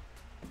guy, yeah.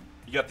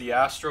 You got the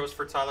Astros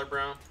for Tyler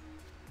Brown?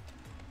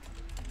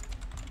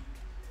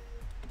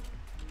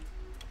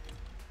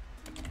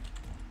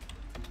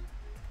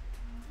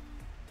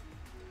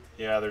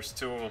 Yeah, there's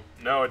two of them.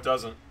 No, it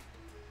doesn't.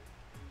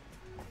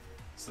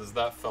 This is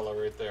that fella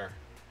right there.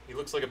 He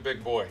looks like a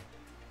big boy.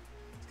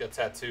 He's got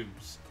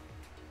tattoos.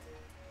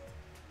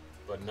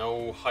 But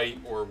no height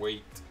or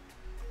weight.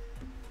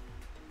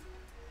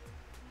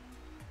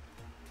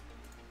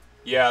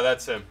 Yeah,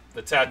 that's him.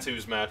 The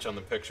tattoos match on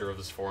the picture of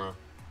his forearm.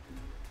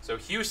 So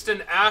Houston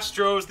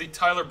Astros, the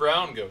Tyler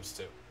Brown goes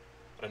to.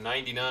 At a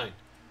 99.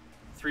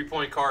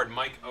 3-point card,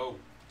 Mike O.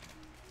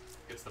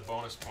 Gets the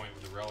bonus point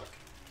with the relic.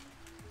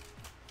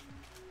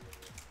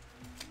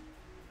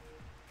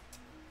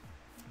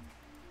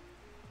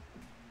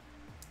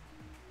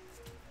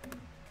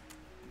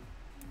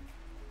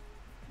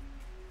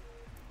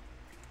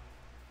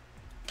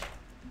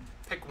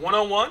 Pick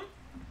 101.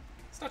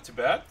 It's not too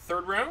bad.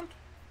 Third round.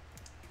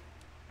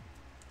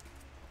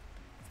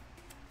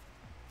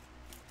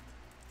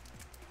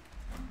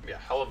 Yeah,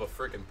 hell of a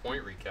freaking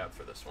point recap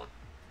for this one.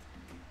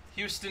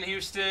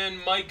 Houston,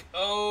 Mike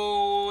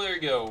O. There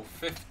you go.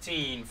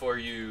 15 for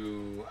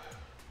you.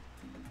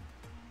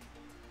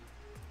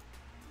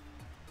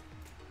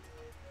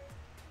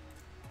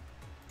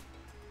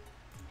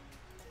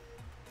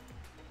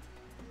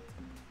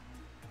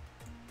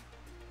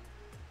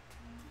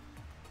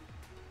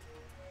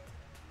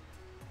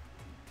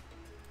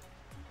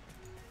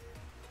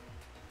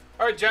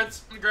 All right,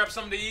 gents, I'm gonna grab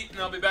something to eat, and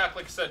I'll be back.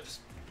 Like I said, just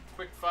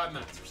quick 5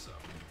 minutes or so.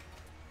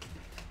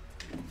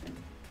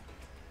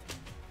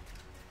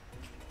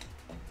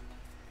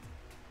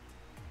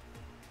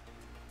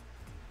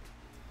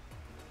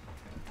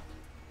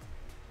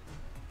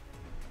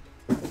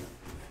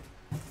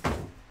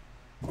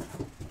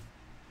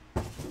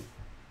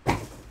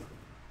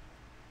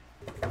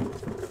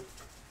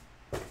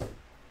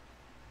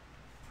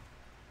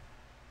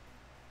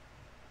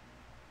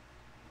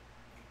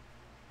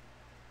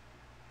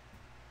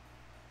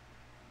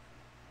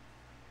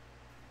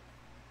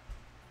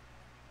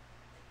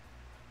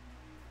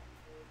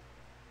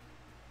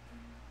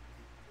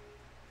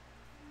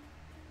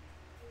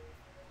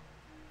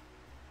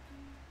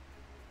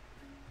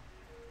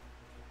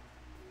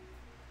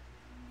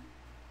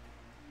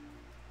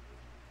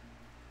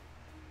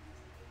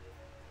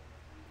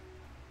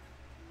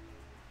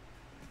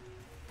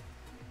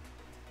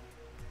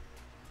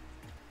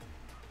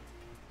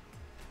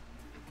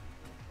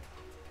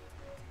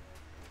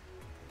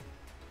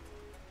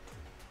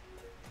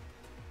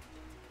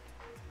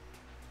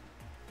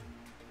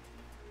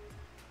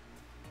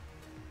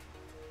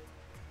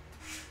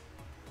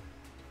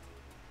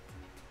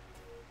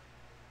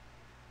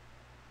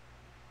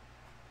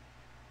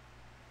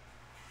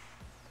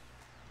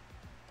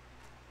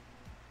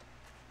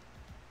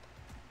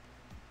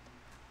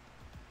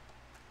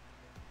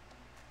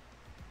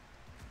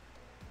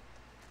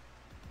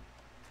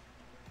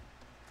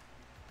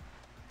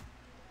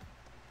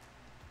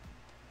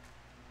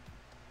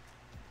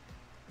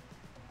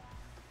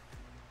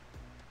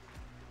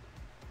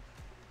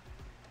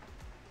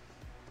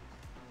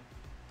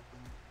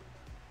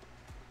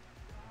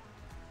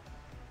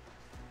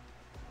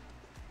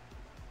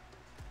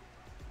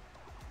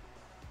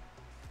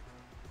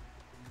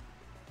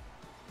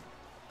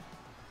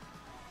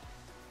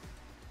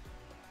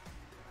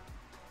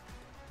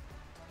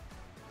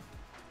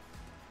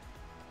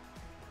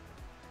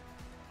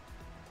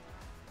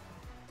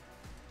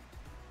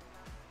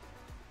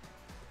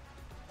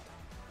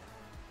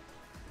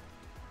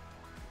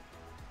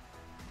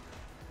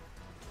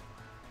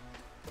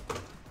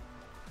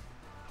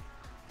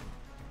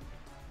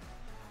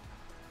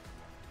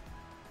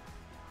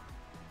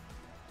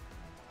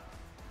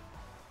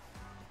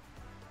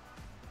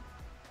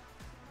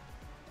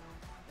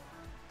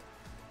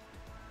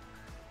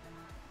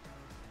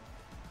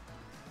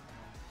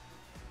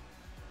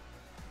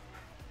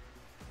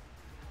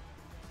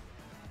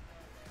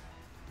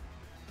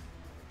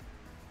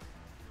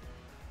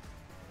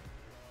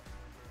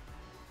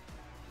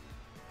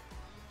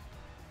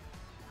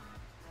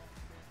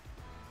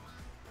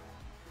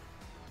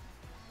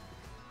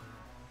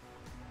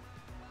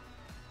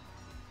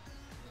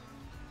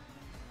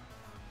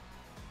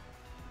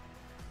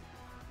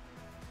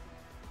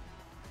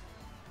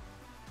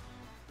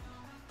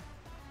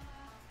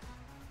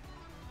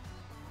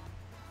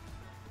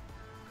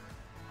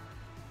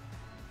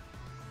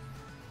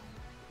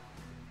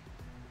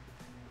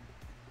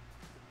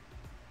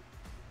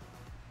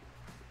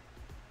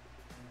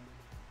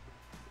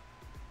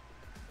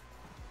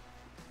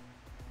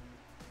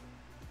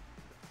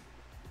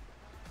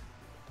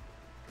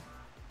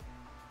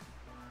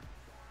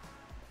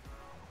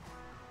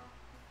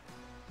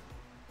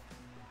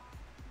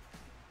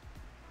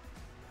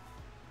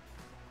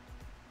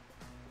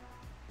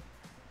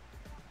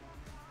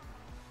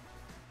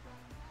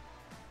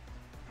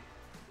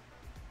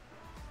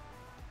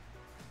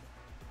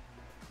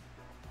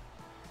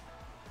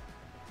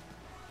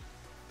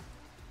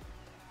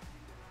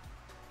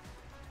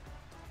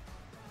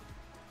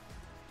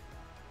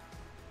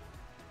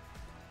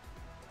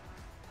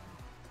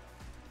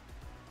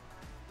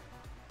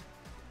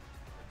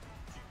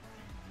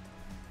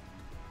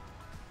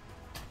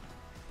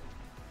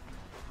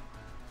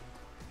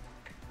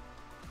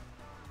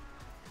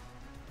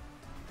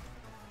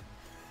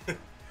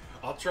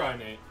 I'll try,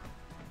 Nate.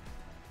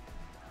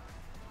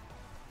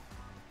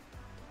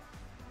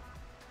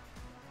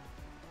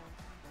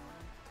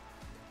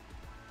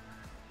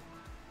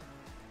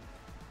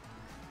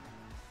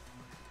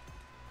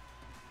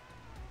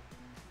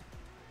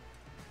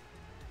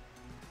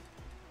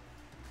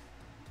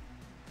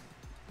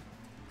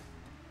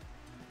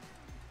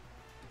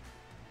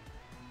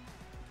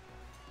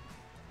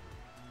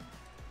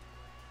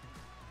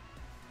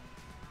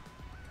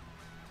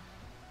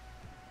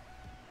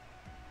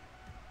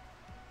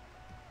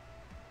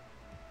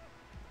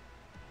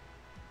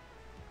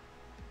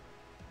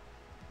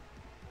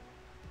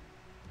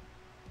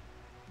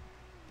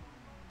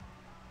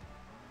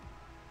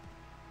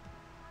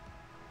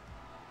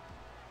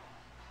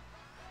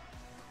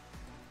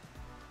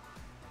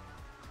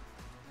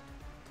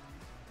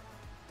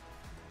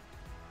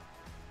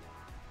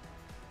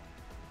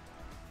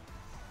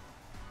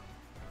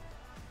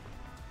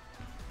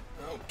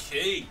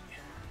 Okay.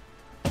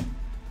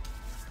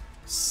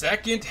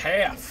 Second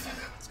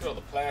half. Let's get all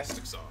the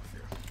plastics off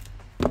here.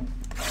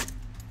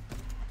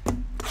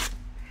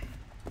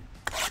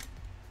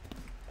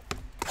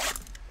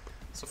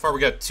 So far we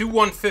got two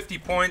 150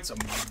 points, a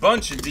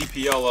bunch of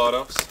DPL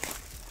autos.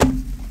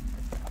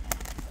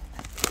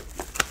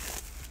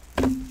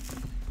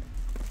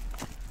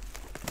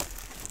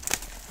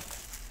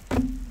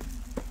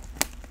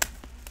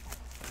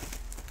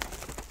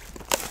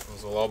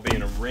 Those will all be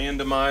in a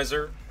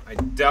randomizer. I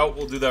doubt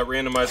we'll do that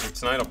randomizer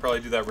tonight. I'll probably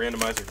do that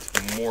randomizer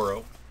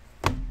tomorrow.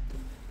 We're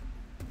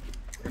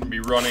going to be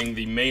running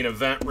the main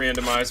event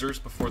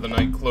randomizers before the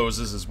night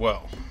closes as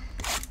well.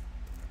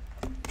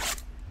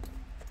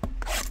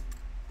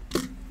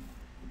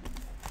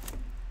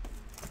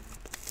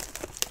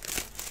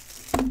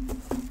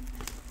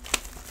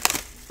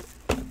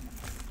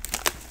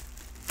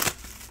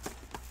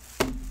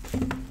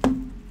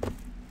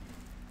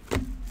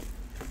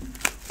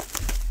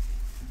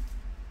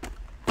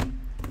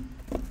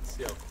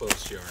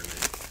 Close you are, man.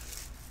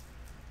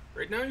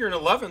 Right now you're in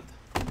 11th.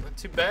 Not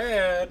too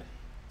bad.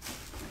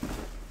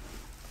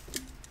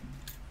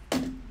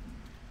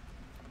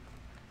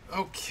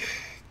 Okay,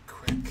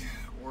 quick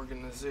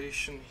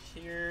organization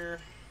here.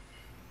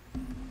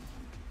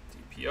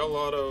 DPL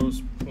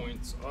autos,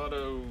 points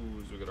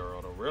autos. We got our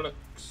auto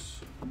relics.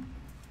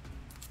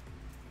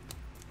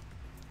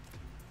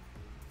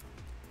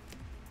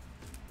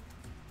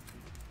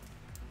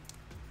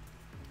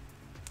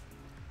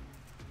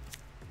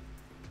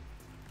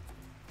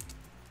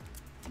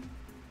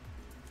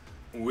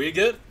 We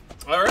good?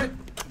 All right.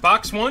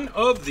 Box one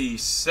of the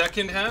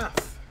second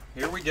half.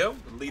 Here we go.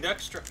 Elite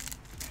Extra.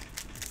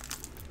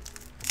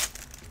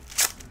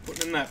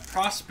 Putting in that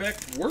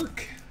prospect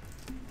work.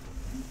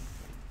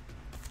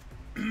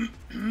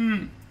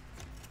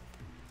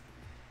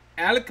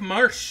 Alec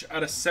Marsh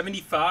out of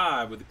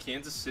 75 with the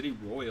Kansas City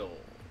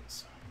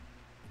Royals.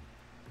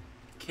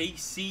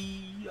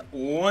 KC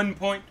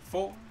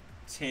 1.4.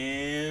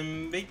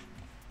 Tim B.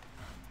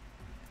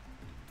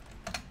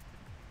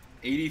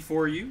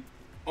 84U.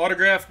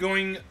 Autograph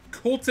going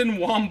Colton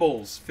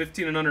Wombles,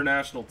 15 and under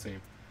national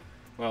team.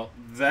 Well,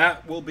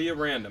 that will be a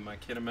random. I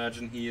can't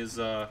imagine he is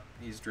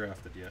he's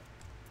drafted yet.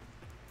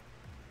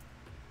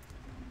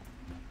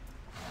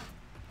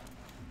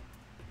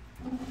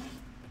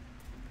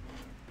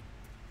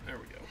 There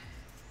we go.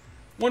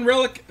 One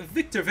relic,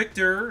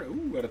 Victor.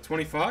 Ooh, out of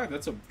 25.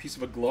 That's a piece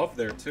of a glove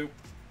there too.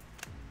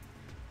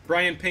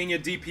 Brian Pena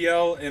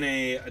DPL and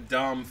a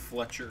Dom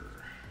Fletcher.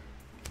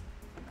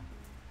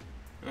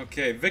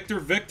 Okay,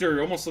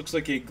 Victor almost looks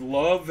like a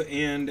glove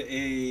and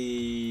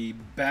a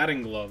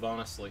batting glove,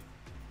 honestly.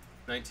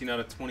 19 out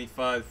of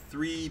 25,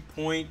 3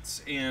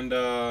 points and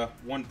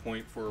 1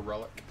 point for a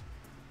relic.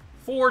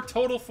 4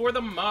 total for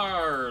the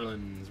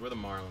Marlins. Where the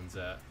Marlins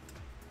at?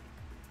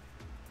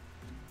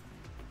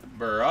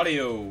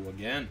 Baradio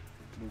again,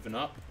 moving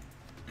up.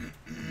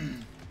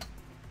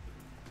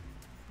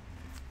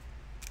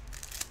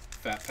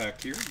 Fat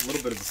pack here, a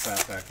little bit of a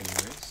fat pack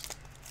anyways.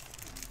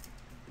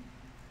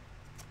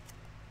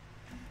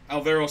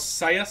 Alvaro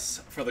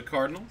Sayas for the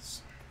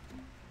Cardinals.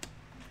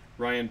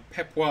 Ryan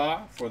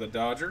Pepois for the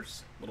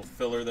Dodgers. Little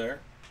filler there.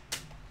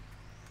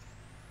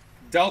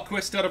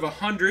 Dahlquist out of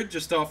 100,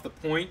 just off the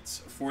points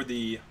for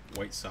the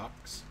White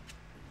Sox.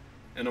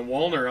 And a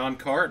Wallner on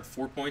card,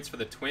 4 points for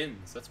the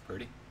Twins. That's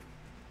pretty.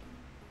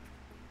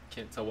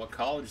 Can't tell what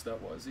college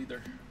that was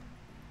either.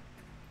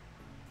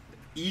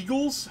 The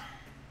Eagles?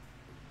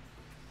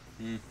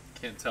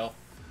 Can't tell.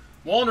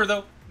 Wallner,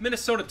 though.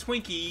 Minnesota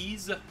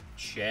Twinkies.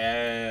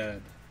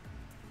 Chad.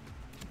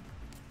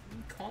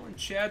 Calling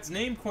Chad's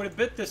name quite a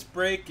bit this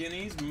break, and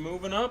he's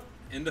moving up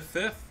into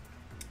 5th.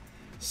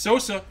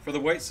 Sosa for the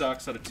White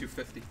Sox out of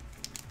 250.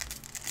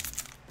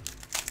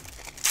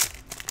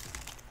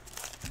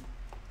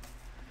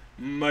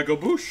 Michael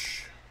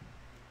Busch,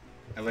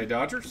 LA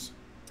Dodgers.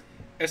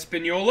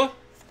 Espinola,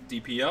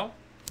 DPL.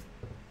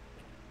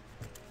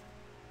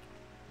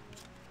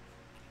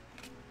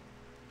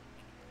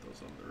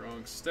 Those on the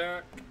wrong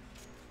stack.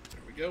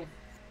 There we go.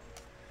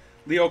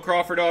 Leo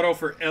Crawford auto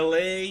for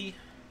LA.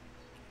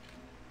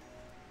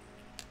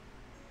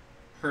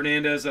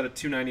 Hernandez out of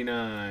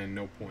 299.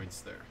 No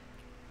points there.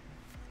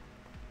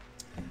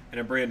 And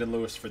a Brandon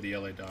Lewis for the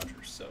LA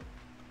Dodgers. So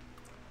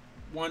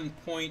 1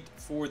 point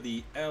for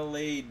the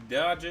LA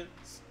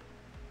Dodgers.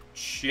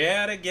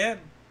 Chad again.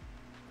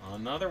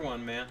 Another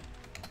one, man.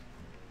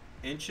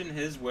 Inching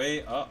his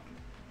way up.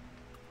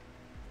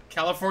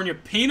 California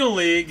Penal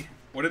League.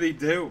 What did he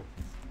do?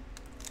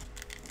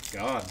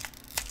 God.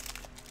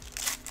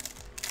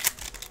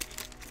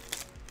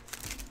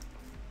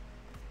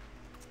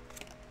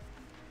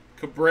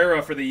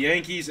 Cabrera for the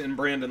Yankees and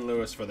Brandon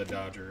Lewis for the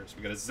Dodgers.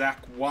 We got a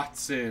Zach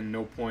Watson,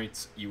 no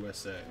points,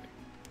 USA.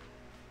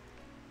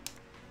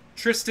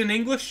 Tristan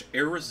English,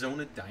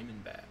 Arizona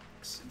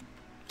Diamondbacks.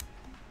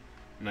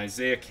 And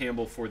Isaiah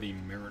Campbell for the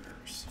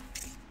Mariners.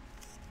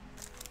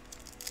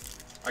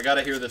 I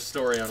gotta hear this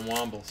story on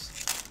Wombles.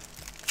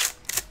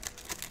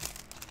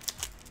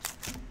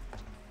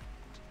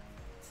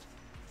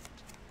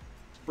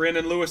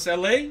 Brandon Lewis,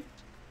 LA.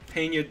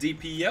 Pena,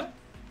 DPL.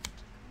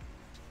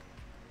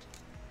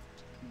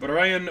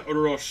 Brian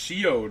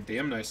Rocio,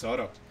 damn nice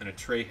auto. And a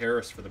Trey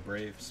Harris for the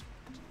Braves.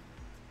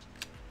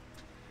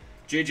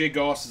 JJ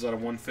Goss is out of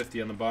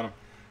 150 on the bottom.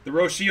 The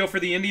Rocio for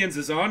the Indians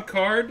is on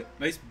card.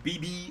 Nice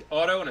BB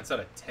auto, and it's out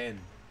of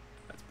 10.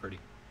 That's pretty.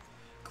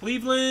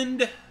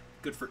 Cleveland,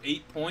 good for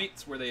 8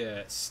 points. Where they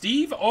at?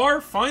 Steve R,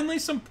 finally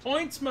some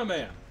points, my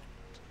man.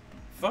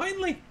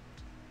 Finally.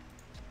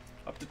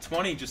 Up to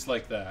 20 just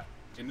like that.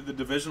 Into the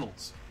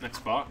divisionals.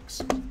 Next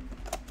box.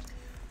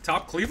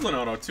 Top Cleveland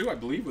auto, too, I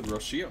believe, with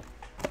Rocio.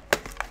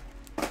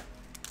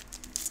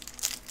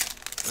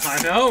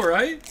 I know,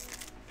 right?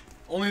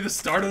 Only the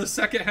start of the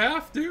second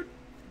half, dude.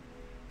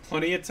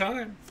 Plenty of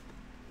time.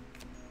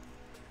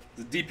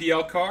 The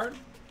DPL card.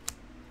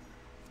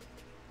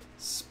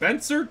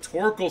 Spencer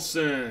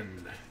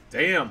Torkelson.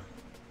 Damn.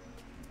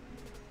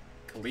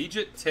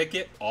 Collegiate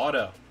ticket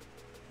auto.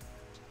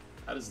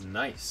 That is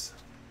nice.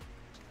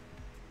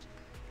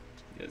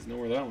 You guys know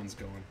where that one's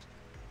going.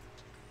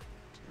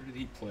 Where did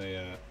he play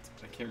at?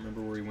 I can't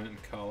remember where he went in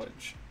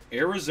college.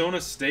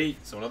 Arizona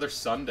State. So another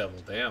Sun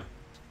Devil. Damn.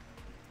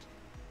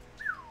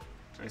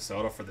 Nice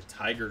auto for the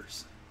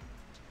Tigers.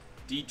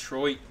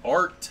 Detroit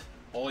Art.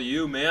 All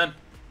you, man.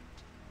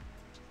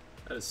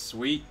 That is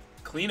sweet.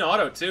 Clean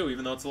auto, too,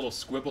 even though it's a little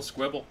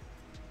squibble.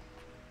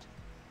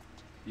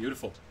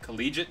 Beautiful.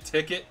 Collegiate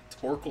ticket,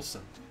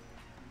 Torkelson.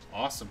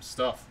 Awesome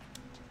stuff.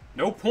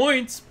 No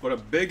points, but a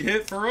big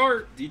hit for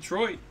Art.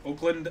 Detroit.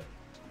 Oakland,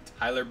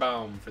 Tyler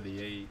Baum for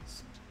the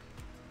A's.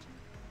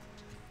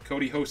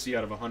 Cody Hosey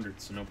out of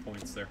 100, so no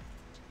points there.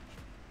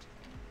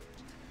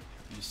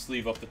 You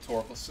sleeve up the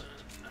Torkelson.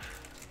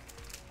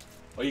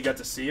 Oh, you got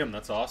to see him.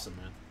 That's awesome,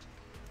 man.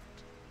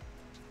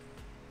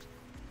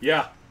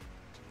 Yeah.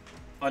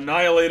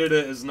 Annihilated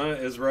it is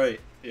right.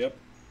 Yep.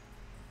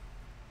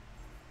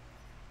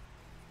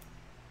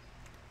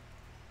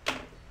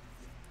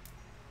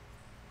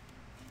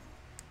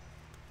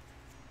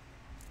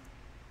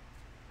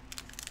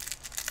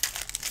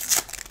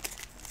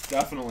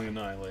 Definitely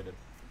annihilated.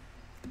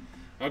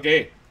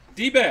 Okay.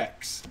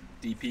 D-backs.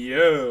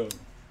 DPO.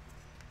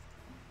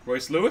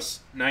 Royce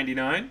Lewis,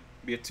 99.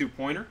 Be a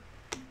 2-pointer.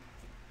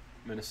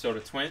 Minnesota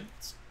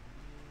Twins.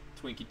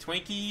 Twinkie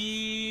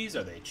Twinkies.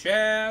 Are they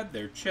Chad?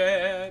 They're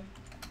Chad.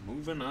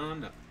 Moving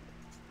on up.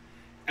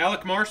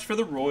 Alec Marsh for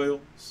the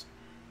Royals.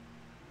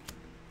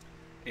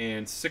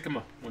 And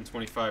Sycamore,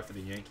 125 for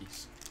the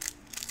Yankees.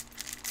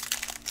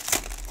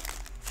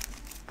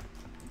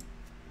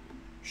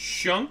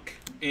 Shunk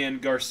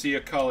and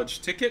Garcia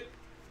college ticket.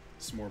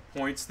 Some more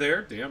points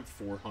there. Damn,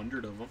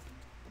 400 of them.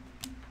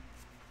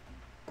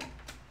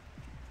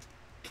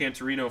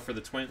 Cantorino for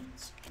the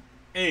Twins.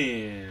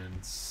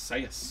 And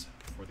Sayas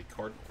for the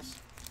Cardinals.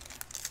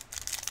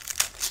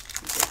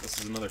 This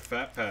is another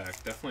fat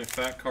pack. Definitely a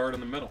fat card in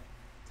the middle.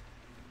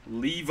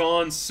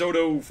 Levon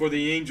Soto for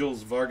the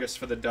Angels. Vargas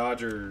for the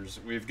Dodgers.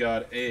 We've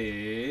got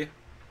a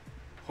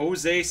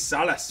Jose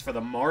Salas for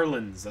the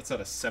Marlins. That's out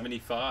of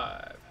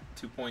 75.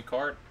 2-point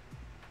card.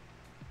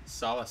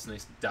 Salas,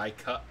 nice die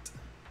cut.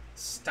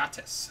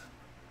 Status.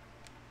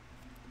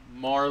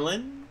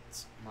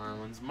 Marlins.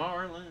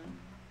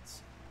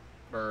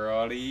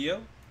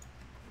 Barrio.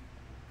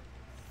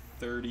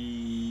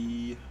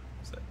 30,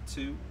 was that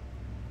 2?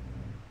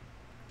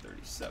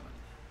 37.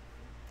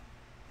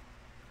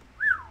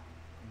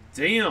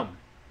 Damn.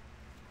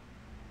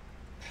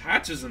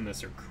 Patches in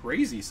this are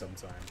crazy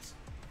sometimes.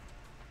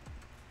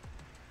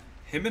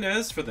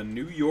 Jimenez for the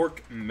New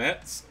York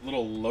Mets.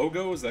 Little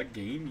logo. Is that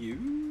game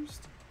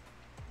used?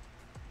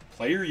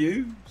 Player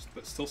used,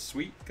 but still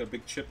sweet. Got a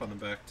big chip on the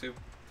back, too.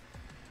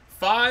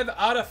 5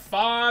 out of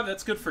 5.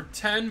 That's good for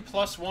 10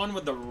 plus 1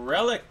 with the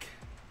relic.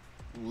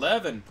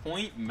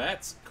 11-point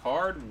Mets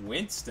card,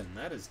 Winston.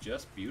 That is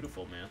just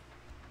beautiful, man.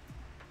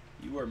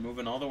 You are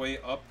moving all the way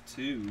up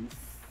to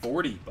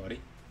 40,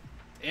 buddy.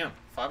 Damn,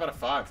 5 out of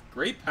 5.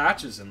 Great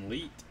patches in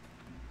Elite.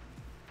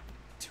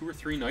 2 or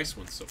 3 nice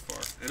ones so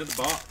far. End of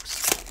the box.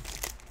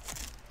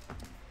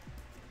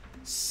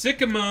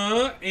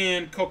 Sycamore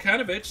and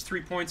Kokanovic,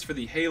 3 points for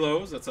the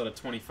Halos. That's out of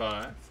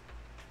 25.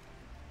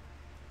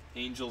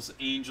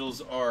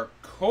 Angels are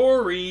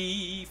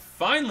Corey.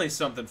 Finally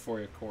something for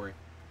you, Corey.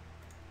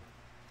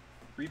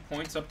 3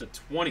 points up to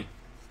 20.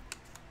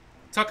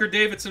 Tucker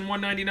Davidson,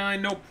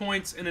 199, no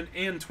points, and an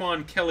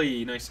Antoine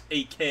Kelly. Nice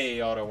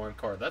AK auto on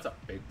card. That's a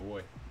big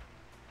boy.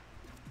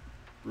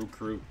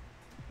 Recruit.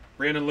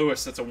 Brandon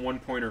Lewis, that's a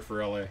 1-pointer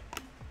for LA.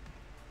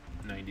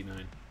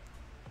 99.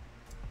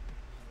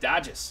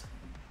 Dodges.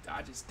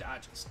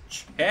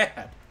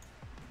 Chad.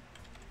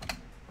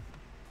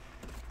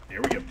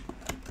 There we go.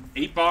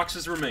 8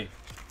 boxes remain.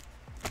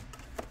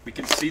 We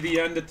can see the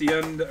end at the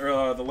end,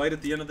 or the light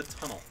at the end of the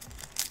tunnel.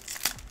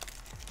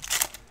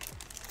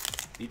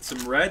 Need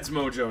some Reds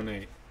mojo,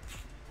 Nate.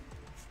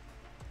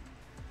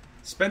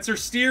 Spencer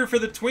Steer for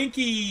the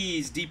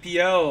Twinkies.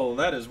 DPL.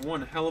 That is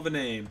one hell of a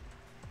name.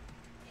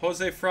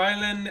 Jose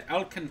Frylan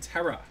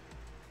Alcantara.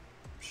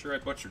 I'm sure I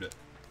butchered it.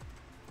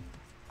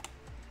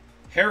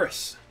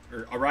 Harris,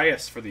 or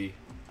Arias for the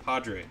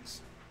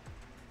Padres.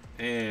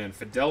 And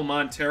Fidel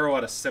Montero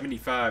out of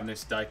 75.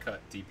 Nice die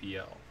cut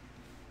DPL.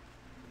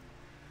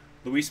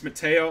 Luis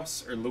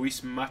Matos out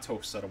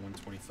of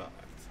 125.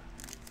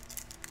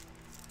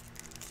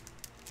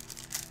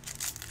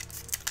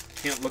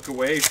 Can't look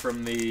away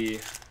from the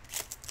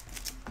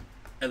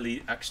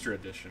Elite Extra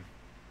Edition.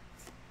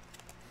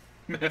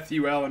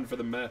 Matthew Allen for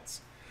the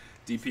Mets.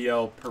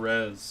 DPL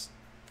Perez.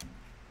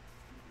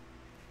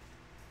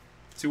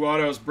 2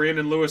 autos.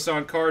 Brandon Lewis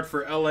on card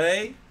for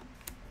LA.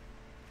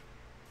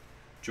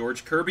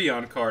 George Kirby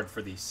on card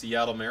for the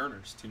Seattle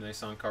Mariners. 2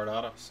 nice on card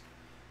autos.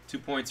 2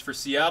 points for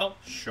Seattle.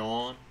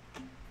 Sean.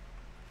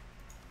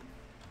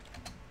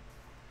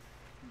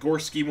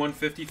 Gorski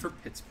 150 for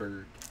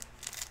Pittsburgh.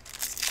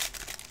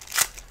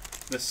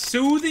 The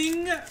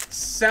soothing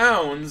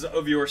sounds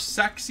of your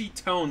sexy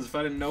tones. If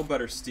I didn't know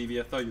better, Stevie,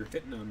 I thought you were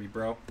hitting on me,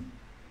 bro.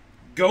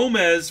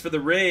 Gomez for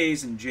the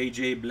Rays and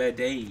J.J.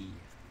 Bleday.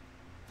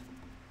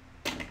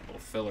 Little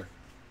filler.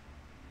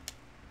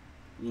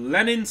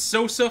 Lenyn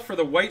Sosa for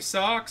the White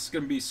Sox.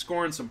 Going to be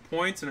scoring some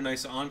points. And a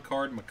nice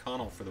on-card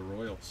McConnell for the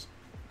Royals.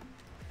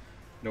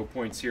 No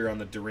points here on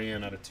the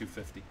Duran out of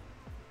 250.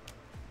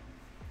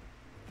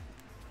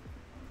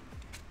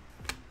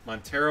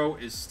 Montero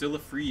is still a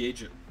free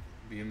agent.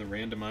 Being the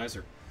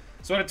randomizer.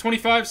 So out of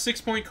 25,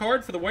 6-point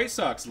card for the White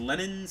Sox.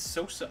 Lenyn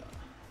Sosa.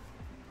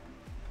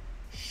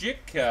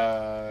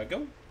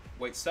 Chicago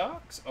White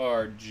Sox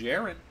are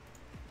Jaron.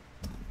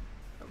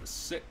 That was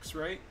 6,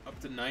 right? Up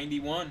to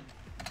 91.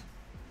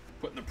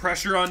 Putting the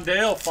pressure on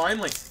Dale,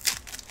 finally.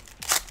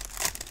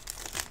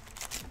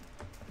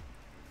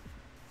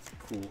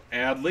 Cool.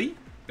 Adley,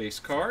 base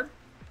card.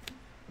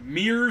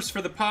 Mears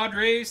for the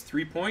Padres.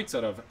 3 points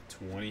out of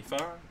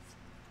 25.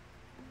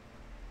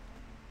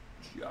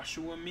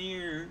 Joshua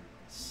Mears,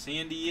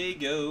 San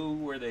Diego.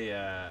 Where they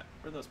at?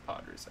 Where are those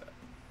Padres at?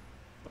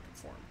 Looking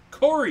for him.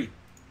 Corey,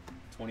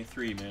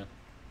 23, man.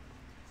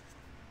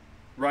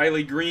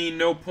 Riley Green,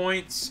 no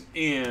points,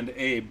 and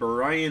a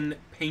Brian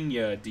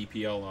Pena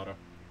DPL auto.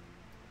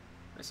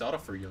 Nice auto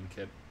for a young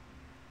kid.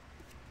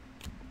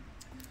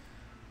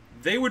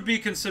 They would be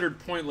considered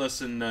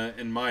pointless in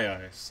my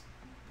eyes,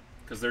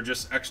 because they're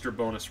just extra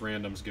bonus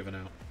randoms given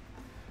out.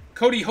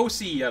 Cody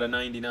Hosey out of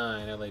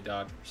 99, LA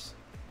Dodgers.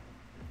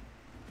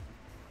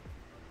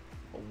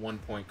 A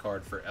 1-point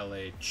card for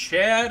LA.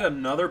 Chad,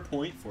 another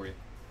point for you.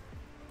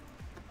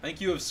 I think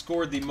you have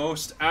scored the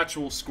most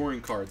actual scoring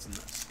cards in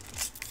this.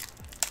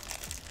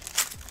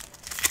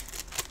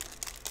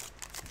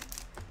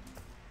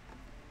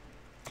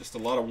 Just a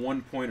lot of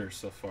 1-pointers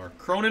so far.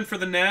 Cronin for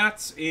the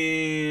Nats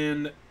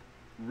and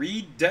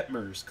Reed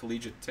Detmers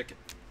collegiate ticket.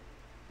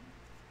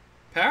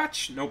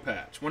 Patch? No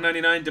patch.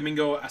 199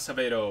 Domingo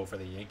Acevedo for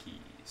the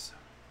Yankees.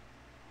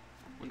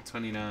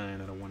 129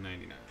 out of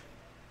 199.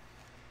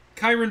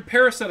 Kyron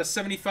Paris out of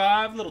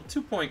 75. Little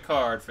 2-point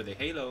card for the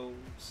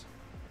Halos.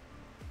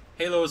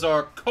 Halos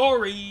are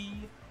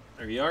Corey.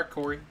 There you are,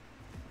 Corey.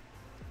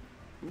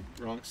 Oop,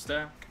 wrong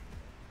stack.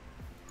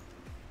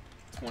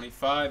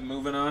 25,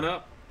 moving on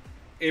up.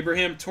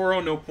 Abraham Toro,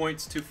 no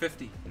points,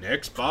 250.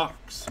 Next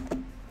box.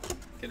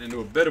 Getting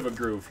into a bit of a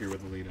groove here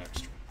with Elite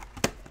Extra.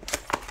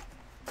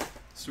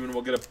 Soon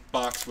we'll get a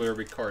box where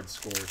every card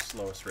scores.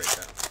 Slow us right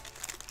down.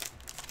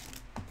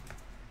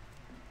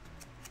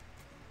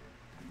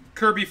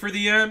 Kirby for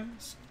the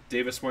M's.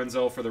 Davis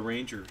Wenzel for the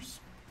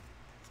Rangers.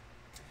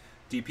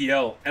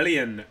 DPL,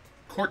 Elian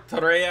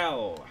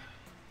Cortreal.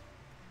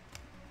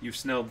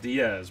 Yusnel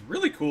Diaz.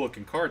 Really cool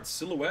looking cards.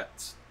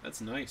 Silhouettes. That's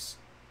nice.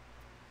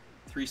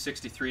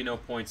 363, no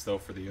points though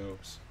for the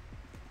O's.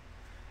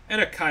 And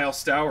a Kyle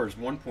Stowers,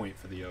 1 point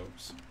for the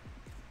O's.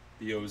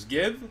 The O's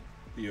give,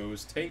 the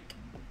O's take.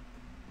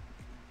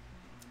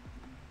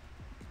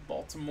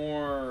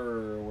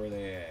 Baltimore, where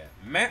they at?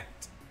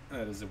 Matt,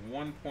 that is a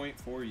 1 point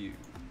for you.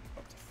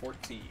 Up to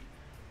 14.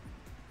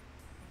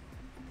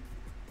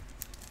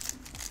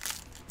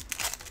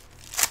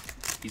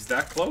 He's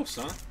that close,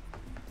 huh?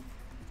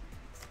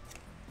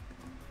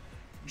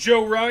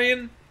 Joe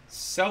Ryan,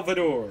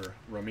 Salvador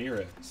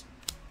Ramirez.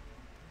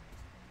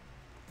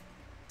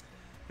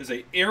 Is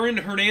a Aaron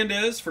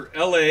Hernandez for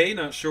LA.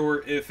 Not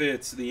sure if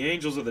it's the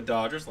Angels or the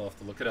Dodgers. I'll have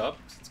to look it up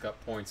because it's got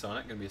points on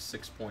it. Going to be a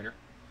 6-pointer.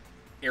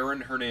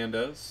 Aaron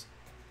Hernandez.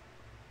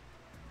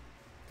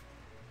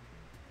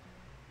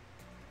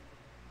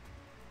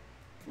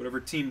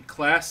 Whatever team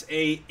Class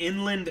A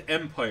Inland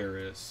Empire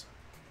is.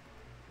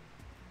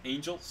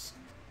 Angels.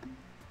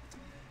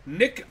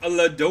 Nick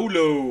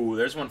Lodolo.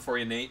 There's one for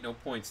you, Nate. No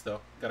points,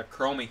 though. Got a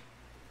chromie.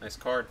 Nice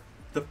card.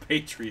 The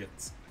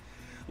Patriots.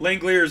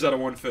 Langleers out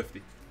of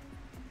 150.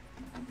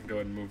 Go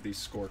ahead and move these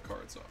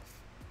scorecards off.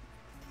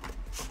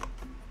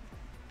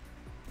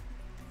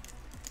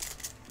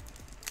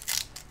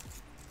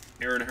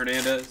 Aaron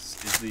Hernandez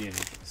is the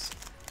Angels.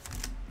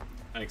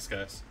 Thanks,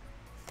 guys.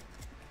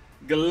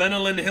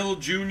 Glenolin Hill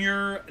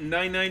Jr.,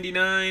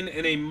 $9.99,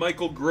 and a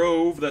Michael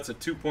Grove. That's a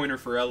 2-pointer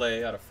for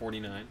LA out of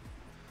 49.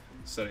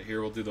 Set it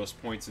here. We'll do those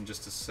points in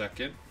just a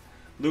second.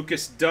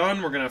 Lucas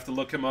Dunn. We're going to have to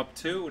look him up,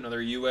 too.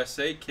 Another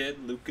USA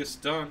kid, Lucas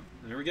Dunn.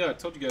 There we go. I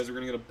told you guys we're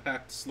going to get a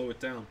pack to slow it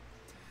down.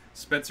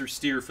 Spencer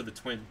Steer for the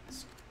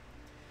Twins.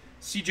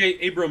 C.J.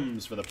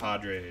 Abrams for the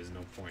Padres.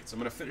 No points. I'm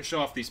going to finish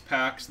off these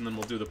packs, and then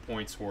we'll do the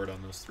points horde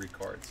on those 3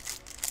 cards.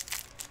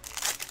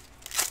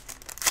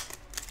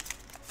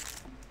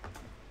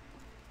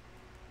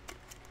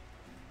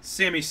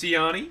 Sammy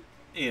Siani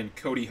and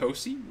Cody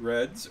Hosey,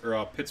 Reds,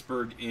 or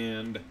Pittsburgh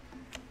and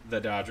the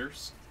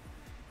Dodgers.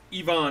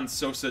 Ivan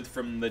Sosa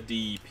from the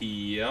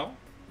DPL.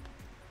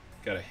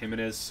 Got a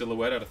Jimenez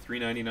silhouette out of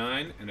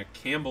 $3.99 and a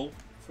Campbell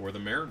for the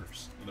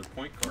Mariners. Another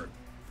point card.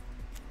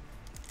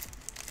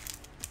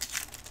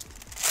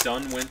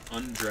 Dunn went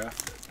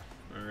undrafted.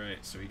 All right,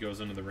 so he goes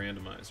into the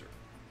randomizer.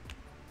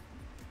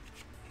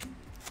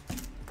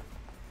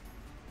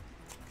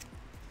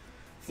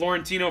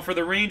 Florentino for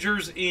the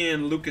Rangers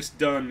and Lucas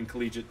Dunn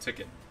collegiate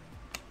ticket.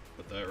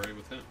 Put that right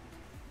with him.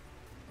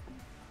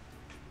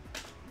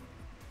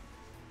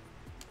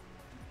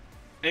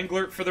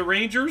 Englert for the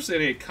Rangers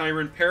and a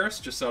Kyron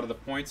Paris just out of the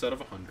points out of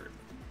 100.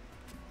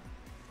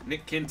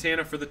 Nick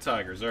Quintana for the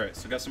Tigers. All right,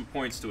 so got some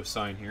points to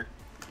assign here.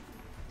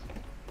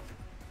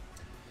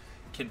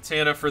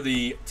 Quintana for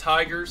the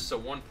Tigers, so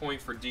 1 point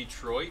for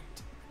Detroit.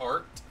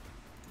 Art.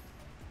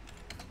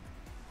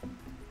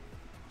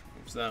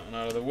 Moves that one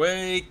out of the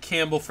way.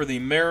 Campbell for the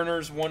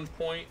Mariners, 1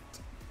 point.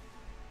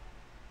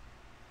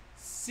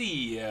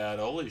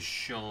 Seattle is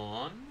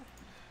Sean.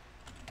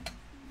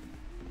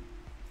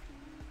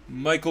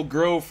 Michael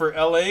Grove for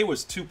LA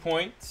was 2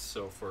 points.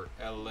 So for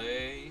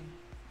LA,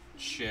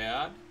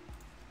 Chad.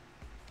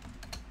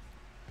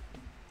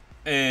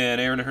 And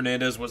Aaron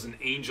Hernandez was an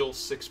Angel,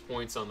 6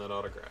 points on that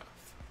autograph.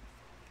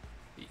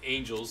 The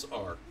Angels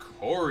are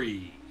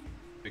Corey.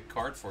 Big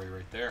card for you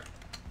right there.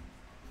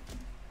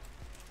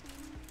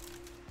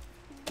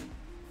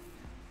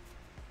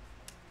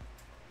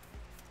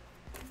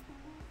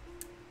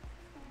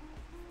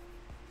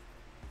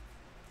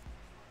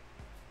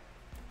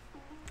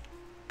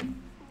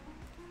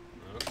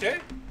 Okay,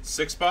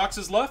 6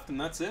 boxes left, and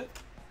that's it.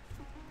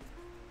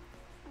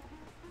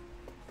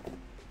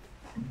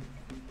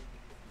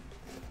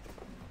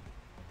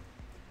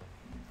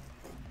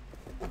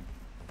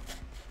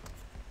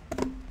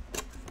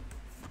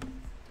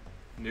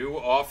 New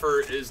offer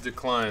is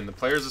declined. The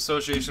Players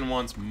Association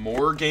wants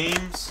more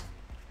games.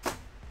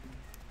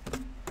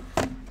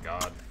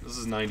 God, this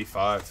is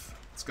 95.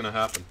 It's gonna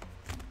happen.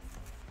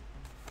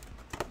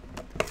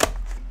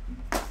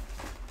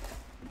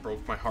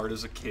 Broke my heart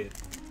as a kid.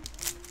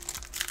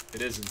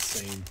 It is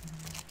insane.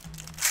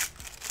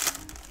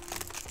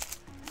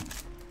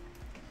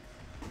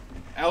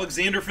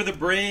 Alexander for the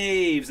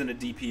Braves and a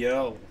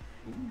DPL. Ooh,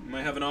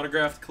 might have an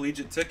autographed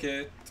collegiate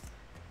ticket.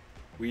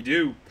 We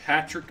do.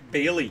 Patrick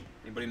Bailey.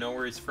 Anybody know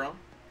where he's from?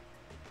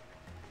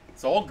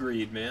 It's all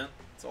greed, man.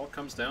 It's all it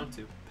comes down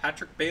to.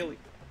 Patrick Bailey.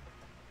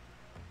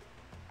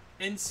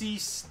 NC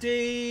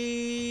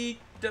State.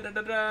 Doesn't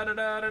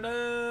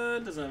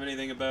have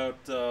anything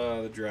about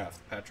the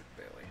draft. Patrick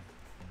Bailey.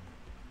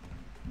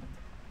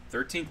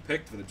 13th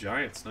pick for the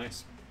Giants.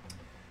 Nice.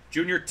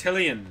 Junior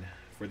Tillian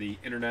for the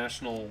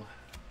International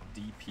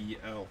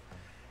DPL.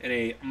 And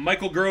a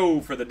Michael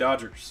Grove for the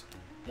Dodgers.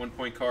 1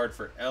 point card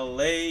for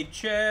LA,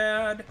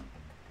 Chad.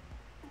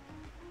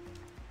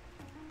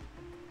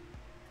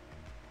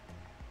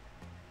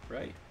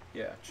 Right?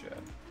 Yeah,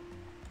 Chad.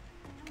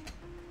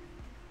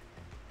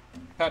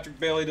 Patrick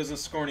Bailey doesn't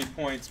score any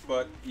points,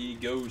 but he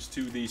goes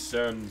to the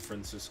San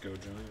Francisco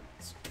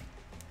Giants.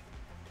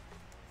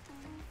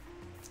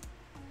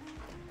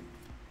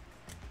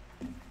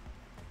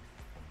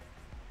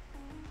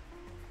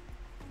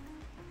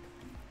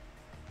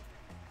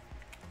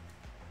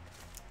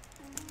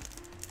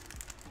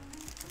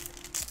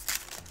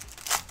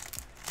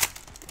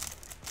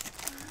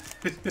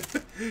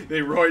 The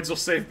roids will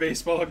save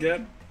baseball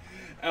again.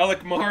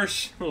 Alec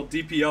Marsh, little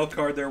DPL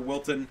card there,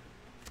 Wilton.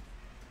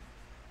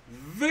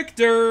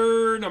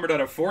 Victor, numbered out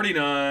of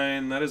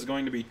 49. That is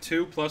going to be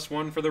 2 +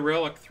 1 for the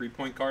relic. 3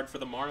 point card for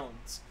the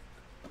Marlins.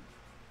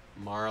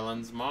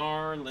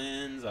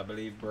 Marlins, I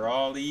believe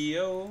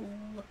Braulio.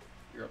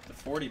 You're up to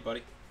 40,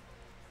 buddy.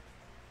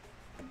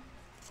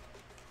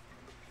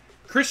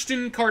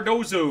 Christian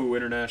Cardozo,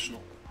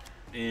 international.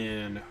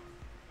 And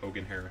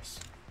Hogan Harris.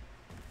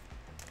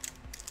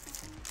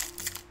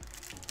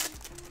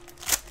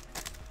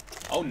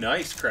 Oh,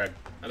 nice, Craig.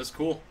 That is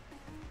cool.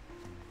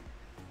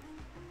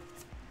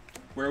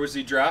 Where was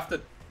he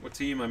drafted? What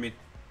team? I mean,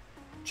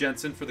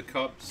 Jensen for the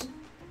Cubs.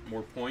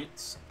 More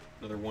points.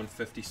 Another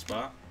 150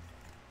 spot.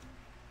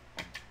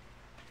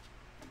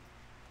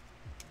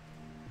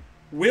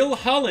 Will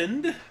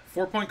Holland.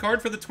 4-point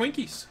card for the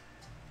Twinkies.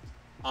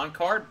 On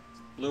card.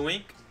 Blue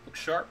ink. Looks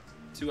sharp.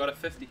 2 out of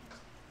 50.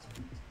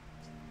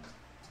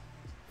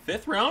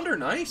 5th rounder.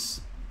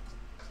 Nice.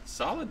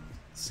 Solid.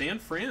 San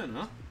Fran,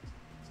 huh?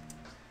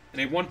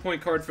 And a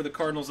 1-point card for the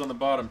Cardinals on the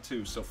bottom,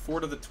 too. So 4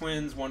 to the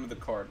Twins, 1 to the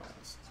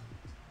Cardinals.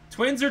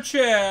 Twins are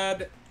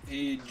Chad.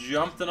 He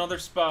jumped another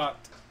spot.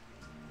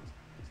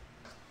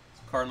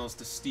 Cardinals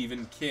to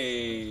Stephen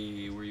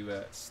K. Where you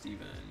at,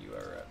 Stephen? You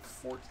are at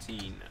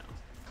 14 now.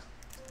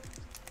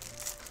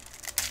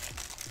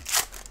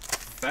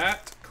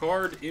 Fat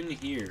card in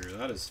here.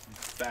 That is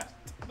fat.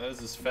 That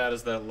is as fat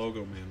as that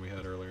logo man we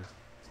had earlier.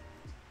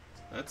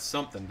 That's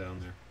something down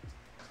there.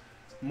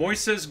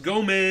 Moises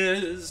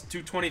Gomez,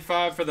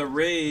 225 for the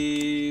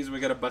Rays. We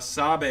got a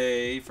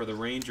Basabe for the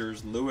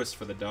Rangers. Lewis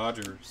for the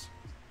Dodgers.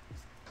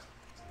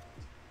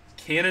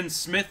 Cannon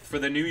Smith for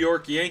the New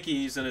York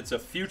Yankees, and it's a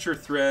Future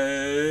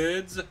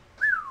Threads.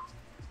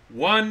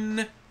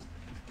 1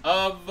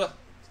 of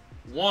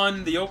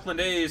 1. The Oakland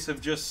A's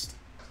have just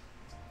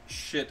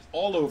shit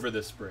all over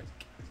this break.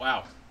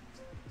 Wow.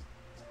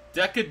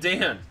 Deca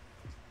Dan.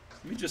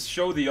 Let me just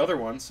show the other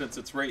one since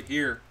it's right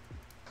here.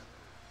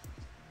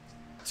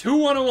 2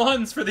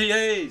 1-of-1s for the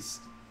A's.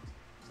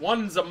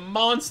 One's a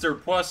monster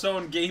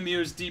Poisson game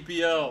used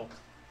DPL.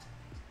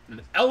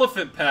 An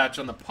elephant patch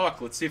on the puck.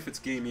 Let's see if it's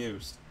game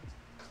used.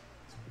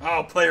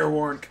 Oh, player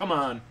worn. Come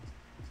on.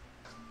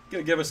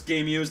 Gotta give us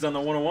game used on the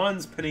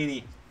 1-of-1s,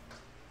 Panini.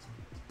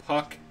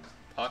 Puck.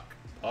 Puck.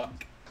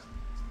 Puck.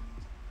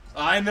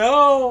 I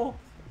know!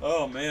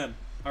 Oh, man.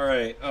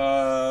 Alright,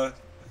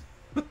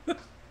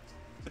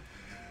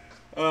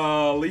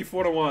 Leaf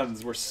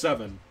 1-of-1s were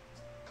 7.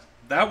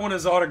 That one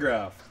is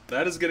autographed.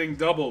 That is getting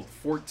doubled.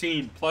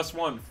 14 plus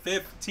 1.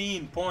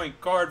 15-point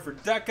card for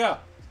Deca.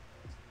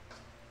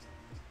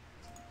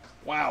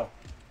 Wow.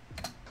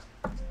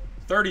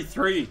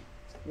 33.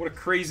 What a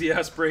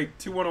crazy-ass break.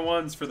 2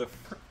 1-of-1s for the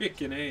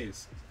freaking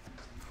A's.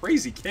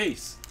 Crazy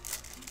case.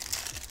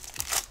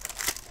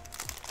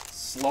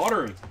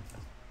 Slaughtering.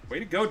 Way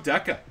to go,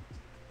 Deca.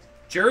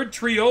 Jared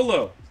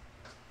Triolo.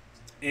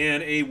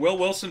 And a Will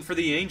Wilson for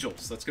the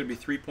Angels. That's going to be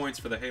 3 points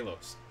for the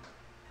Halos.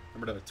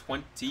 Number to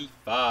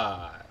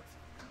 25.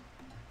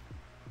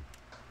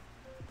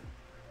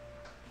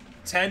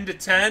 10 to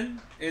 10.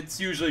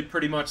 It's usually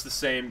pretty much the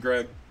same,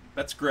 Greg.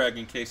 That's Greg,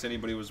 in case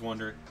anybody was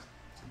wondering.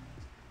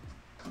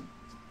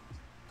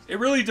 It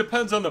really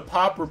depends on the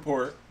pop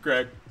report,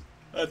 Greg.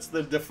 That's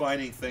the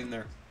defining thing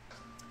there.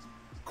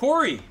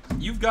 Corey,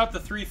 you've got the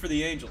 3 for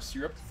the Angels.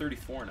 You're up to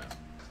 34 now.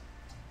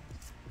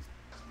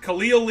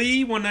 Khalil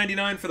Lee,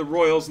 199 for the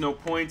Royals, no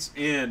points.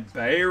 And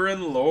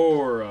Baron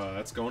Laura,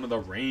 that's going to the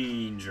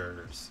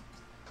Rangers.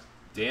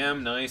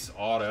 Damn nice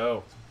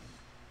auto.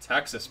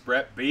 Texas,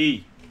 Brett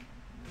B.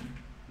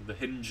 The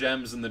hidden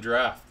gems in the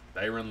draft.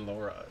 Baron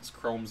Laura. His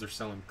chromes are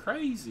selling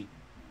crazy.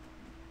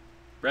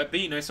 Brett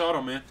B, nice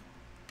auto, man.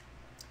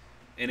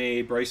 And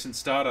a Bryson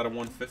Stott out of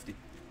 150.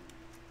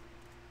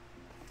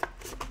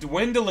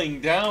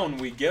 Dwindling down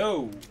we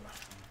go.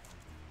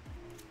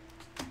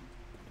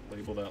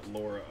 Label that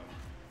Laura.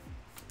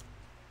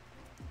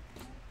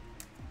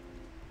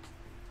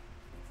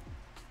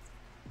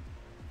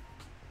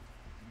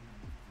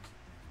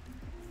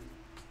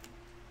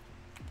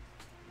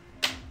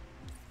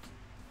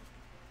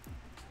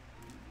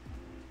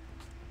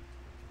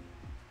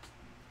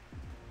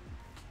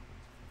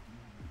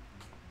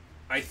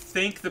 I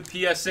think the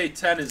PSA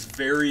 10 is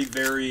very,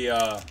 very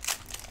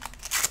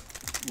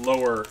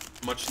lower,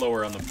 much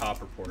lower on the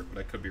pop report, but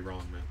I could be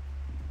wrong, man.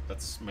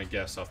 That's my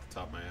guess off the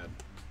top of my head.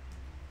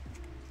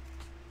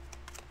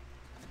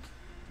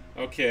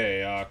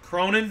 Okay,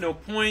 Cronin, no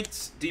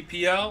points.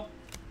 DPL.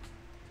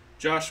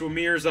 Joshua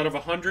Mears out of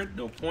 100,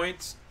 no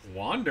points.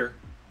 Wander.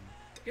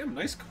 Damn,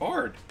 nice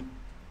card. A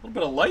little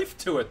bit of life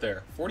to it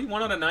there.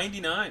 41 out of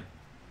 99.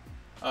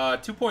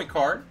 2-point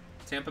card.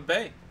 Tampa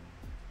Bay.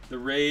 The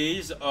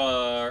Rays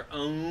are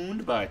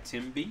owned by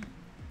Tim B.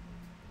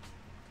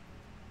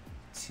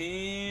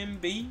 Tim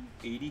B,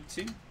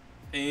 82.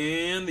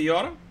 And the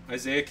auto,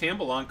 Isaiah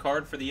Campbell on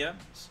card for the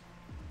M's.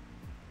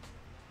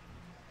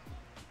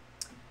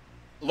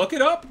 Look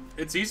it up.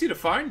 It's easy to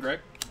find, Greg.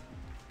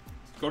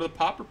 Go to the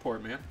pop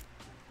report, man.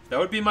 That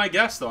would be my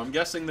guess, though. I'm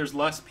guessing there's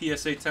less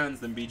PSA 10s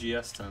than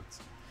BGS 10s.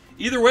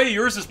 Either way,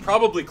 yours is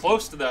probably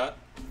close to that.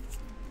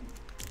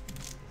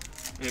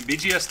 And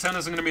BGS 10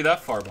 isn't going to be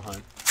that far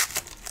behind.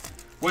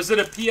 Was it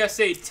a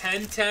PSA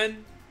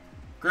 10-10,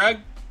 Greg?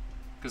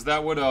 Because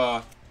that would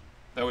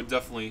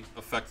definitely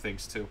affect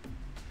things too.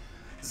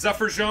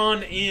 Zephyr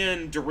Jean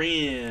and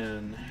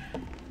Duran.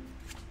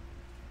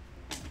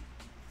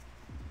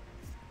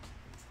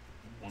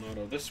 1 out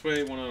auto this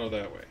way, one auto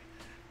that way.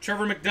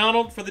 Trevor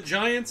McDonald for the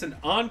Giants, and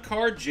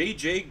on-card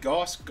J.J.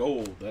 Goss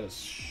Gold. That is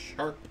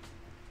sharp.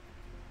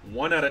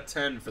 1 out of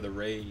 10 for the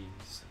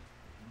Rays.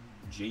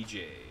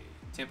 J.J.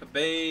 Tampa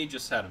Bay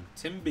just had him.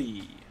 Tim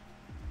B.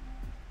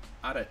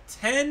 Out of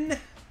 10.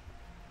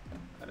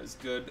 That is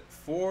good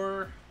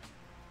for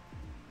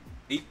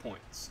 8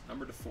 points.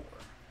 Number to 4.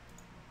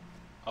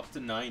 Up to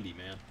 90,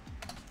 man.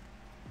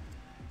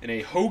 And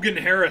a Hogan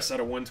Harris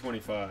out of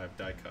 125.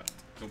 Die cut.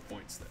 No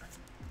points there.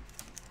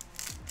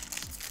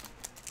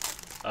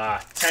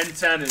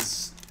 10-10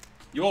 is...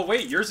 Oh,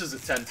 wait. Yours is a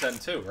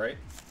 10-10 too, right?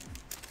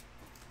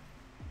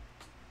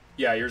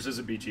 Yeah, yours is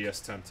a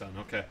BGS 10-10.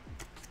 Okay.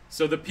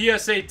 So the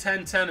PSA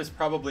 10-10 is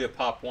probably a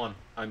pop 1.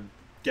 I'm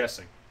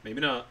guessing.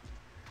 Maybe not.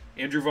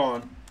 Andrew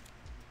Vaughn.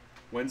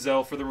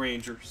 Wenzel for the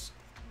Rangers.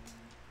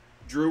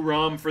 Drew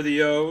Rom for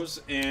the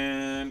O's.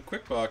 And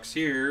quick box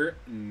here,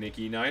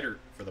 Nicky Neidert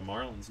for the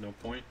Marlins. No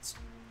points.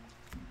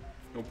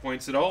 No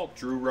points at all.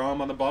 Drew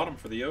Rom on the bottom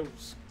for the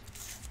O's.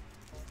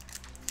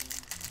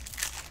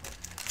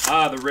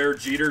 The rare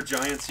Jeter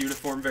Giants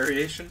uniform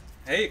variation.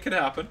 Hey, it could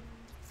happen.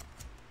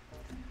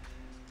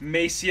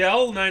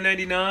 Maciel,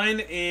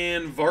 $9.99,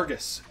 and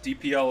Vargas,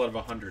 DPL out of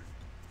 100.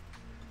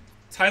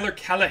 Tyler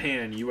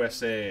Callahan,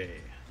 USA.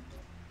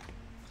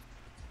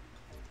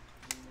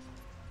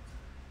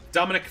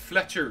 Dominic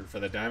Fletcher for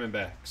the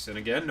Diamondbacks. And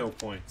again, no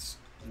points.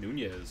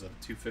 Nunez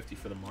at 250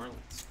 for the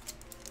Marlins.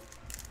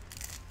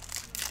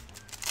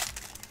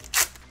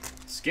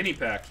 Skinny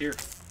pack here.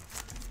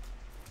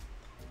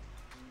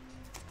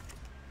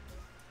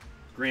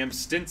 Graham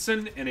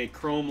Stinson and a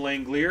Chrome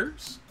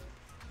Langoliers.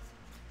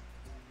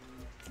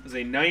 There's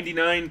a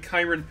 99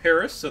 Kyron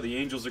Paris, so the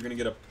Angels are going to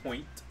get a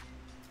point.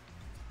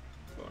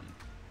 Go and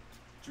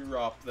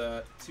drop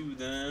that to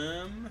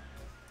them.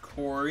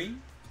 Corey.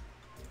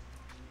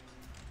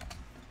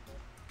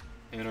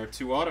 And our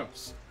 2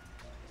 autos.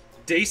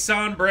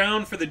 Dason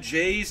Brown for the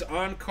Jays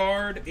on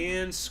card,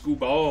 and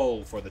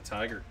Skubal for the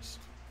Tigers.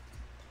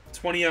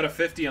 20 out of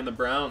 50 on the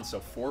Browns, so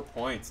 4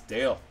 points.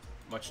 Dale,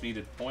 much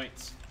needed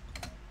points.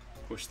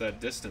 Push that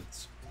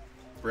distance.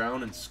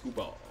 Brown and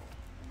Skubal.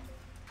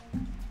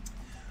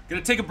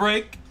 Gonna take a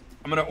break.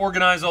 I'm gonna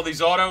organize all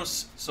these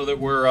autos so that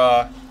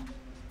we're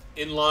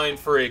in line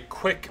for a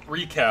quick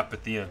recap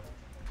at the end.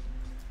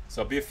 So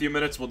it'll be a few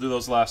minutes. We'll do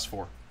those last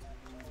 4.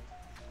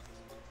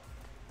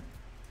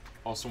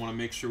 Also want to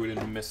make sure we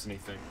didn't miss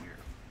anything here.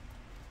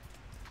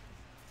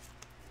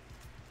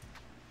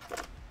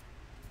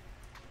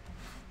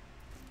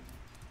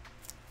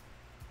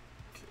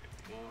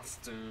 Okay,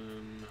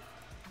 Austin.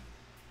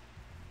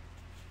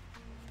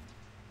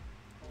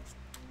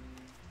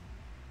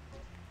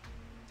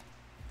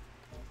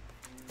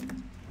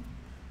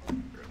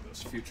 Grab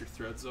those Future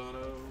Threads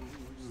autos.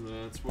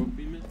 That's what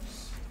we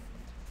miss.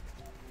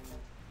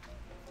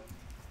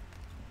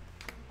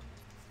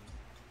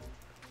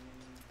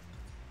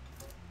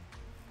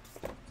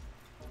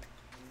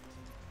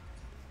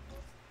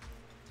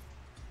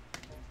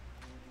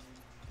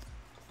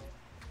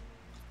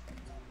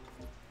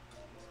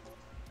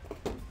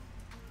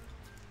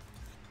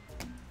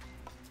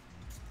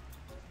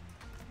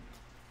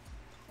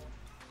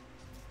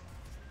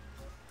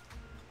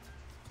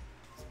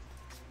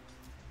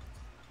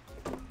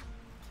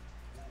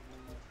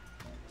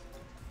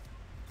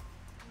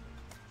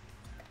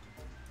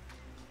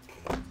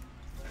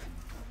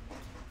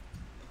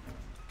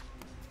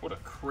 What a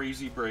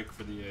crazy break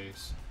for the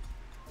A's.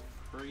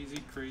 Crazy,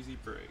 crazy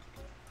break.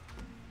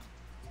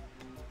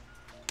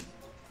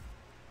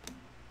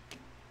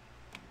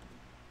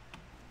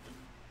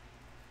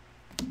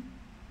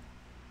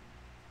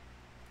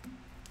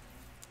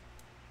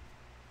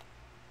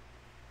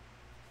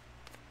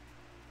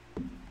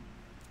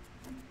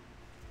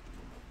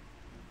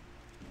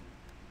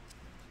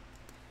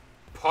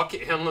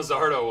 Puckett and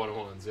Luzardo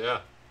 1-1s, yeah.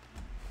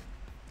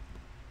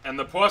 And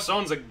the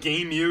Poisson's a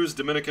game-used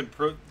Dominican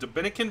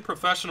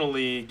Professional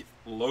League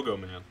logo,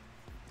 man.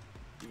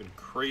 Even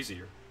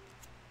crazier.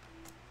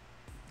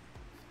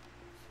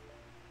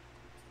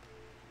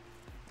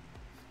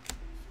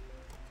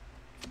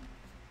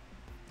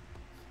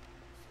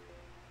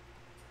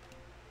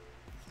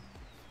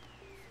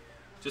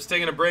 Just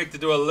taking a break to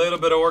do a little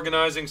bit of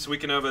organizing so we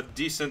can have a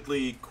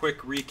decently quick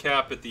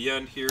recap at the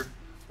end here.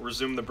 We'll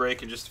resume the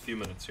break in just a few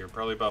minutes here,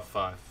 probably about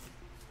 5.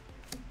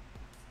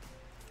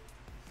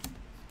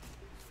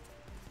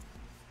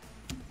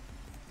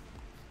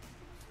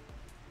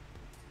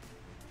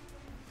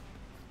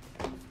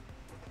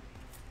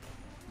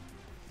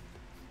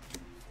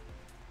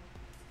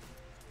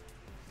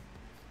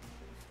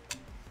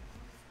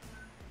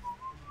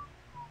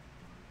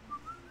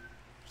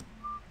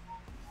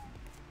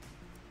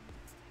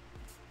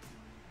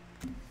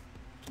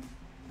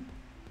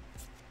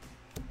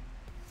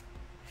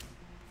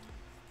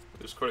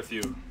 There's quite a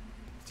few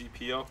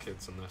DPL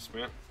kits in this,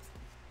 man.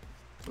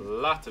 A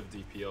lot of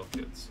DPL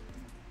kits.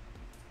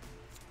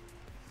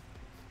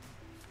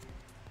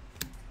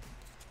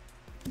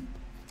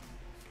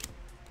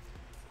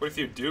 Quite a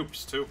few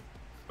dupes, too,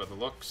 by the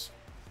looks.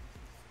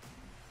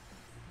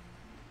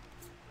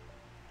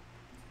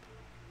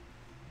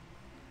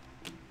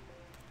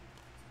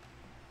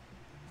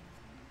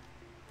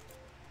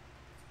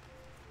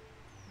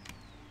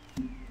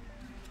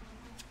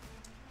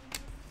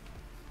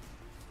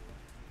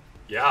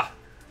 Yeah.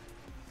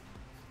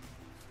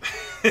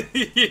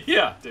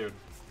 Yeah, dude.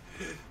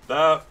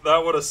 That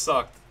would have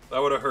sucked.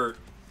 That would have hurt.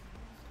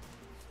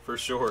 For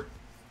sure.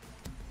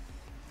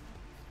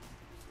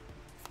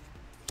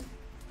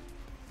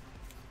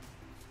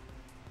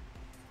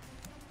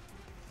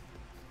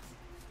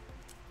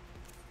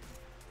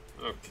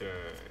 Okay.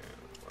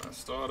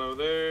 Last auto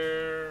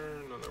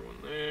there. Another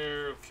one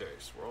there. Okay,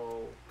 so we're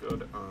all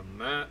good on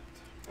that.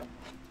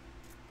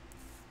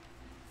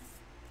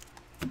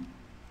 A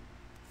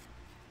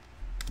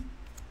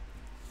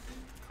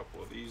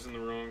couple of these in the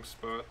wrong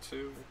spot,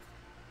 too.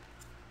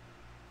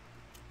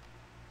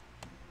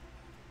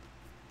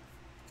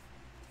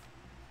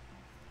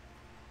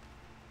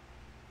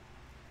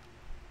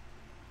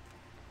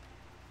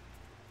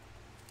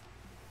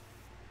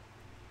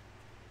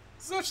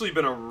 This has actually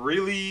been a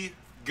really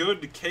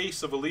good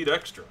case of Elite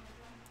Extra.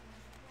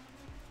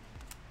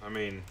 I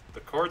mean,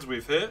 the cards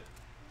we've hit,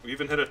 we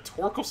even hit a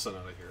Torkelson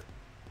out of here.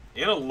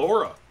 And a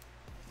Laura.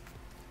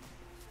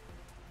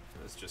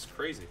 That's just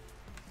crazy.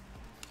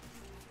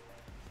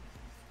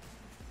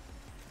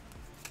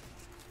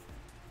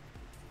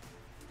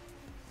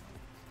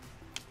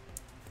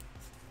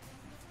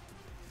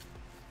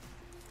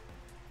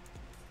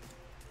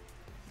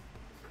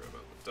 Grab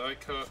out the die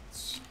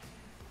cuts.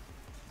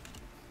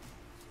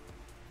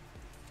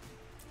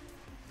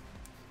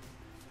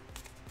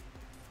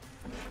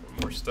 One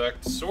more stack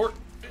to sort,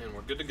 and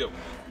we're good to go.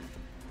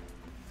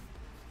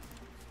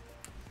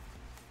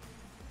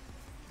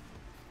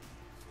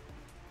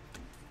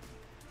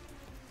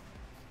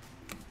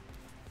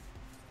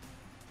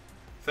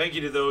 Thank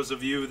you to those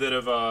of you that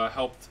have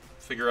helped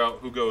figure out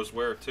who goes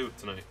where, too,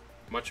 tonight.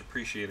 Much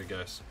appreciated,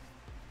 guys.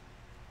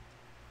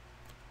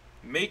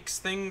 Makes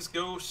things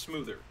go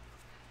smoother.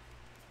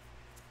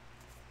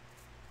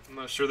 I'm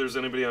not sure there's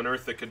anybody on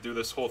Earth that could do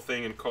this whole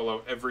thing and call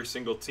out every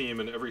single team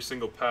and every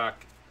single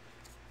pack.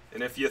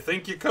 And if you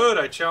think you could,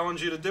 I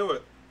challenge you to do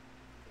it.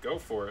 Go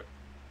for it.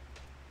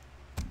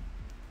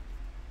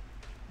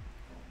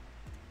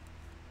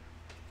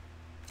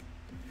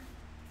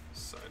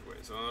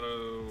 Sideways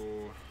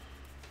auto.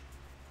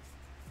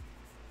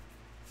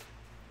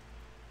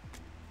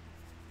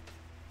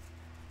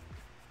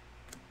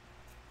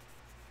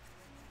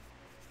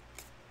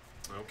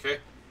 Okay.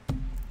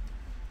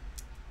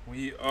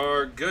 We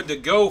are good to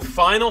go.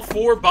 Final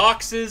 4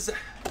 boxes.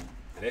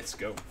 Let's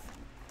go.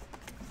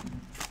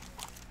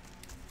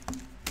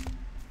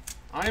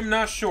 I'm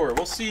not sure.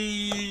 We'll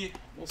see.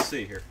 We'll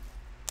see here.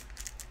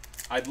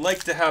 I'd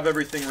like to have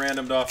everything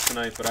randomed off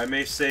tonight, but I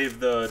may save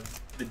the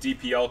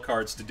DPL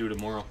cards to do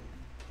tomorrow.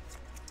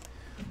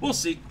 We'll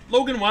see.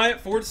 Logan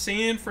Wyatt for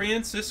San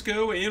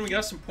Francisco, and we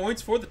got some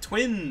points for the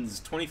Twins.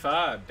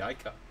 25 die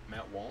cut.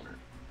 Matt Wallner.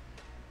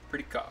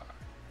 Pretty car.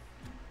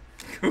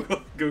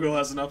 Google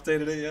hasn't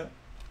updated it yet.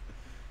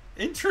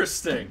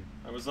 Interesting.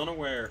 I was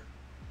unaware.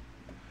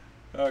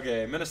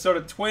 Okay, Minnesota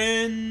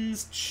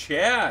Twins.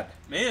 Chad.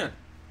 Man.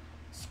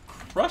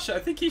 Crush. I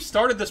think he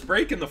started this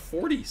break in the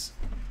 40s.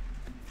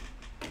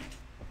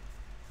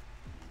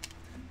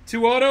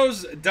 2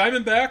 autos,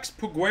 Diamondbacks,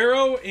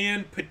 Puguero,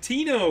 and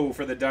Patino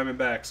for the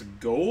Diamondbacks.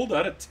 Gold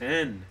out of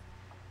 10.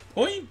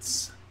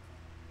 Points.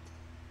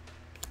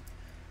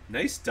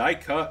 Nice die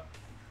cut.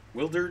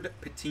 Wilderd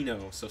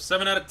Patino. So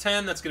 7 out of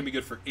 10. That's going to be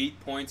good for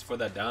 8 points for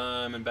the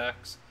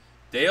Diamondbacks.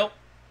 Dale.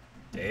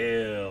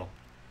 Dale.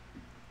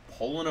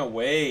 Pulling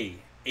away.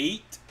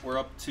 8. We're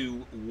up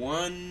to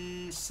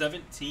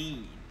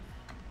 117.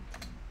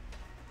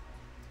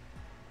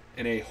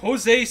 And a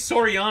Jose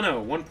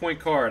Soriano 1-point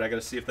card. I got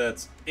to see if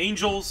that's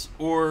Angels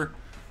or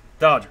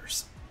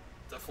Dodgers.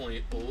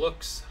 Definitely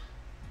looks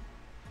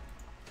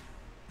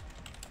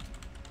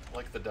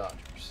like the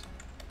Dodgers.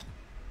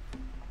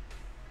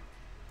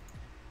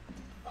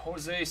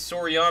 Jose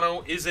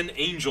Soriano is an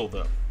Angel,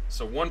 though.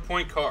 So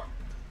 1-point card.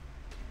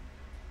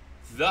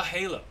 The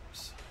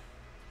Halos.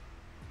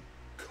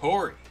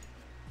 Corey.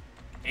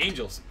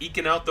 Angels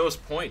eking out those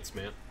points,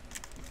 man.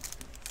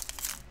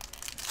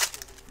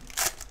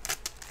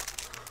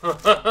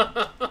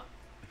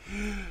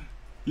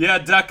 Yeah,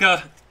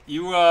 Deca,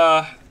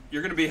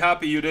 you're gonna be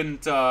happy you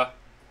didn't, or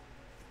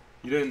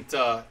you're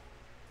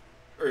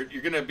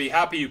gonna be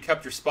happy you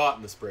kept your spot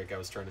in this break. I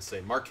was trying to say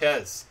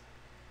Marquez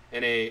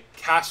and a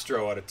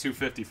Castro out of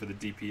 250 for the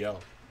DPL.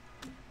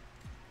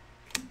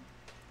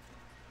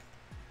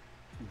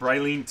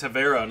 Brailyn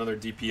Tavera, another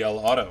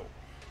DPL auto.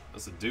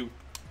 That's a dupe.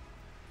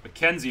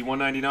 McKenzie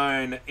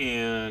 199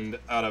 and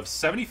out of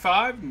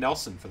 75,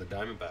 Nelson for the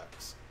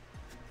Diamondbacks.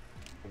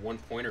 A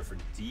 1-pointer for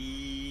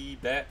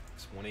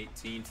D-backs.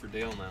 118 for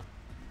Dale now.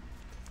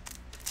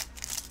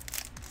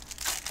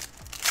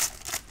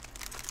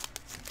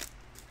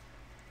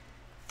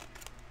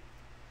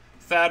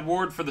 Thad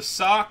Ward for the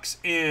Sox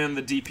and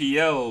the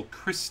DPL,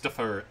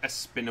 Christopher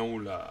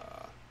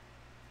Espinola.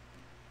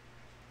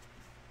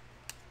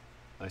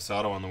 Nice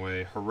auto on the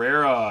way.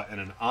 Herrera and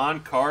an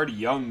on-card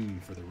Young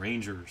for the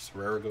Rangers.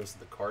 Herrera goes to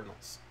the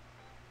Cardinals.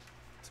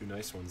 2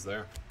 nice ones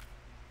there.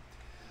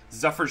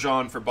 Zephyr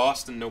John for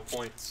Boston, no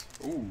points.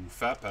 Ooh,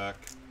 fat pack.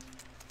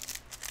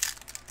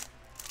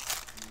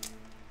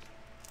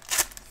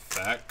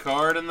 That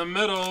card in the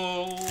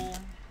middle.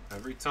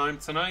 Every time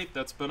tonight,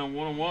 that's been a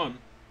 1-on-1.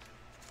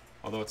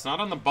 Although it's not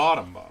on the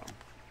bottom.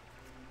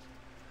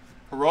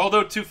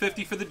 Geraldo,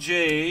 250 for the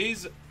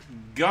Jays.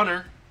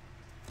 Gunner.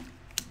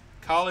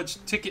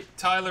 College ticket,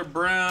 Tyler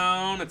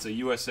Brown. It's a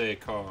USA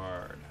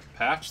card.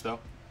 Patch, though.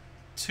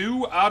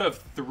 2 out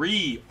of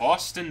 3,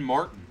 Austin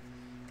Martin.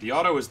 The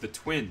auto is the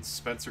Twins,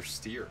 Spencer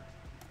Steer.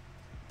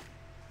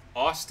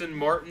 Austin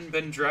Martin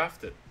been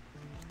drafted.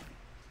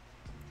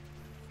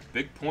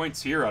 Big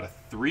points here out of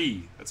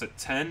 3. That's a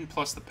 10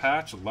 plus the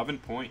patch, 11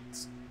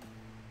 points.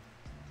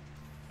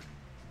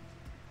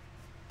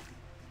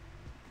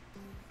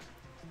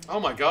 Oh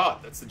my god,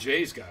 that's the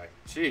Jays guy.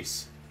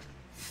 Jeez.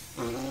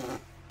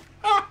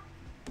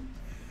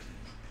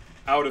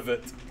 Out of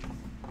it.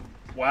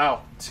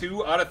 Wow,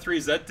 2 out of 3.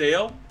 Is that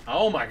Dale?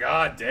 Oh my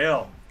god,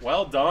 Dale.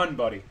 Well done,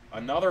 buddy.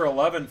 Another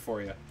 11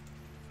 for you.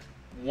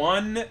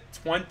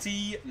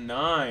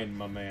 129,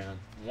 my man.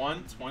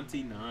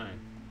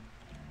 129.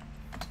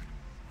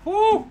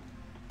 Whoo!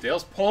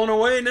 Dale's pulling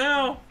away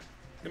now.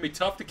 It's going to be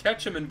tough to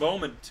catch him in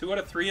Bowman. 2 out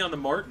of 3 on the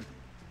Martin.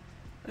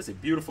 That's a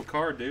beautiful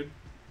card, dude.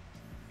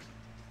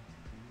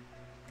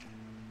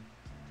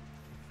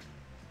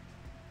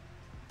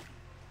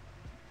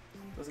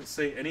 Doesn't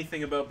say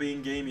anything about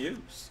being game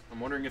used.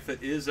 I'm wondering if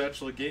it is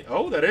actually game...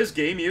 Oh, that is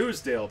game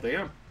used, Dale.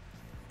 Damn.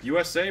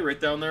 USA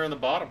right down there on the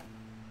bottom.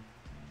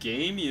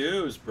 Game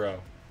used,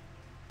 bro.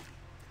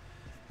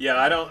 Yeah,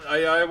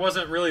 I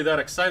wasn't really that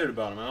excited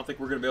about him. I don't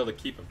think we're going to be able to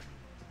keep him,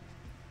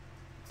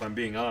 if I'm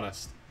being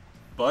honest.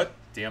 But,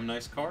 damn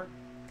nice card.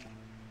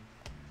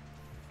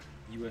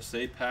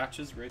 USA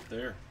patches right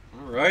there.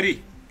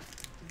 Alrighty.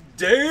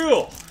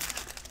 Dale!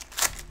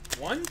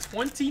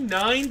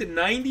 129 to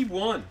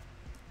 91.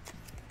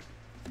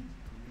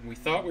 We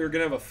thought we were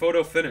going to have a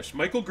photo finish.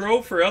 Michael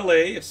Grove for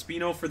LA.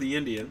 Espino for the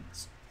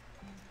Indians.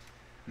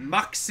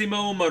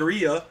 Maximo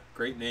Maria.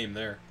 Great name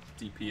there.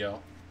 DPL.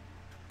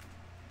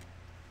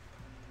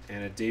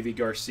 And a Davy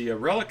Garcia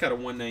relic out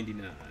of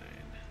 199.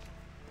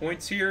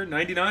 Points here,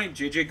 99.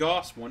 JJ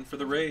Goss, 1 for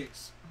the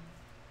Rays.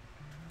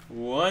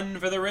 1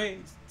 for the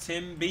Rays.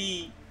 Tim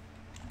B.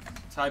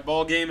 Tie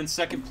ball game in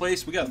second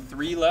place. We got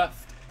 3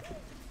 left.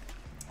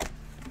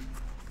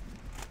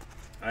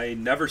 I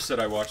never said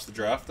I watched the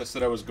draft. I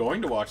said I was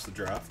going to watch the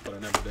draft, but I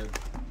never did.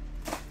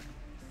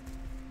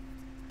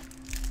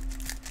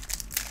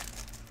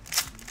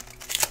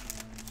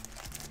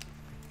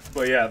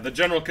 But yeah, the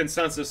general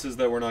consensus is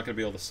that we're not going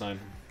to be able to sign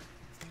him.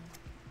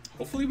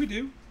 Hopefully we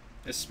do.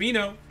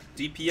 Espino,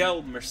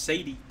 DPL,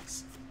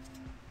 Mercedes.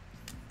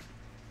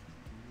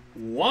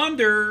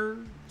 Wander,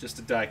 just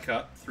a die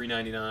cut,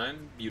 $3.99.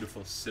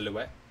 Beautiful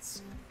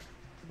silhouettes.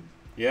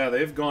 Yeah,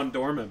 they've gone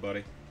dormant,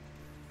 buddy.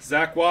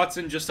 Zach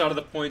Watson, just out of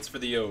the points for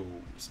the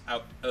O's.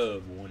 Out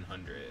of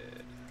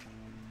 100.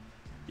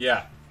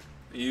 Yeah.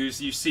 You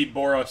see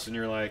Boros and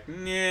you're like,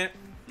 nah,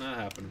 not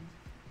happening.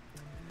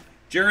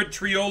 Jared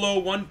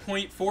Triolo, 1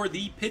 point for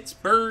the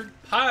Pittsburgh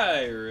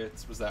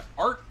Pirates. Was that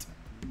art?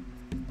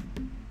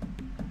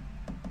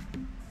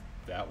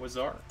 That was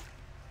art.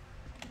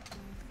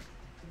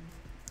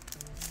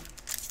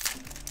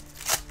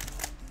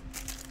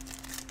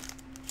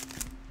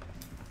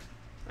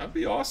 That'd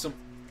be awesome.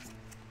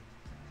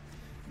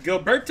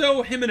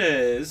 Gilberto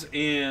Jimenez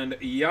and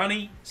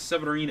Yanni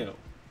Severino.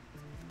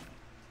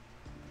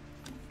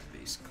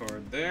 Base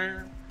card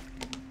there.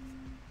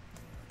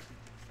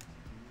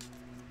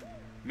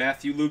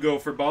 Matthew Lugo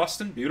for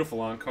Boston.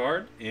 Beautiful on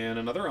card. And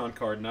another on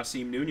card.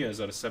 Nasim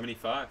Nunez out of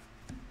 75.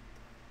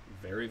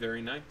 Very,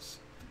 very nice.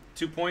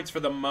 2 points for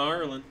the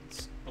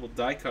Marlins. Little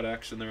die cut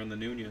action there on the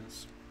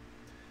Nunez.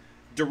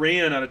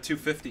 Duran out of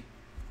 250.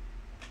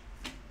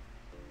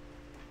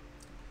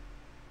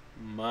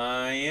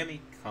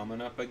 Miami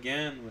coming up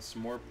again with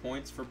some more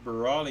points for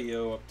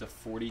Baraglio up to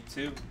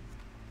 42. A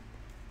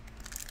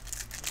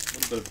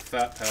little bit of a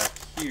fat pack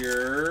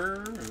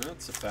here.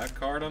 That's a fat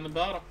card on the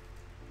bottom.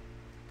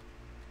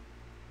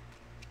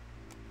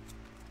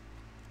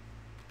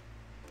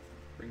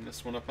 Bring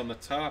this one up on the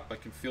top. I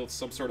can feel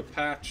some sort of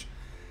patch.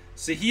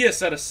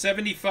 Sahias at a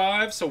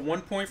 75, so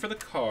 1 point for the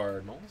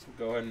Cardinals.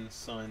 We'll go ahead and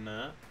assign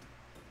that.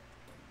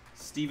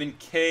 Stephen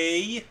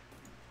K.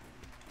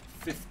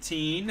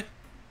 15.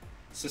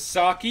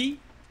 Sasaki.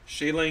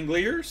 Shea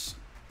Langeliers.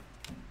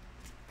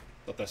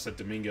 Thought that said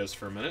Dominguez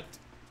for a minute.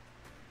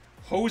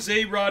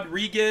 Jose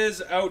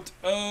Rodriguez out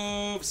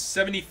of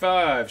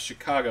 75.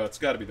 Chicago. It's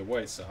got to be the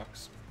White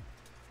Sox.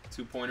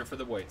 2-pointer for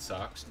the White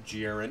Sox.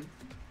 Jaron.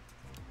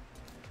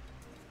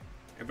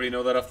 Everybody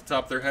know that off the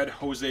top of their head?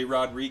 Jose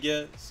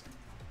Rodriguez.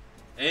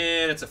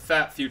 And it's a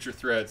fat Future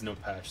Threads. No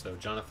patch, though.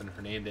 Jonathan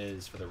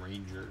Hernandez for the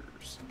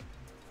Rangers.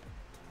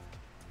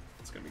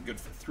 It's going to be good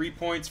for 3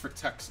 points for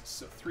Texas.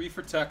 So 3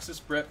 for Texas.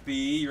 Brett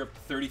B, you're up to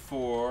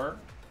 34.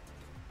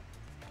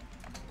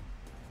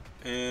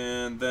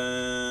 And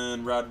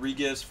then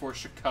Rodriguez for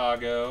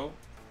Chicago.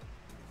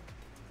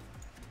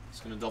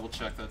 Just going to double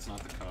check that's not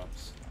the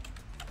Cubs.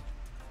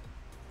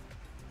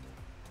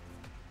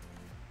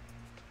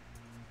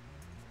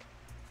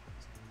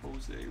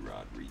 Jose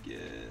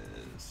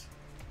Rodriguez.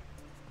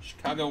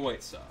 Chicago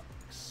White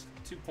Sox.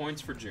 2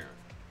 points for Jaron.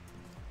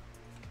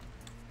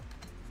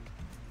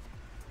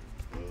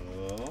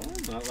 Oh,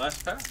 not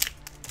last pack.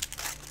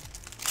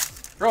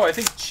 Bro, I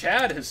think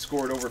Chad has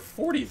scored over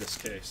 40 this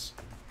case.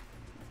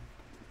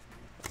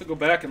 I have to go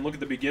back and look at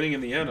the beginning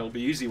and the end. It'll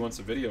be easy once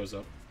the video's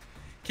up.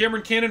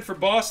 Cameron Cannon for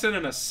Boston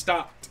and a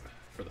Stott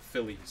for the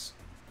Phillies.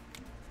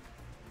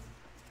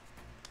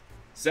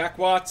 Zach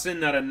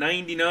Watson at a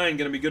 99, going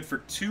to be good for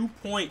 2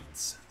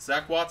 points.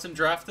 Zach Watson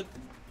drafted.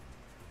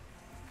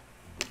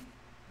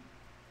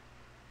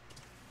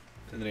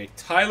 And then a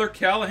Tyler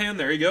Callahan.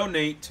 There you go,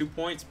 Nate. 2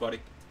 points,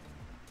 buddy.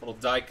 Little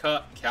die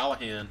cut.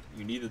 Callahan.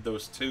 You needed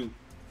those 2.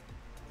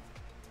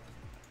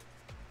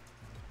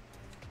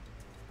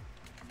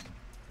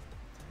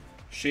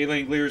 Shea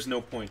Langeliers, no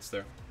points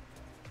there.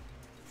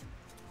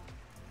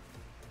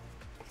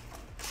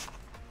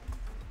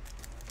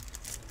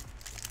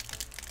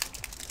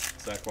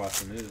 Zach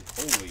Watson is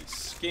holy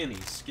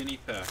skinny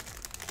pack.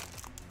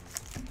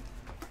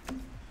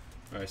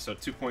 Alright, so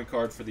 2-point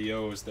card for the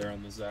O's there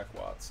on the Zach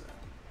Watson.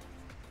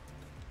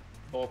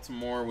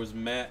 Baltimore was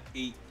Matt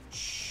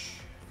H.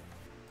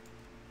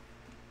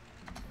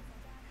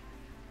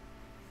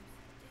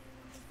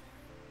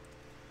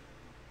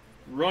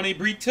 Ronnie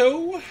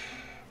Brito.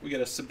 We got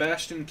a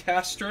Sebastian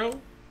Castro.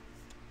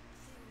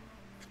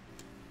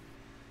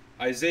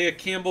 Isaiah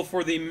Campbell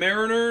for the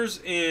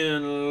Mariners,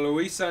 and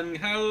Luis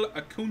Angel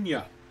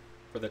Acuna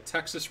for the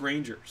Texas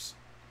Rangers.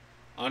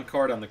 On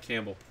card on the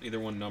Campbell, either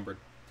one numbered.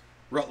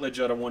 Rutledge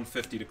out of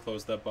 150 to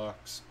close that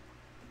box.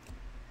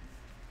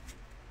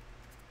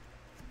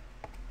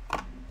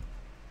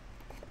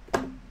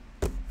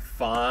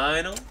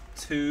 Final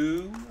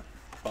 2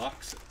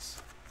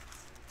 boxes.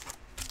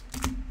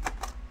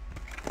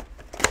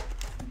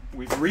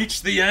 We've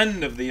reached the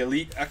end of the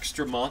Elite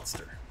Extra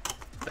Monster.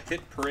 The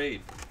Hit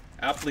Parade.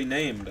 Aptly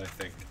named, I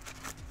think.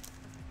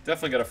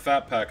 Definitely got a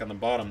fat pack on the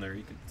bottom there,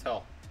 you can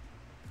tell.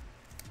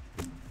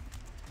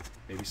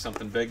 Maybe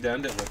something big to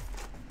end it with.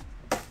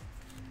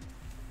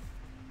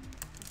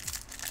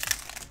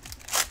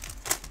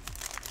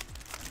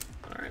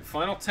 Alright,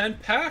 final 10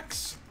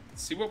 packs.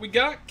 Let's see what we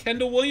got.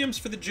 Kendall Williams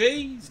for the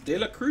Jays. De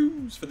La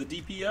Cruz for the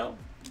DPL.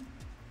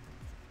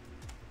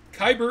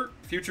 Kybert,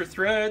 Future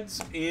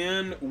Threads.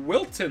 And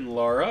Wilton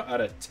Lara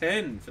out of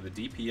 10 for the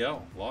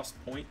DPL.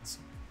 Lost points.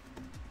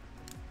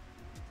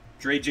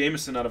 Dre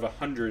Jameson out of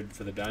 100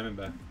 for the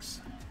Diamondbacks.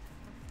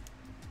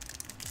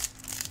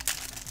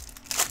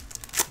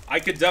 I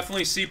could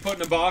definitely see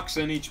putting a box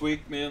in each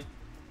week, man.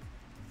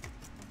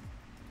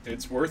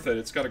 It's worth it.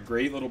 It's got a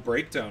great little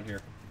breakdown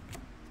here.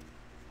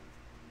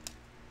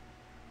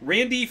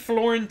 Randy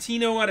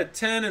Florentino out of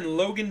 10 and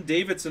Logan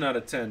Davidson out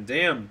of 10.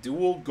 Damn,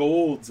 dual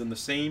golds in the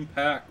same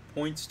pack.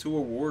 Points to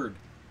award.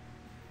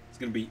 It's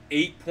going to be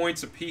 8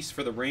 points apiece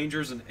for the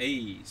Rangers and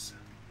A's.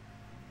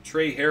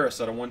 Trey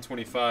Harris out of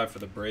 125 for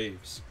the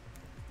Braves.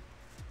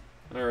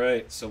 All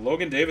right, so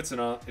Logan Davidson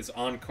is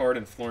on card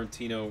and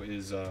Florentino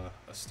is a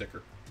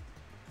sticker.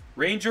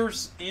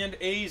 Rangers and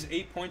A's,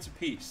 8 points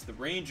apiece. The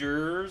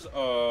Rangers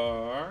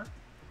are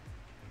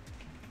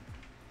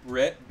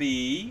Brett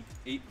B,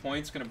 8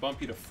 points, going to bump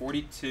you to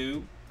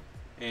 42.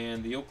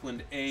 And the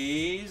Oakland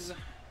A's,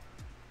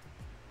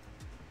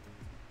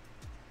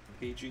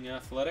 Paging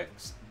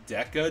Athletics,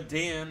 Deca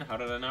Dan. How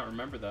did I not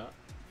remember that?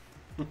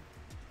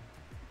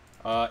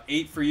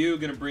 8 for you,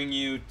 going to bring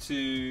you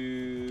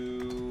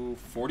to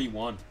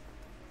 41.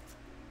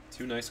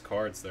 2 nice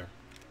cards there.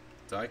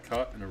 Die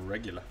cut and a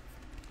regular.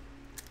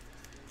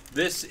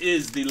 This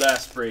is the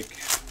last break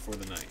for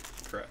the night.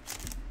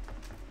 Correct.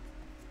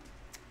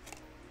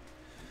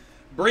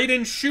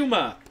 Braden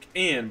Schumacher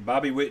and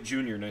Bobby Witt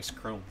Jr. Nice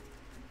chrome.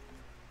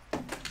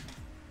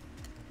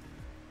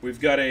 We've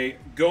got a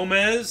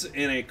Gomez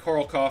and a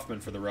Carl Kaufman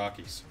for the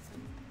Rockies.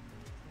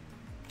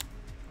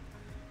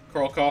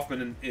 Carl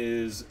Kaufman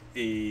is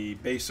a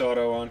base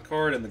auto on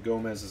card, and the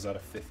Gomez is out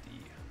of 50.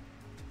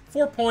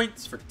 4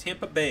 points for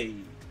Tampa Bay.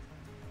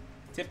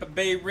 Tampa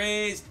Bay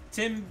Rays,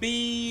 Tim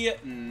B,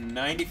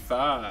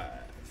 95.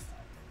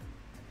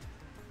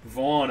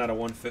 Vaughn out of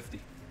 150.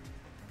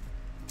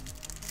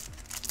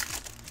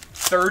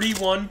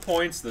 31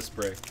 points this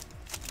break.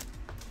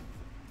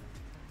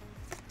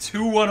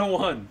 2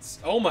 101s.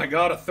 Oh my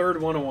god, a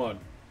third 101.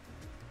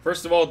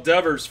 First of all,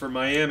 Devers for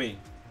Miami.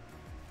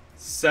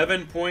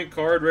 7-point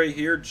card right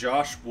here.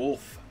 Josh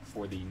Wolf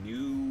for the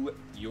New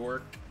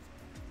York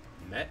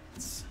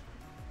Mets.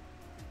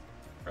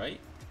 Right?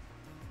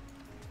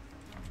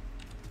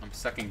 I'm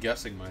second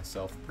guessing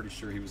myself. Pretty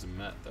sure he was a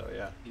Met though.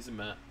 Yeah, he's a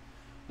Met.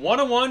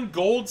 101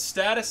 gold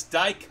status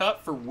die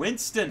cut for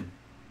Winston.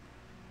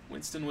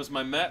 Winston was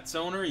my Mets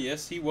owner.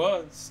 Yes, he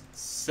was.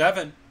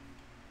 7.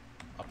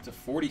 Up to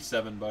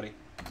 47, buddy.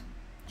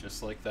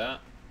 Just like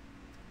that.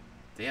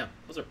 Damn,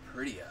 those are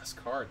pretty-ass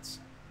cards.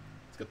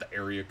 It's got the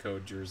area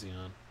code jersey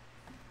on.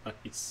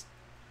 Nice.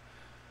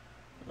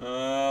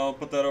 I'll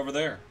put that over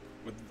there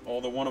with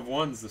all the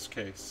one-of-ones this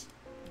case.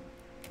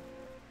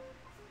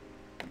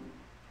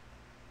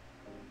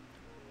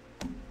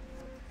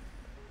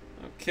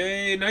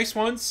 Okay, nice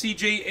one.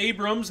 C.J.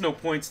 Abrams, no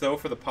points, though,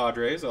 for the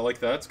Padres. I like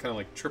that. It's kind of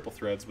like triple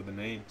threads with the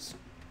names.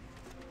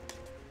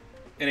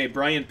 And a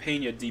Brian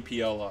Pena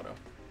DPL auto.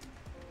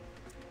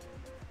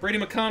 Brady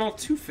McConnell,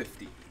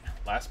 250.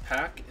 Last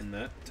pack in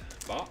that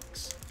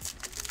box.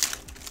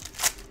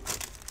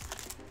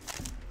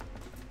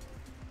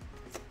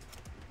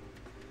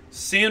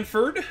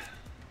 Sanford.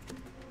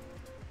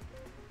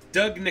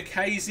 Doug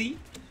Nikhazy.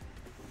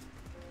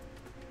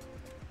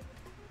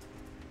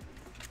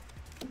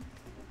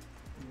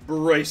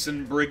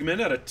 Bryson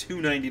Brigman at a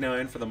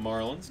 $2.99 for the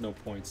Marlins. No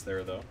points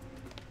there, though.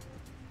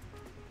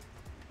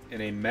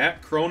 And a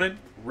Matt Cronin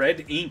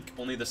red ink.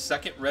 Only the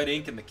second red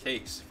ink in the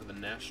case for the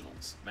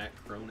Nationals. Matt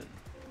Cronin.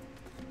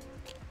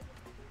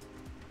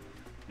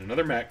 And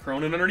another Matt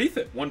Cronin underneath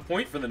it. 1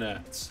 point for the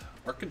Nats.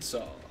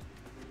 Arkansas.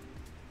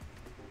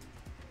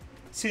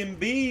 Tim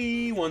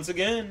B once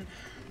again.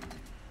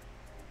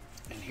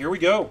 And here we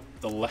go.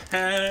 The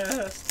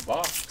last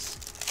box.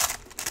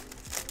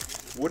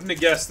 Wouldn't have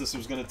guessed this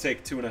was going to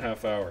take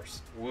 2.5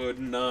 hours. Would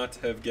not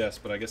have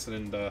guessed, but I guess I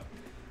didn't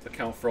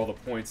account for all the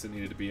points that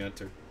needed to be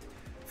entered.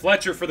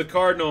 Fletcher for the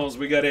Cardinals.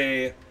 We got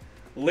a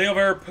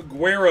Leover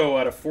Peguero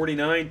out of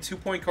 49.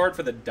 2-point card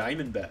for the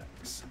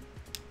Diamondbacks.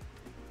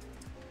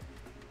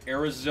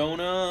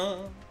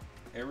 Arizona,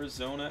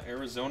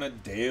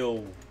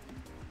 Dale.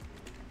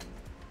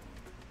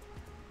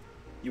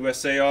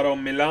 USA Auto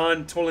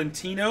Milan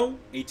Tolentino.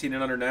 18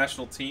 and under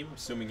national team.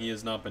 Assuming he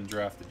has not been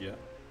drafted yet.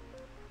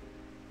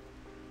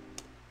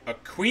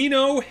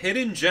 Aquino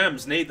Hidden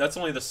Gems. Nate, that's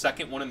only the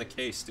second one in the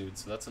case, dude.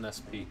 So that's an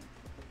SP.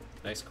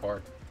 Nice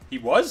card. He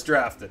was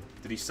drafted.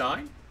 Did he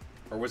sign?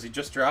 Or was he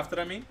just drafted,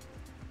 I mean?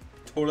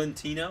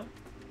 Tolentino.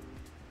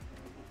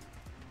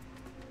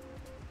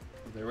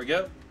 There we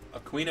go.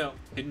 Aquino.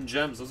 Hidden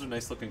Gems. Those are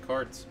nice looking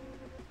cards.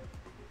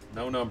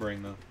 No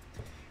numbering, though.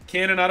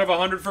 Cannon out of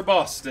 100 for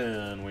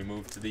Boston. We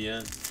move to the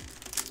end.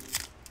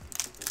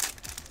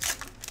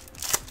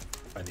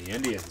 By the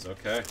Indians,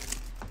 okay.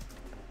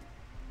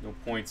 No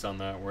points on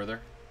that, were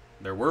there?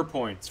 There were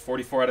points.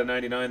 44 out of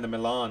 99, the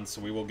Milan, so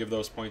we will give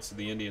those points to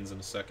the Indians in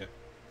a second.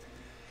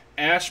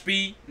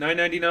 Ashby,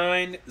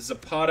 9.99,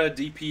 Zapata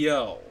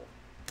DPL.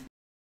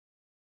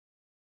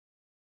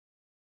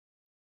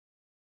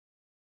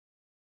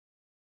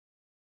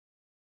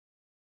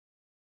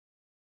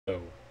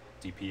 Oh,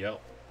 DPL.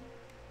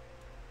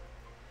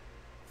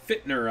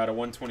 Fittner out of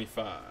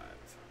 125.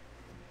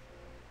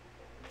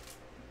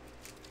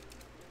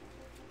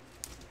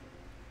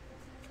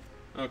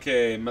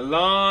 Okay,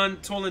 Milan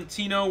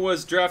Tolentino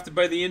was drafted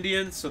by the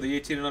Indians, so the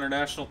 18 and under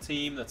national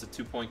team. That's a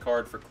 2-point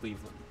card for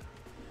Cleveland.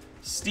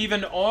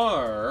 Stephen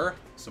R.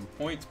 Some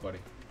points, buddy.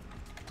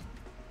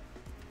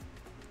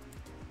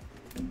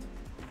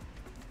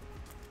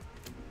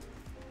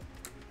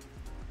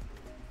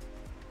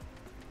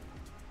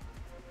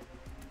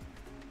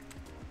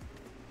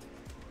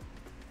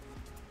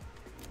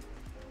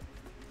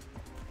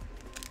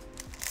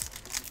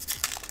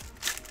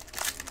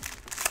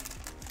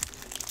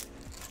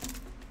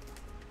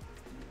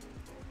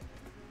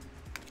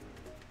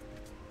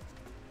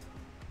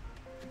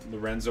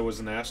 Lorenzo was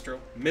an Astro.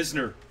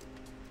 Misner.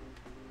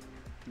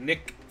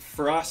 Nick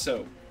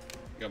Frasso.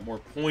 Got more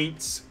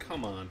points.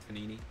 Come on,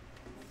 Panini.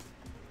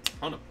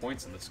 Ton of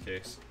points in this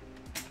case.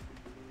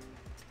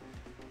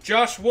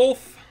 Josh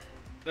Wolf.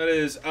 That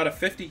is out of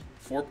 50.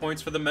 4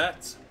 points for the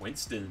Mets.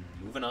 Winston.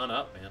 Moving on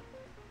up, man.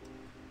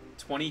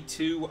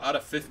 22 out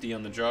of 50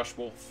 on the Josh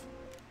Wolf.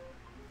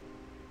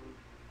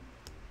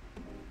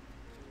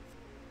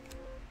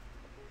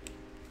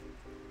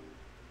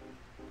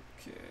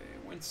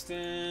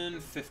 Winston,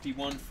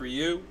 51 for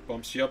you.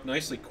 Bumps you up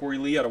nicely. Corey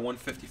Lee out of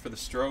 150 for the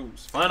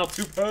Stros. Final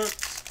 2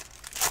 packs.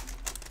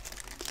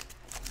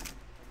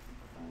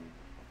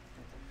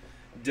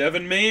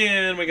 Devin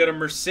Mann, we got a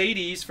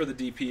Mercedes for the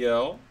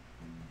DPL.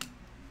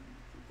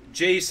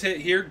 Jay's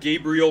hit here,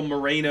 Gabriel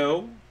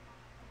Moreno.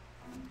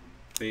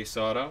 Base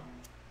auto.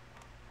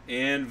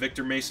 And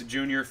Victor Mesa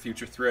Jr.,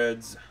 Future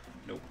Threads.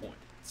 No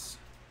points.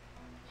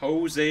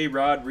 Jose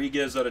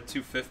Rodriguez out of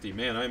 250.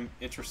 Man, I'm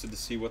interested to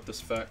see what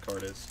this fat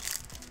card is.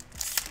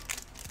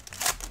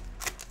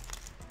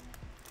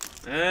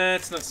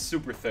 It's not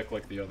super thick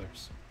like the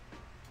others.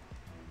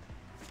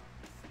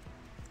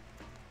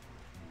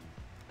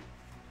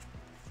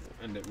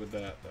 We'll end it with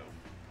that, though.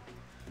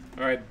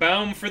 All right,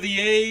 Baum for the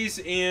A's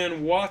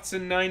and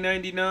Watson,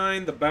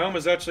 9.99. The Baum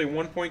is actually a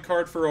 1-point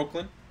card for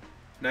Oakland.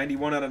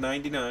 91 out of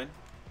 99.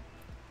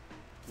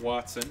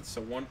 Watson,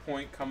 so 1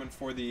 point coming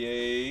for the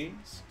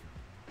A's.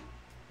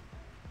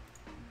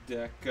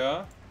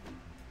 Deca.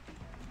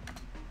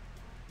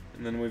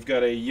 And then we've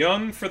got a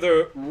Young for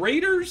the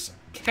Raiders.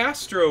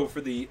 Castro for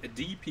the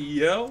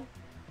DPL.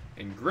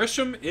 And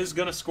Grisham is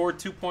going to score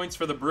 2 points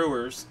for the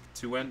Brewers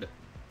to end it.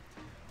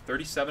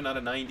 37 out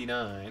of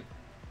 99.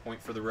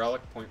 Point for the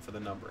relic, point for the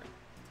numbering.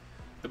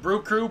 The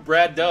Brew Crew,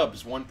 Brad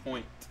Dubs, 1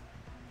 point.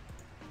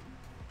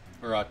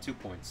 Or 2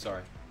 points,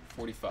 sorry.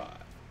 45.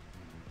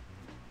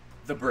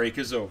 The break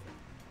is over.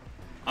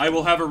 I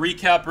will have a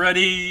recap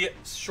ready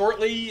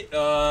shortly.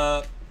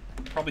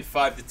 Probably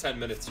 5 to 10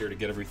 minutes here to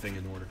get everything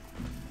in order.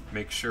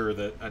 Make sure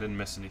that I didn't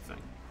miss anything.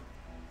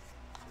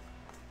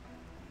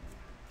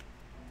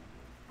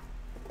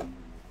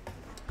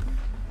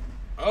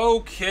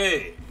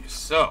 Okay,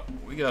 so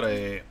we got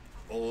a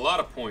lot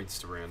of points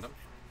to random.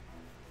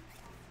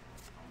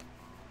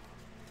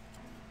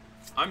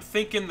 I'm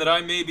thinking that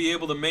I may be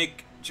able to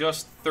make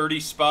just 30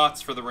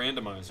 spots for the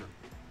randomizer.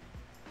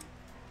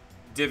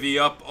 Divvy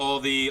up all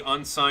the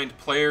unsigned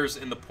players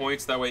in the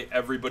points, that way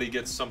everybody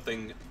gets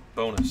something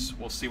bonus.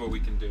 We'll see what we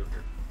can do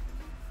here.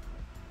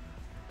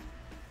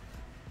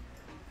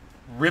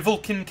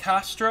 Rivalkin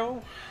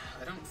Castro?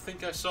 I don't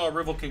think I saw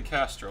Rivalkin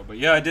Castro, but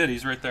yeah, I did.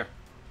 He's right there.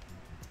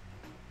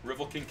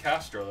 Rivalkin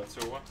Castro, that's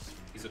who it was.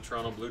 He's a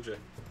Toronto Blue Jay.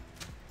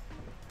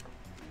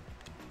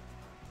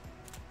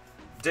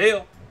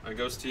 Dale, that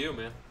goes to you,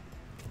 man.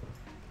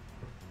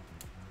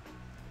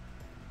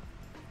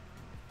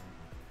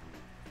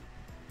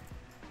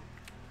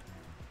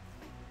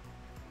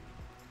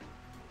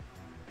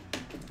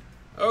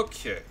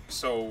 Okay,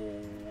 so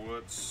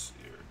let's see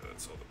here.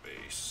 That's all the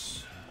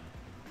base.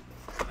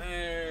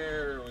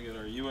 There, we got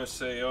our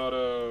USA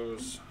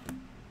autos.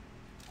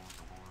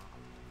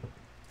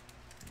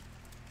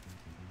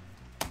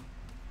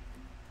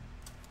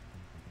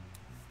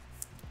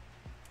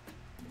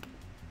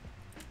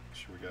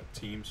 We got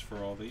teams for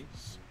all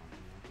these.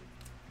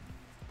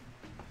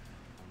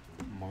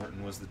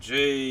 Martin was the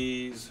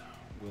Jays.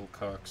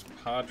 Wilcox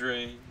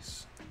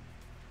Padres.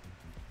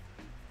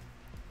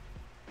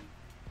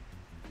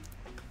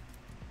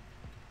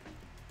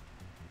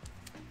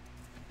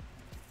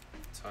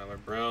 Tyler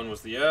Brown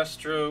was the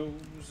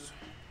Astros.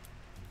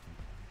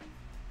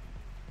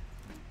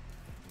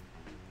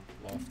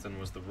 Lofton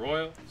was the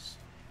Royals.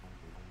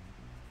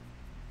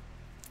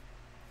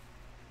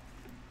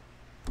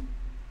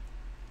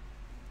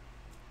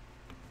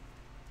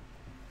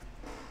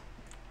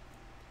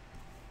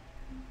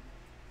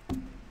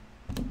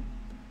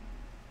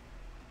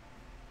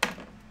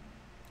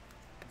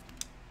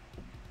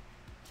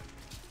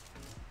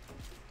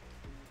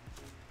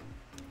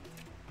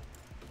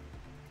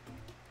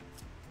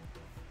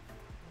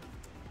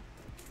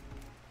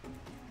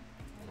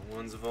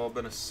 Ones have all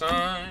been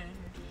assigned.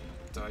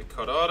 Die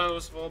cut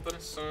autos have all been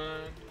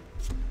assigned.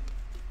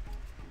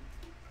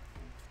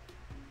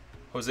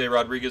 Jose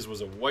Rodriguez was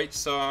a White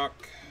Sox.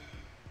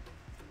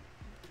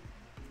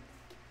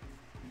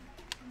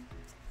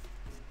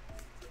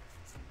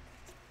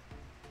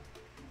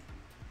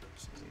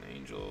 This is an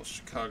Angel.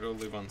 Chicago,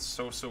 Livan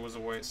Sosa was a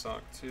White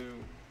Sox too.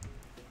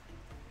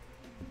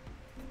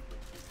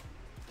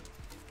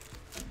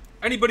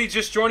 Anybody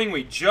just joining,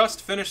 we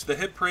just finished the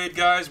hit parade,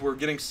 guys. We're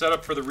getting set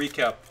up for the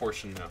recap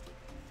portion now.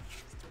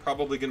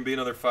 Probably going to be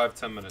another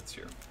 5-10 minutes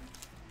here.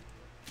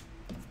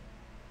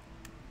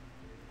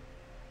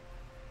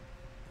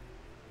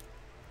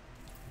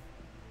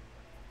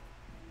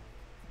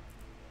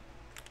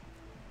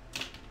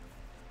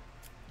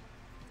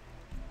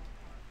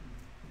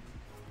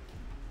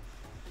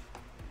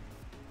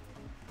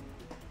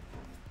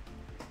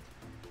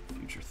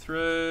 Future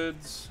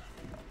threads.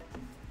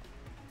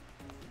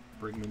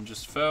 Brigman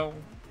just fell.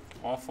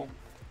 Awful.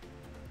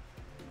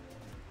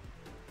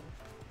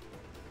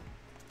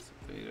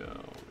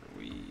 Acevedo,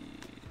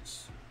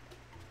 Ruiz.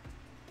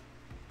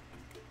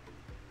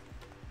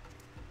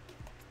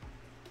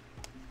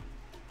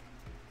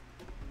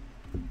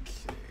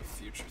 Okay,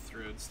 future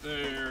threads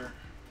there.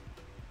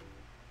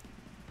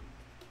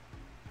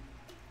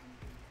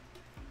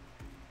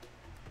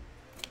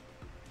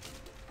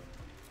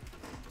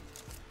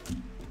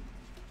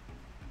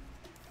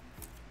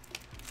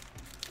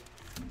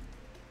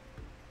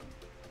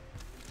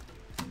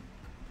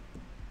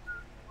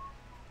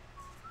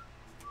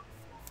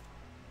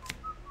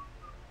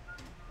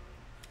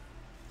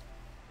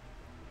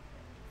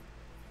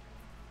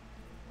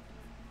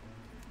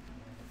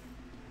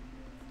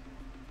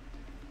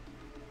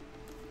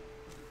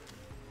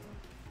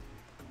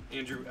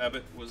 Andrew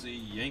Abbott was a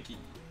Yankee.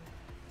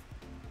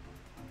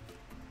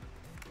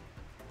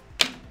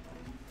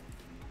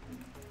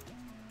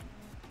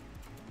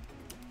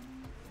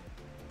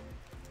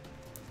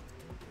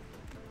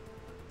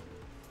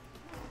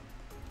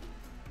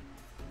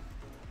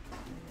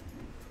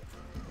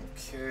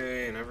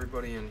 Okay, and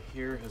everybody in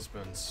here has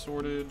been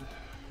sorted.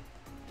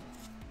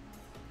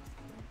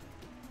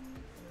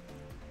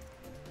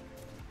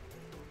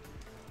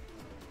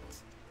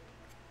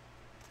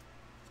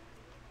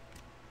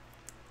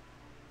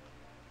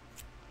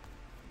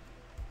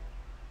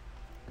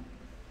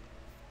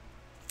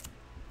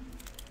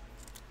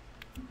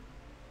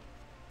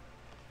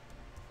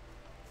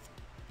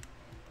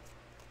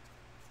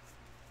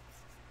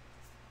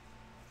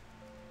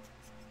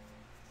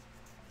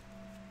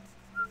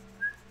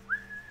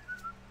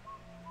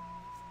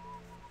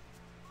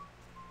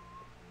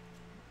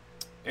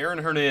 Aaron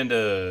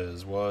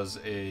Hernandez was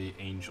a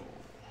Angel.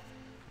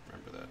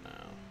 Remember that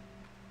now.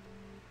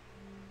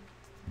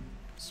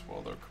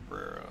 Swaldo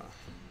Cabrera.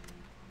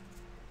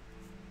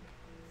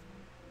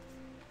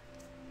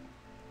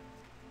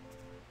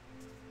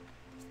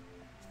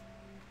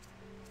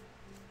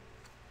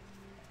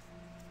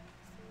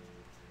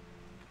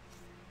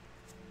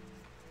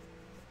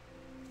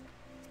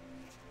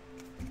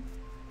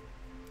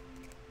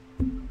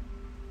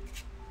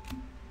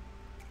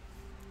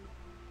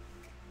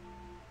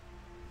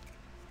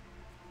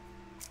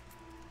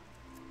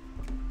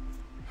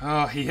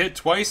 Oh, he hit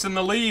twice in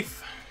the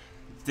Leaf.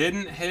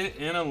 Didn't hit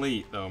in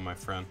Elite, though, my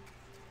friend.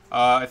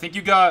 I think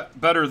you got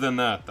better than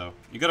that, though.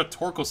 You got a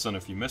Torkelson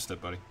if you missed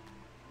it, buddy.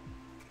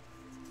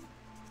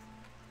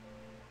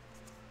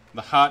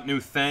 The hot new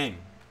thing.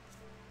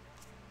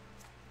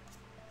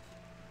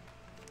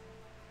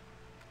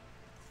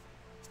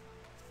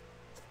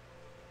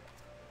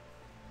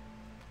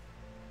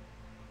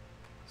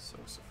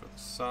 Sosa for the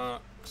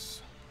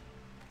Sox.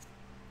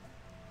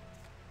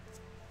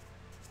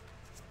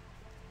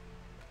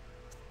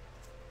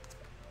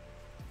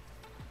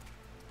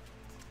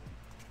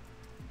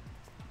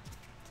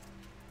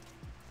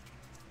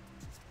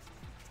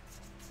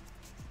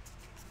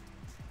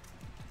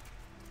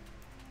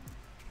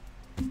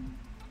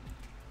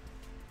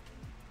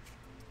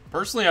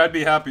 Personally, I'd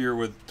be happier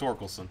with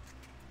Torkelson.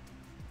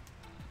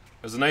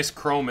 There's a nice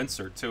chrome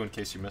insert, too, in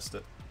case you missed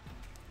it.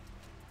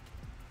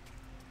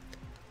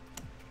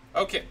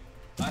 Okay,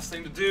 last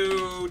thing to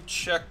do,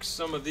 check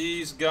some of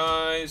these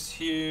guys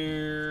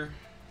here.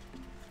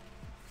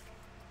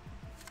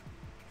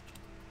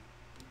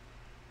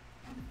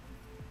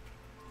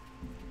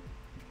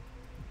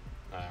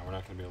 We're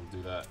not going to be able to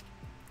do that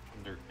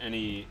under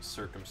any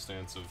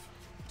circumstance of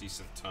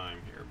decent time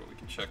here, but we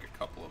can check a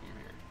couple of them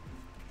here.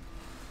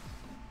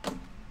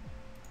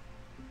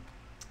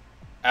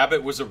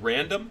 Abbott was a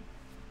random?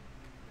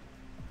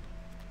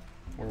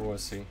 Where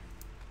was he?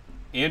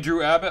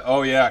 Andrew Abbott?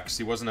 Oh, yeah, because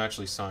he wasn't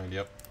actually signed.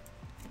 Yep.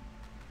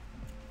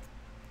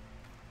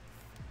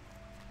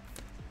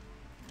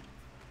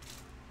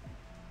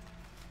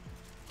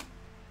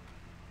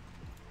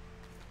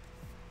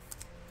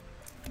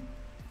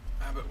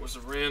 Abbott was a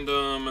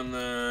random, and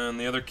then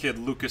the other kid,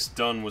 Lucas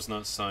Dunn, was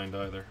not signed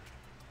either.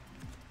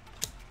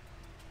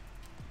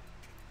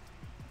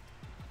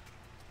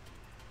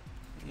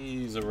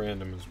 He's a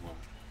random as well.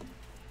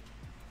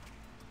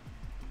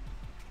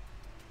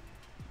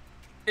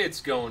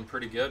 It's going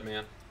pretty good,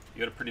 man. You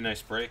got a pretty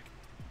nice break.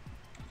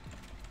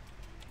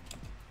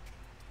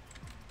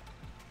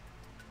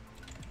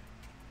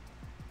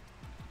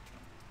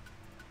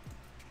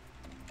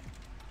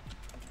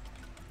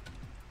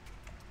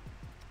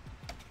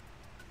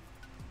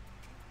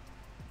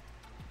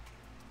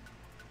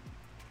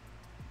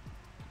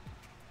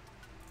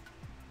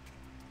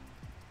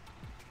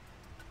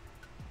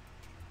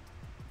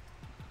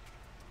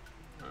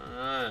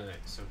 Alright,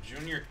 so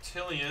Junior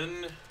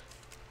Tillian.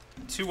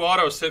 2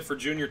 autos hit for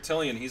Junior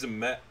Tillian. He's a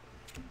Met.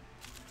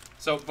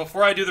 So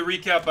before I do the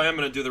recap, I am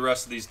going to do the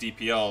rest of these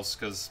DPLs,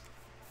 because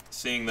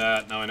seeing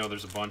that, now I know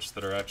there's a bunch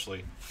that are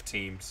actually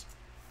teams.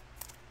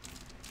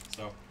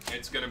 So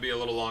it's going to be a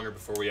little longer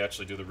before we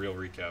actually do the real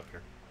recap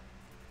here.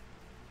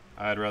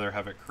 I'd rather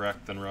have it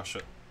correct than rush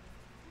it.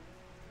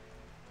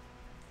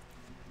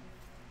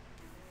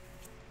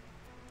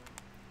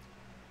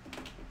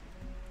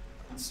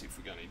 Let's see if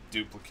we got any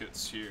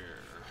duplicates here.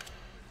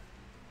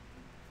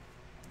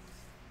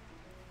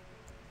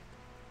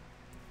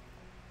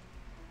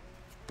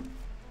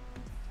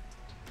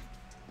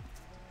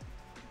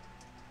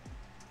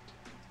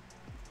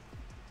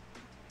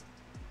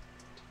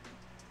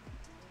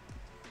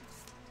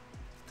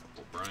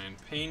 Brian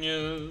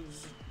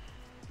Peñas.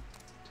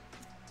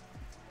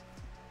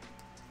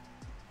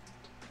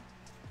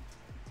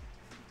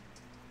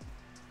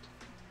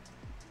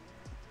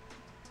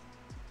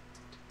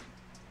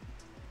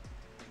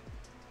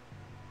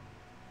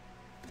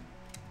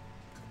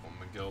 Couple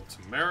Miguel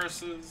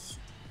Tamarises.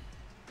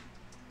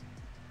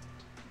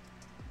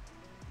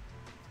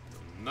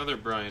 Another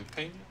Brian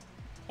Peña.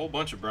 Whole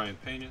bunch of Brian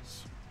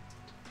Peñas.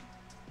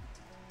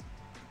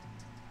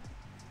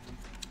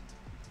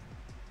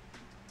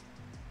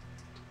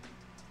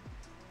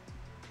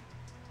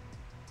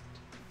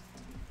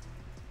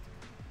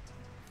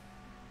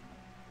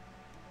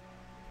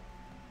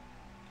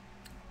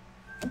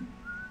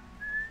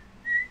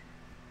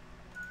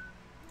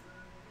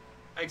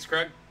 Thanks,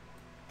 Craig.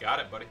 Got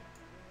it, buddy.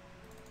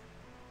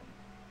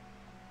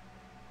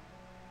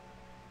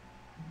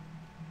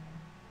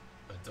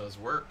 That does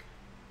work.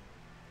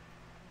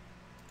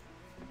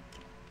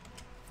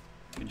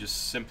 You can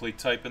just simply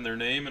type in their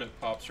name and it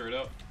pops right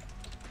up.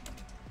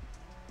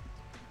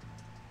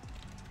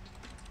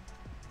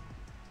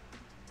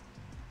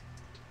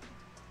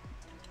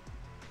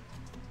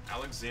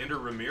 Alexander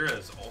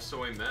Ramirez,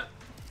 also a Met.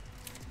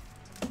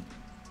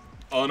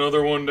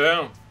 Another one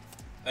down.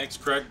 Thanks,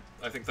 Craig.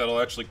 I think that'll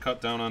actually cut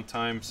down on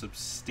time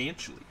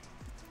substantially.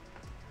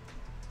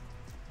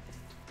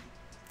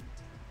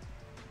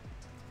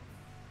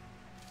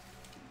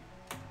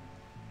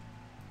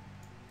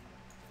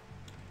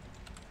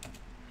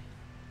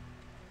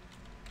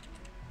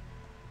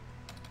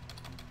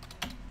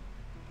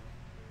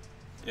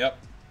 Yep.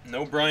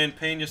 No Brian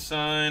Peña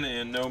sign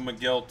and no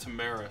Miguel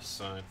Tamaris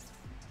sign.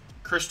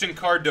 Christian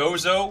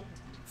Cardozo.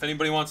 If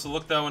anybody wants to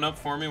look that one up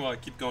for me while I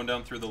keep going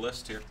down through the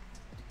list here.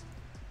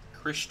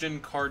 Christian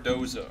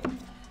Cardozo.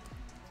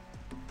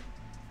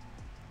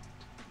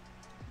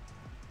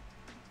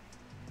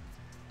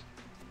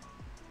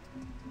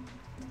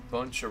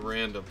 Bunch of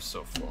randoms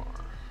so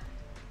far.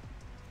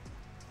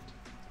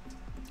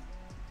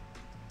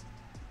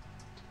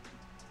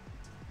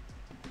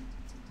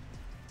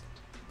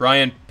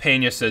 Brian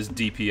Pena says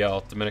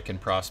DPL, Dominican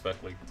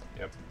Prospect League.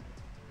 Yep.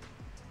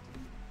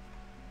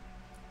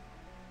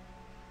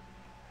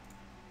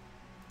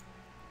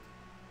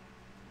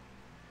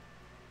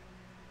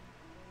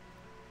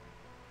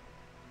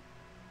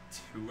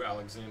 Two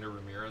Alexander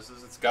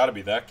Ramirez's. It's got to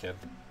be that kid.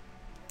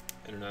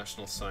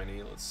 International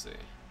signee. Let's see.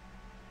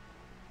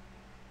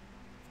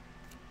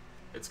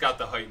 It's got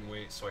the height and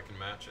weight, so I can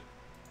match it.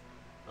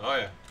 Oh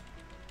yeah.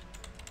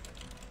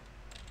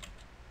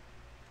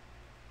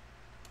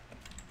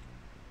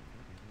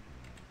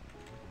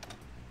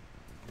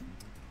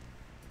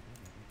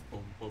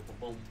 Boom, boom, boom,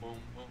 boom, boom,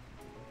 boom.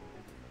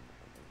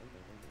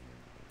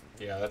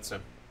 Yeah, that's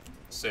him.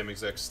 Same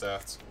exact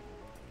stats.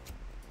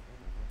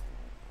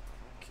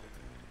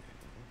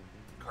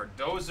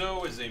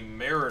 Cardozo is a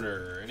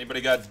Mariner.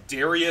 Anybody got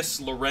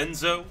Darius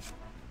Lorenzo?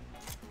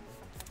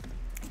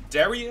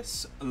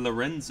 Darius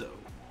Lorenzo.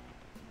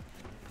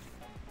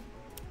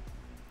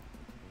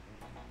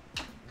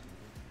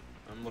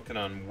 I'm looking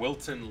on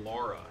Wilton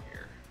Lara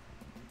here.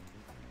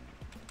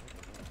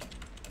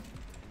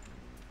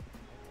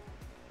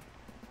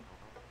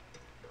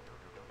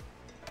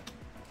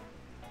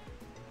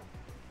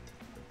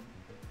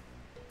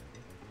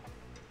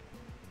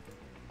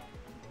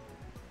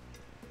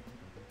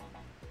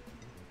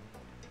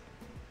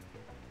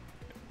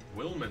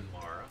 Wilman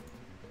Lara.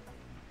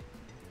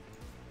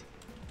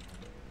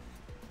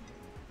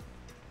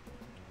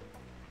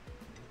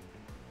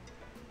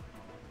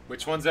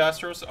 Which one's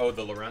Astros? Oh,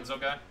 the Lorenzo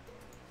guy?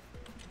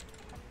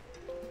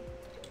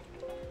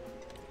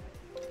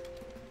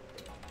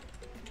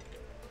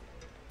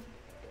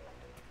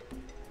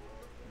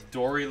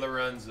 Dory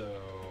Lorenzo.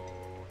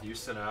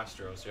 Houston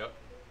Astros, yep.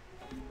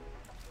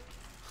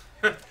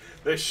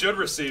 They should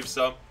receive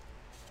some.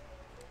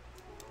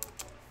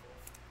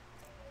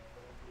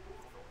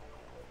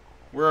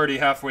 We're already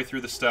halfway through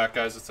the stack,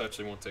 guys. It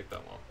actually won't take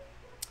that long.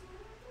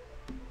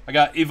 I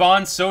got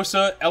Ivan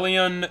Sosa,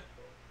 Elian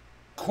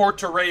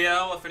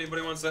Cortorreal, if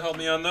anybody wants to help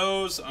me on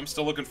those. I'm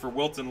still looking for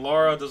Wilton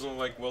Lara. Doesn't look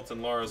like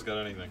Wilton Lara's got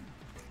anything.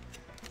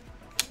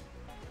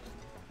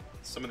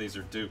 Some of these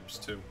are dupes,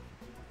 too.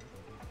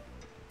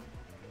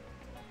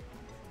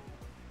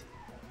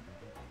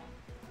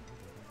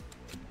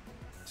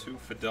 Two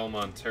Fidel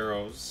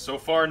Monteros. So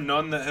far,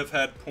 none that have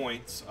had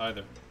points,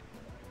 either.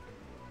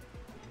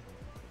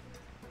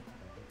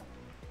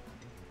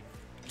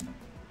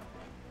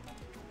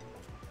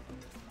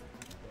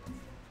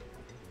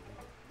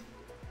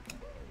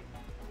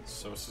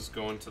 Sosa's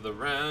going to the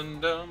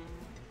random.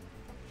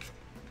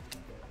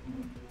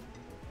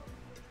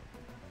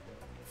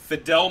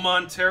 Fidel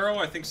Montero?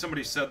 I think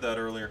somebody said that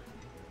earlier.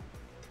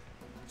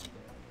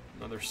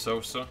 Another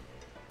Sosa.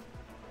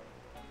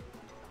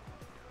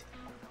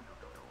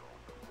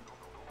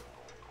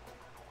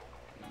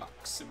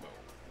 Maximo.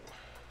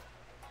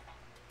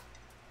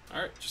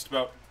 Alright, just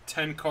about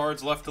 10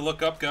 cards left to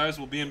look up, guys.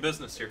 We'll be in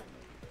business here.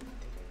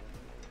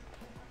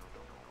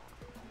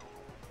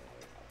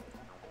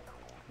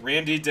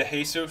 Randy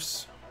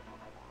DeJesus.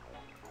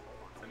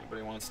 If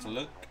anybody wants to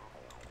look.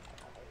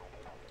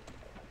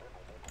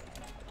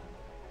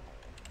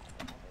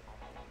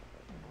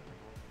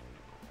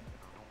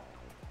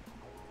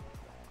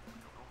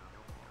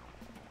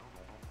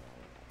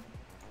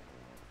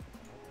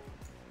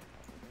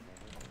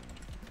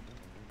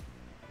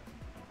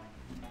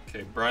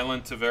 Okay,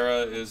 Brylan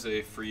Tavera is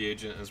a free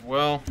agent as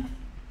well.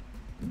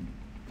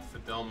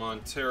 Fidel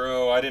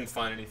Montero, I didn't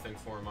find anything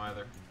for him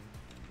either.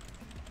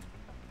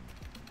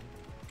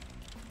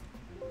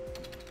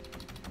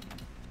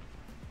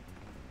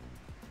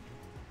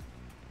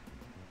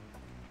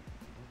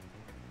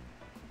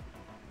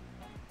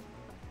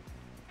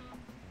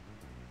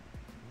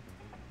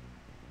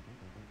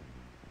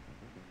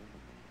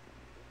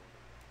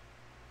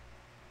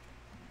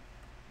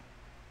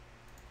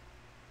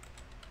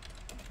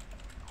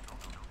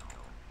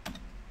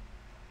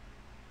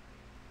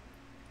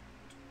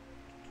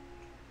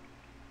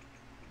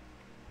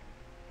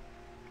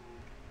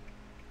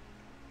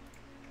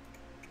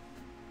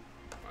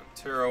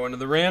 Montero into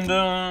the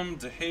random.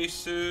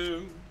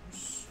 DeJesus.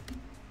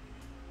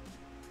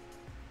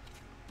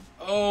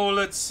 Oh,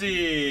 let's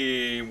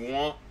see.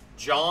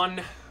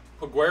 John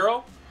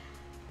Paguero.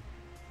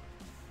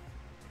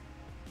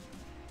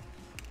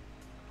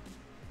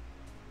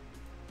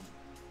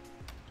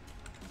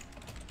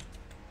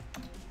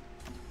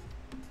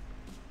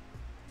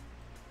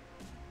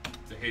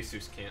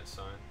 DeJesus can't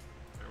sign.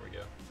 There we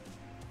go.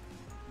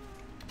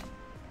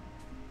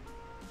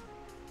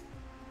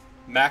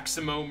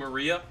 Maximo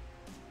Maria.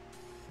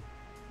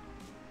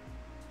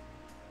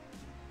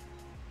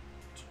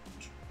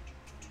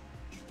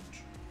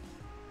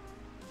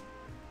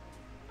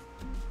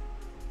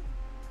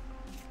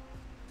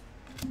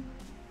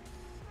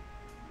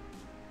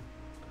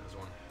 That's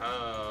one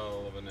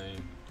hell of a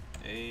name.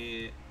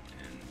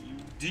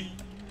 A-N-U-D.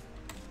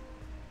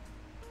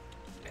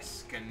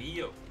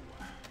 Escanillo.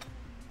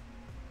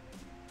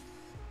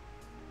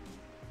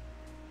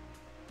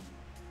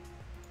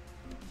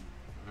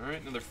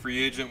 Alright, another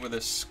free agent with a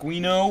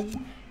Squino.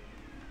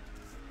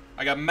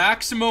 I got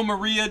Maximo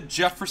Maria,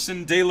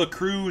 Jefferson De La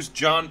Cruz,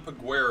 John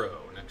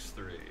Peguero. Next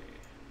 3.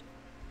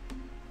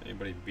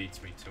 Anybody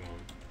beats me to him.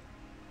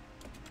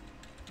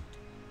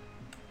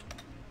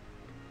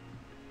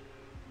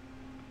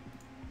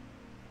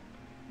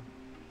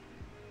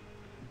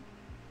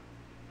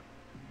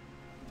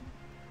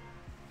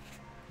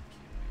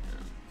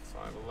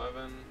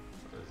 .511.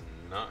 That is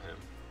not him.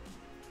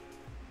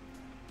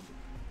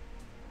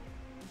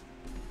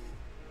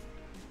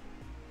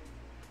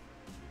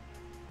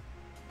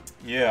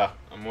 Yeah,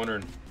 I'm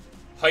wondering.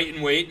 Height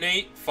and weight,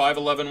 Nate.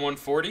 5'11",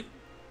 140.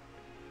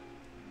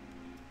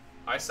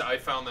 I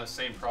found that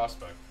same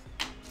prospect.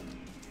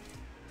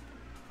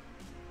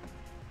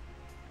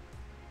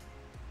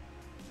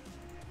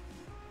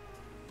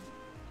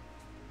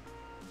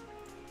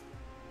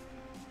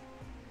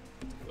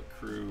 La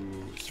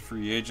Cruz,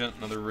 free agent.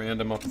 Another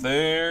random up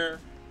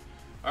there.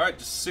 All right,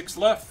 just 6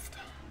 left.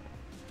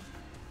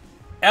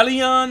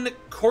 Elian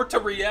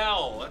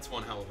Corta-Real. That's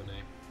one hell of a name.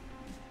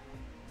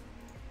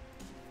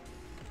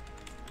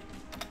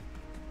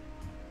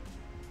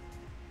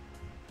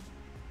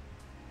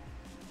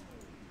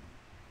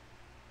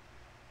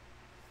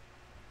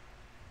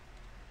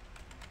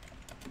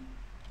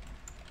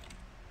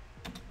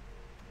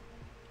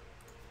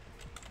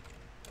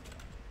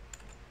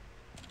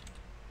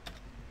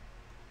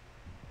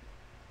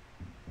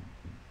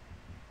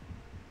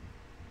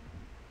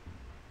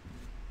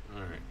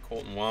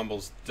 Colton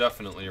Womble's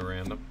definitely a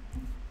random.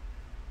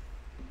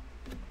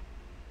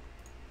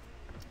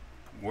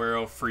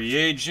 Guerrero, free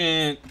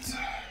agent.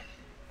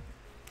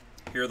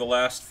 Here are the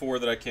last 4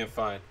 that I can't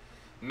find.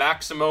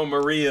 Maximo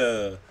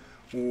Maria,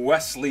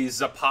 Wesley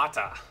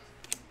Zapata,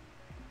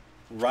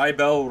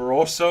 Raibel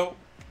Rosso,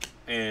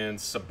 and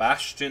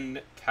Sebastian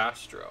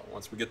Castro.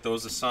 Once we get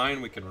those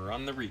assigned, we can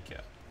run the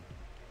recap.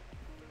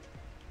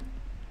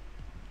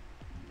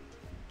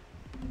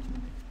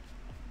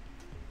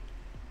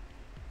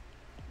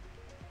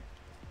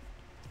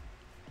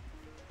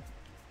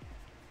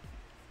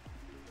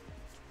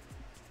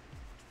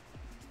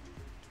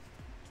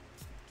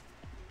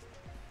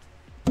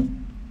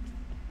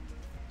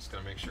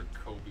 Gotta make sure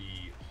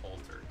Kobe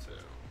Halter too.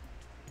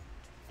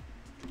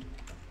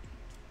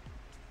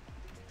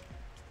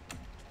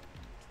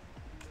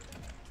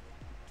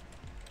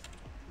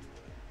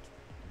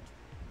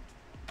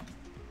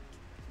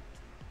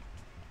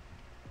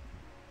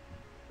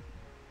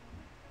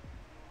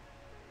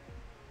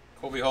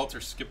 Kobe Halter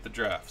skipped the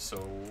draft,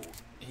 so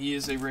he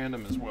is a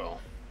random as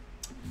well.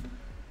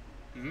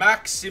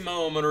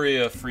 Maximo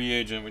Maria, free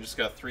agent. We just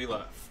got 3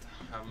 left.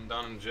 Have them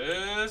done in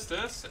just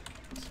a second.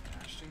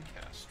 Sebastian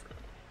Castro.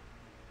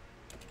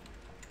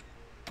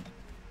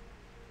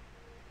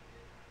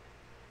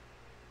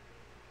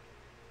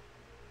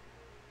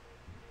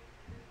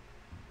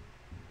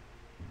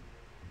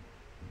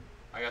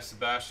 I got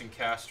Sebastian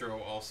Castro,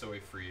 also a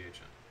free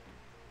agent.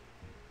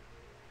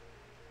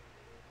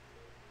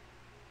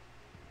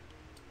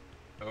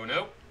 Oh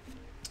no.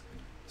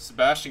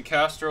 Sebastian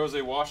Castro is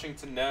a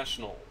Washington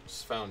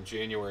Nationals. Found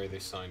January they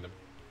signed him.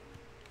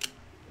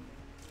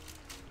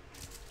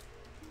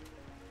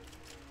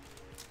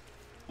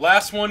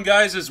 Last one,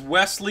 guys, is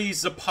Wesley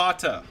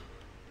Zapata.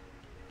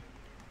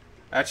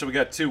 Actually, we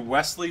got 2.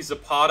 Wesley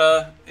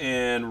Zapata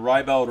and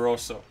Raibel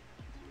Rosso.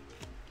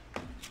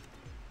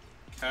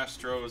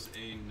 Castro's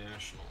a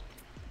national.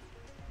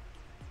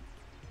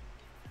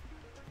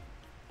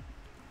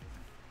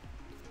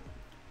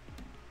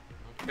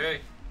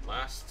 Okay,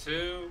 last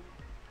 2.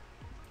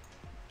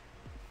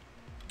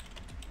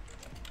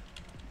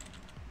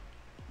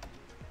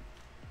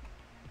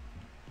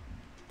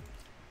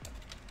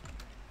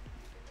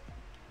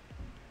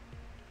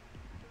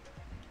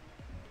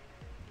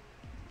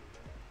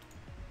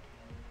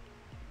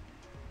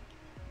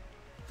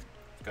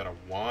 Got a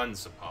Juan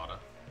Zapata.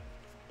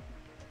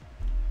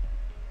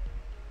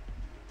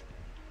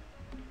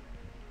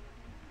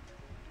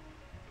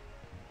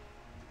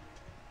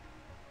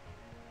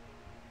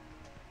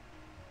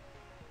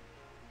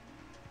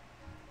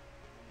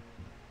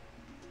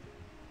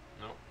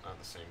 Nope, not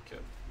the same kid.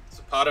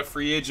 Zapata,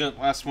 free agent.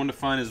 Last one to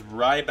find is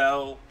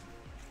Raibel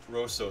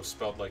Rosso,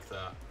 spelled like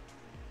that.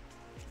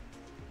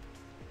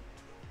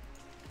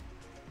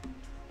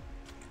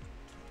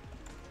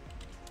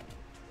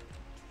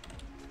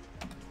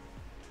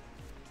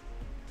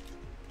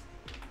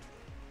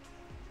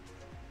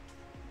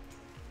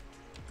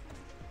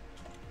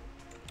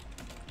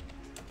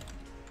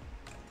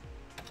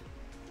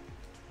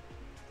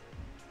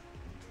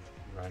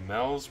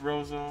 Raimel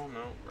Rosso?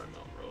 No,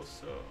 Raimel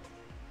Rosso. Looks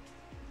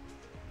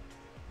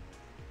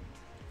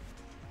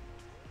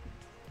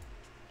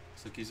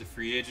like he's a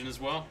free agent as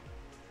well.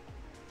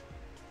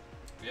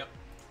 Yep.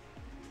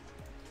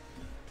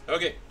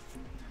 Okay.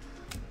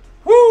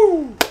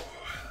 Woo!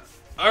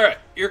 Alright,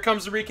 here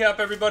comes the recap,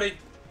 everybody.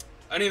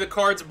 Any of the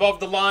cards above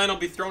the line will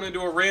be thrown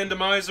into a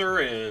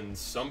randomizer, and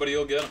somebody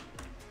will get them.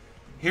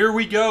 Here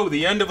we go,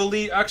 the end of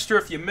Elite Extra.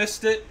 If you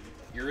missed it,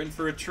 you're in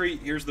for a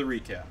treat. Here's the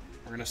recap.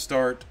 We're going to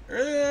start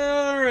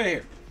right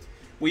here.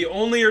 We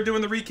only are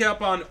doing the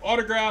recap on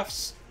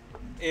autographs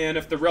And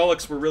if the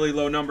relics were really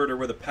low numbered or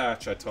with a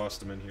patch, I tossed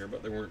them in here,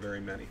 but there weren't very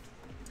many.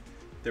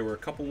 There were a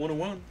couple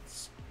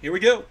 101s. Here we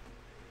go.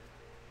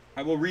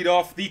 I will read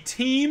off the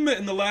team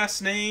and the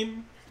last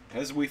name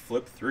as we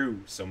flip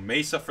through. So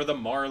Mesa for the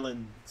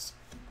Marlins.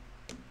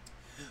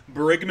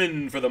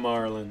 Brigman for the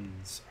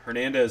Marlins.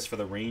 Hernandez for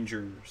the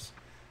Rangers.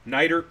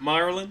 Neidert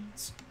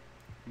Marlins.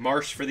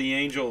 Marsh for the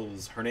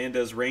Angels.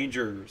 Hernandez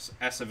Rangers.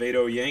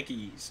 Acevedo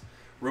Yankees.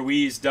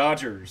 Ruiz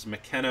Dodgers.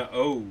 McKenna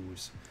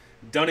O's.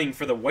 Dunning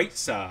for the White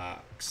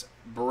Sox.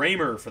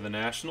 Bramer for the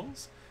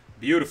Nationals.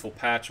 Beautiful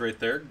patch right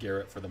there.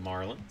 Garrett for the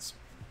Marlins.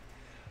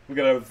 We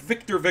got a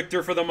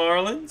Victor for the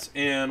Marlins.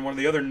 And one of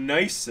the other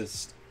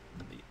nicest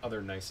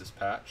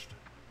patched.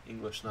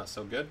 English not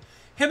so good.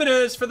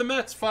 Jimenez for the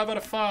Mets. 5 out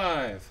of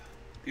 5.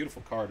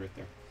 Beautiful card right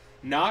there.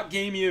 Not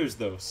game used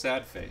though.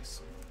 Sad face.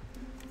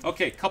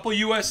 Okay, couple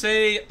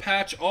USA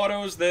patch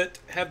autos that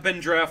have been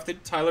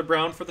drafted. Tyler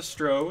Brown for the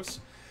Stros.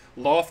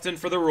 Lofton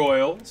for the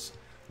Royals.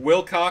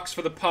 Wilcox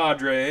for the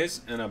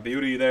Padres, and a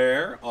beauty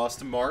there.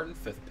 Austin Martin,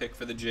 5th pick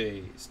for the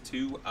Jays.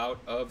 2 out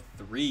of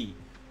 3.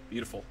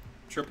 Beautiful.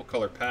 Triple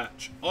color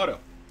patch. Auto.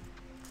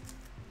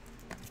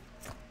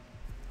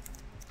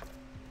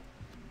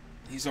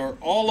 These are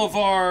all of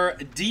our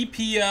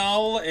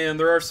DPL, and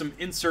there are some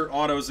insert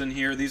autos in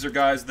here. These are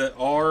guys that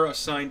are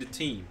assigned to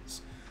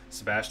teams.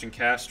 Sebastian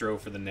Castro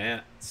for the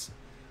Nats.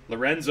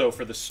 Lorenzo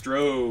for the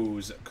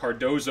Stros.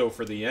 Cardozo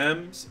for the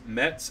M's.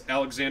 Mets,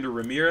 Alexander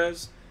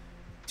Ramirez.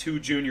 2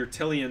 Junior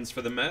Tillians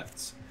for the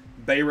Mets.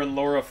 Bayron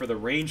Lora for the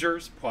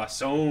Rangers.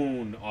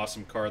 Poisson,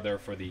 awesome card there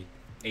for the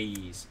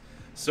A's.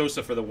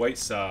 Sosa for the White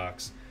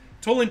Sox.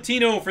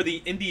 Tolentino for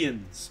the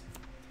Indians.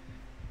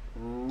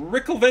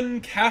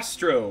 Rickelvin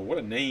Castro, what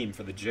a name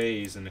for the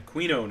Jays. And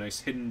Aquino,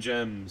 nice hidden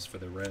gems for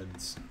the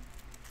Reds.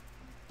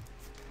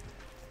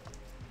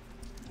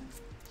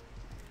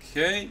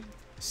 Okay.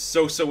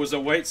 Sosa was a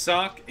White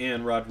Sox,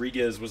 and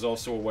Rodriguez was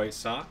also a White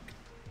Sox.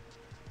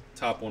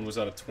 Top one was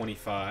out of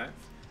 25.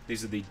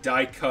 These are the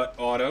die-cut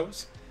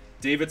autos.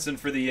 Davidson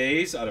for the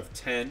A's out of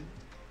 10.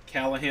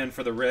 Callahan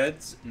for the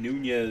Reds.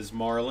 Nunez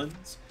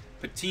Marlins.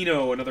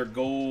 Patino, another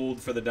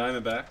gold for the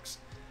Diamondbacks.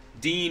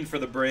 Dean for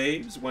the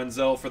Braves.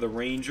 Wenzel for the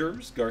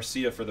Rangers.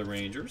 Garcia for the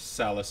Rangers.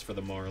 Salas for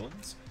the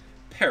Marlins.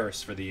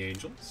 Paris for the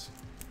Angels.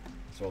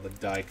 So all the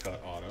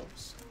die-cut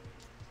autos.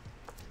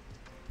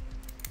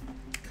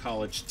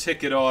 College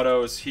ticket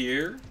autos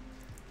here.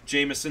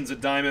 Jameson's a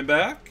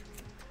Diamondback.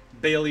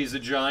 Bailey's a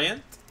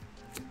Giant.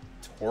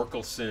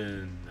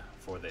 Torkelson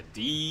for the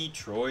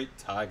Detroit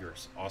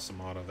Tigers. Awesome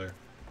auto there.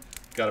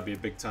 Got to be a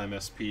big-time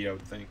SP, I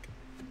would think.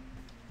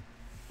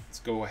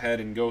 Let's go ahead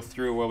and go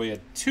through. Well, we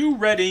had 2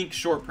 red ink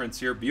short prints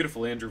here.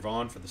 Beautiful Andrew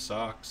Vaughn for the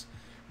Sox.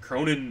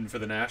 Cronin for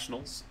the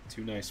Nationals.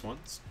 2 nice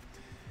ones.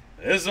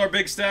 This is our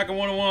big stack of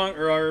 101,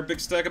 or our big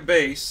stack of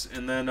base.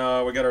 And then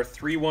we got our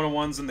 3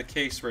 101s in the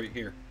case right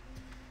here.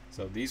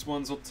 So these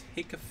ones will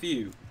take a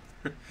few.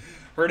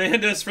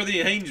 Hernandez for the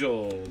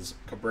Angels.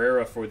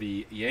 Cabrera for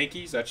the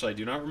Yankees. Actually, I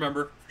do not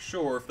remember for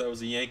sure if that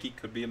was a Yankee.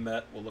 Could be a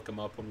Met. We'll look him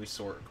up when we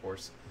sort, of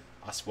course.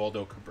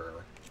 Oswaldo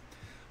Cabrera.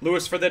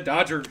 Lewis for the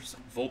Dodgers.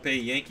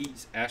 Volpe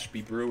Yankees.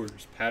 Ashby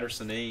Brewers.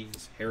 Patterson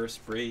A's. Harris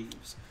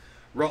Braves.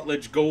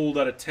 Rutledge Gold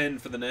out of 10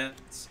 for the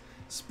Nats.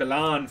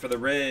 Spillane for the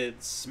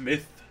Reds.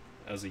 Smith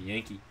as a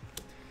Yankee.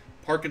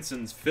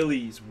 Parkinson's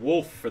Phillies.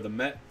 Wolf for the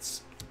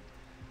Mets.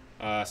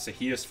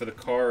 Sahias for the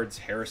Cards,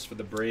 Harris for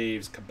the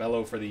Braves,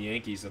 Cabello for the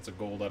Yankees, that's a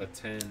gold out of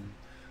 10.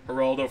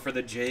 Geraldo for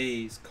the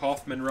Jays,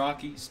 Kaufman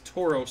Rockies,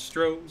 Toro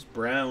Stros,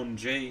 Brown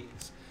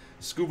Jays,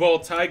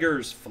 Skubal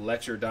Tigers,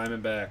 Fletcher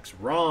Diamondbacks,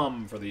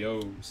 Rom for the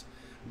O's,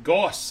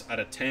 Goss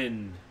out of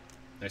 10,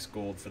 nice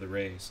gold for the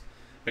Rays.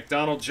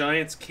 McDonald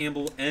Giants,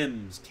 Campbell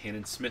M's,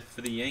 Cannon Smith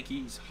for the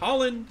Yankees,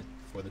 Holland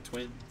for the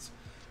Twins.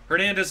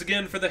 Hernandez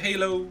again for the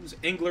Halos,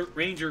 Englert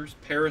Rangers,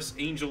 Paris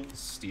Angels,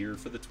 Steer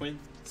for the Twins.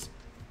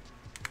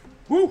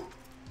 Woo!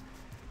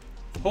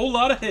 Whole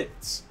lot of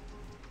hits.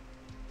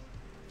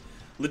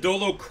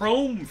 Lodolo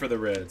Chrome for the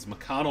Reds.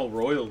 McConnell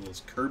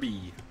Royals.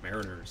 Kirby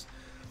Mariners.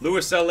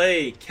 Lewis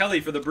L.A. Kelly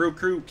for the Brew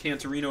Crew.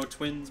 Cantorino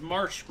Twins.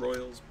 Marsh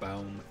Royals.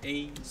 Baum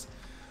A's.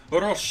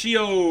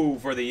 Orochio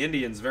for the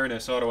Indians. Very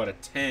nice auto out of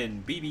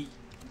 10. BB.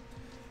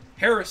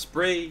 Harris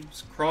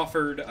Braves.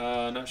 Crawford.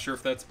 Not sure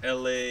if that's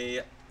L.A.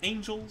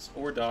 Angels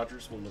or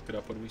Dodgers. We'll look it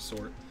up when we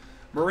sort.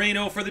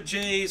 Moreno for the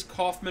Jays,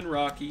 Kaufman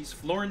Rockies,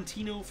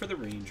 Florentino for the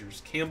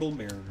Rangers, Campbell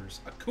Mariners,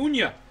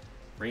 Acuna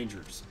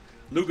Rangers,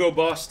 Lugo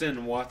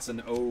Boston,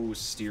 Watson O's,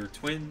 Steer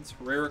Twins,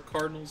 Herrera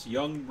Cardinals,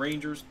 Young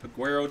Rangers,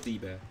 Peguero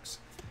D-backs,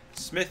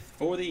 Smith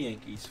for the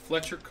Yankees,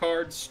 Fletcher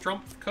Cards,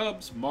 Strumpf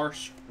Cubs,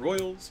 Marsh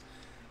Royals,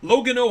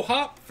 Logan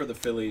O'Hop for the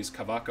Phillies,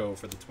 Cavaco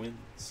for the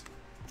Twins.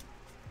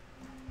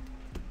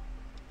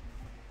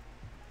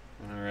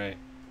 All right.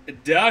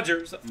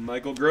 Dodgers,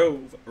 Michael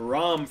Grove.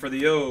 Rom for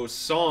the O's.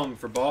 Song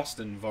for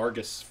Boston.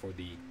 Vargas for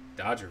the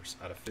Dodgers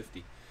out of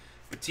 50.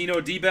 Patino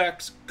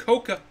D-backs.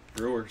 Coca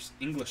Brewers.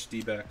 English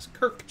D-backs.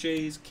 Kirk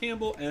Jays.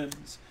 Campbell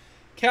M's.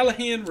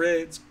 Callahan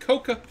Reds.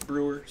 Coca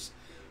Brewers.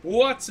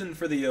 Watson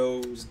for the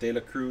O's. De La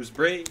Cruz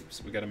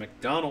Braves. We got a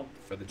McDonald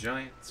for the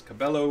Giants.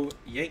 Cabello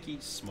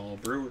Yankees. Small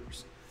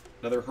Brewers.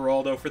 Another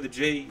Geraldo for the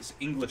Jays.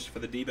 English for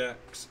the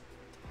D-backs.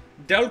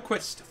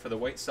 Delquist for the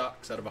White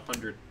Sox out of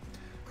 100.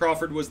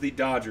 Crawford was the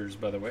Dodgers,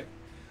 by the way.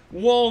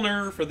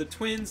 Wallner for the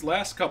Twins.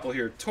 Last couple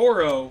here.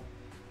 Toro.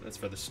 That's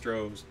for the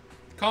Stros.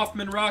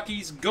 Kaufman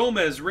Rockies.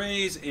 Gomez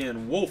Rays.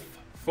 And Wolf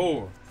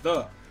for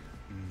the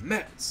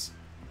Mets.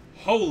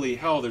 Holy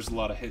hell, there's a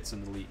lot of hits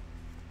in the league.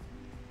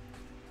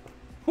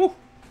 Whew.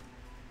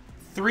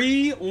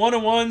 3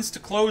 1-on-1s to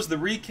close the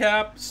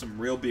recap. Some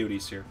real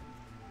beauties here.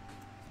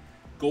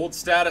 Gold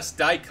status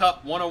die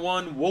cut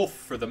 101 Wolf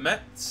for the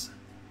Mets.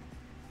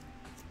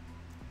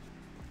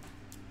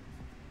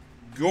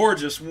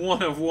 Gorgeous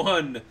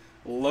 1-of-1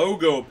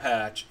 logo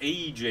patch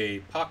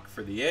AJ Puck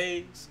for the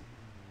A's.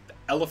 The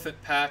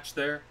elephant patch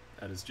there.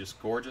 That is just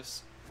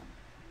gorgeous.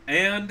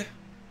 And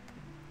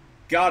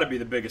gotta be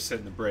the biggest hit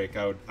in the break.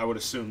 I would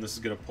assume this is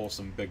gonna pull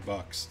some big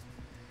bucks.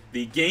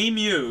 The game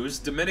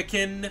used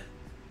Dominican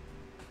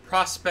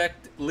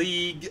Prospect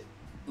League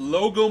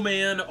logo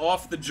man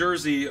off the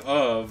jersey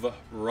of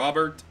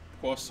Robert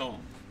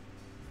Poisson.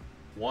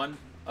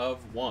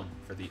 1-of-1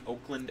 for the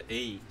Oakland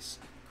A's.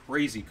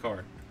 Crazy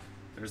card.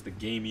 There's the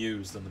game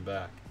used on the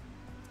back.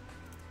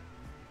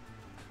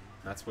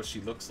 That's what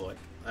she looks like.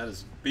 That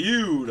is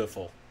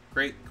beautiful.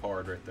 Great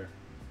card right there.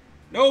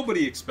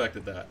 Nobody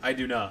expected that. I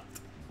do not.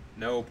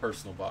 No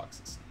personal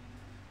boxes.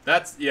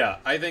 That's, yeah,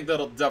 I think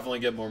that'll definitely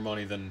get more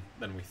money than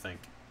we think.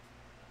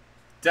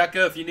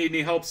 Deca, if you need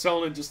any help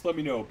selling it, just let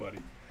me know, buddy.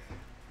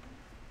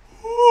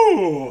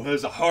 Ooh,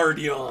 there's a hard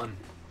yawn.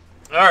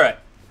 All right.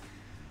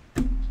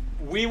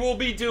 We will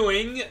be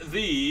doing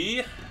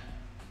the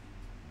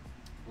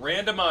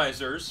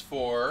randomizers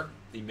for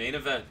the main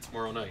event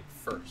tomorrow night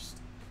first.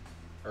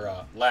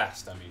 Or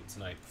last, I mean,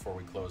 tonight before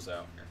we close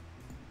out here.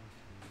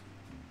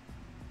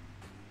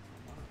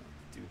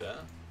 Do that.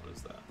 What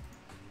is that?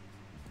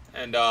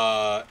 And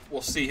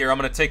we'll see here. I'm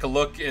going to take a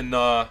look and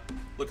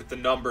look at the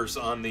numbers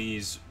on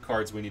these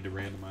cards we need to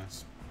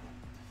randomize.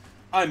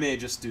 I may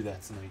just do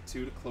that tonight,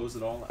 too, to close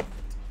it all out.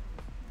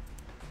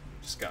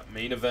 Just got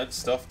main event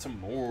stuff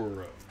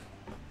tomorrow.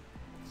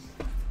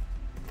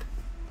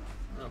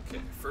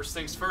 Okay, first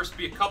things first,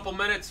 be a couple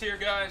minutes here,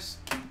 guys.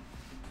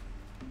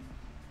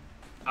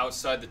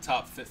 Outside the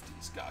top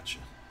 50s, gotcha.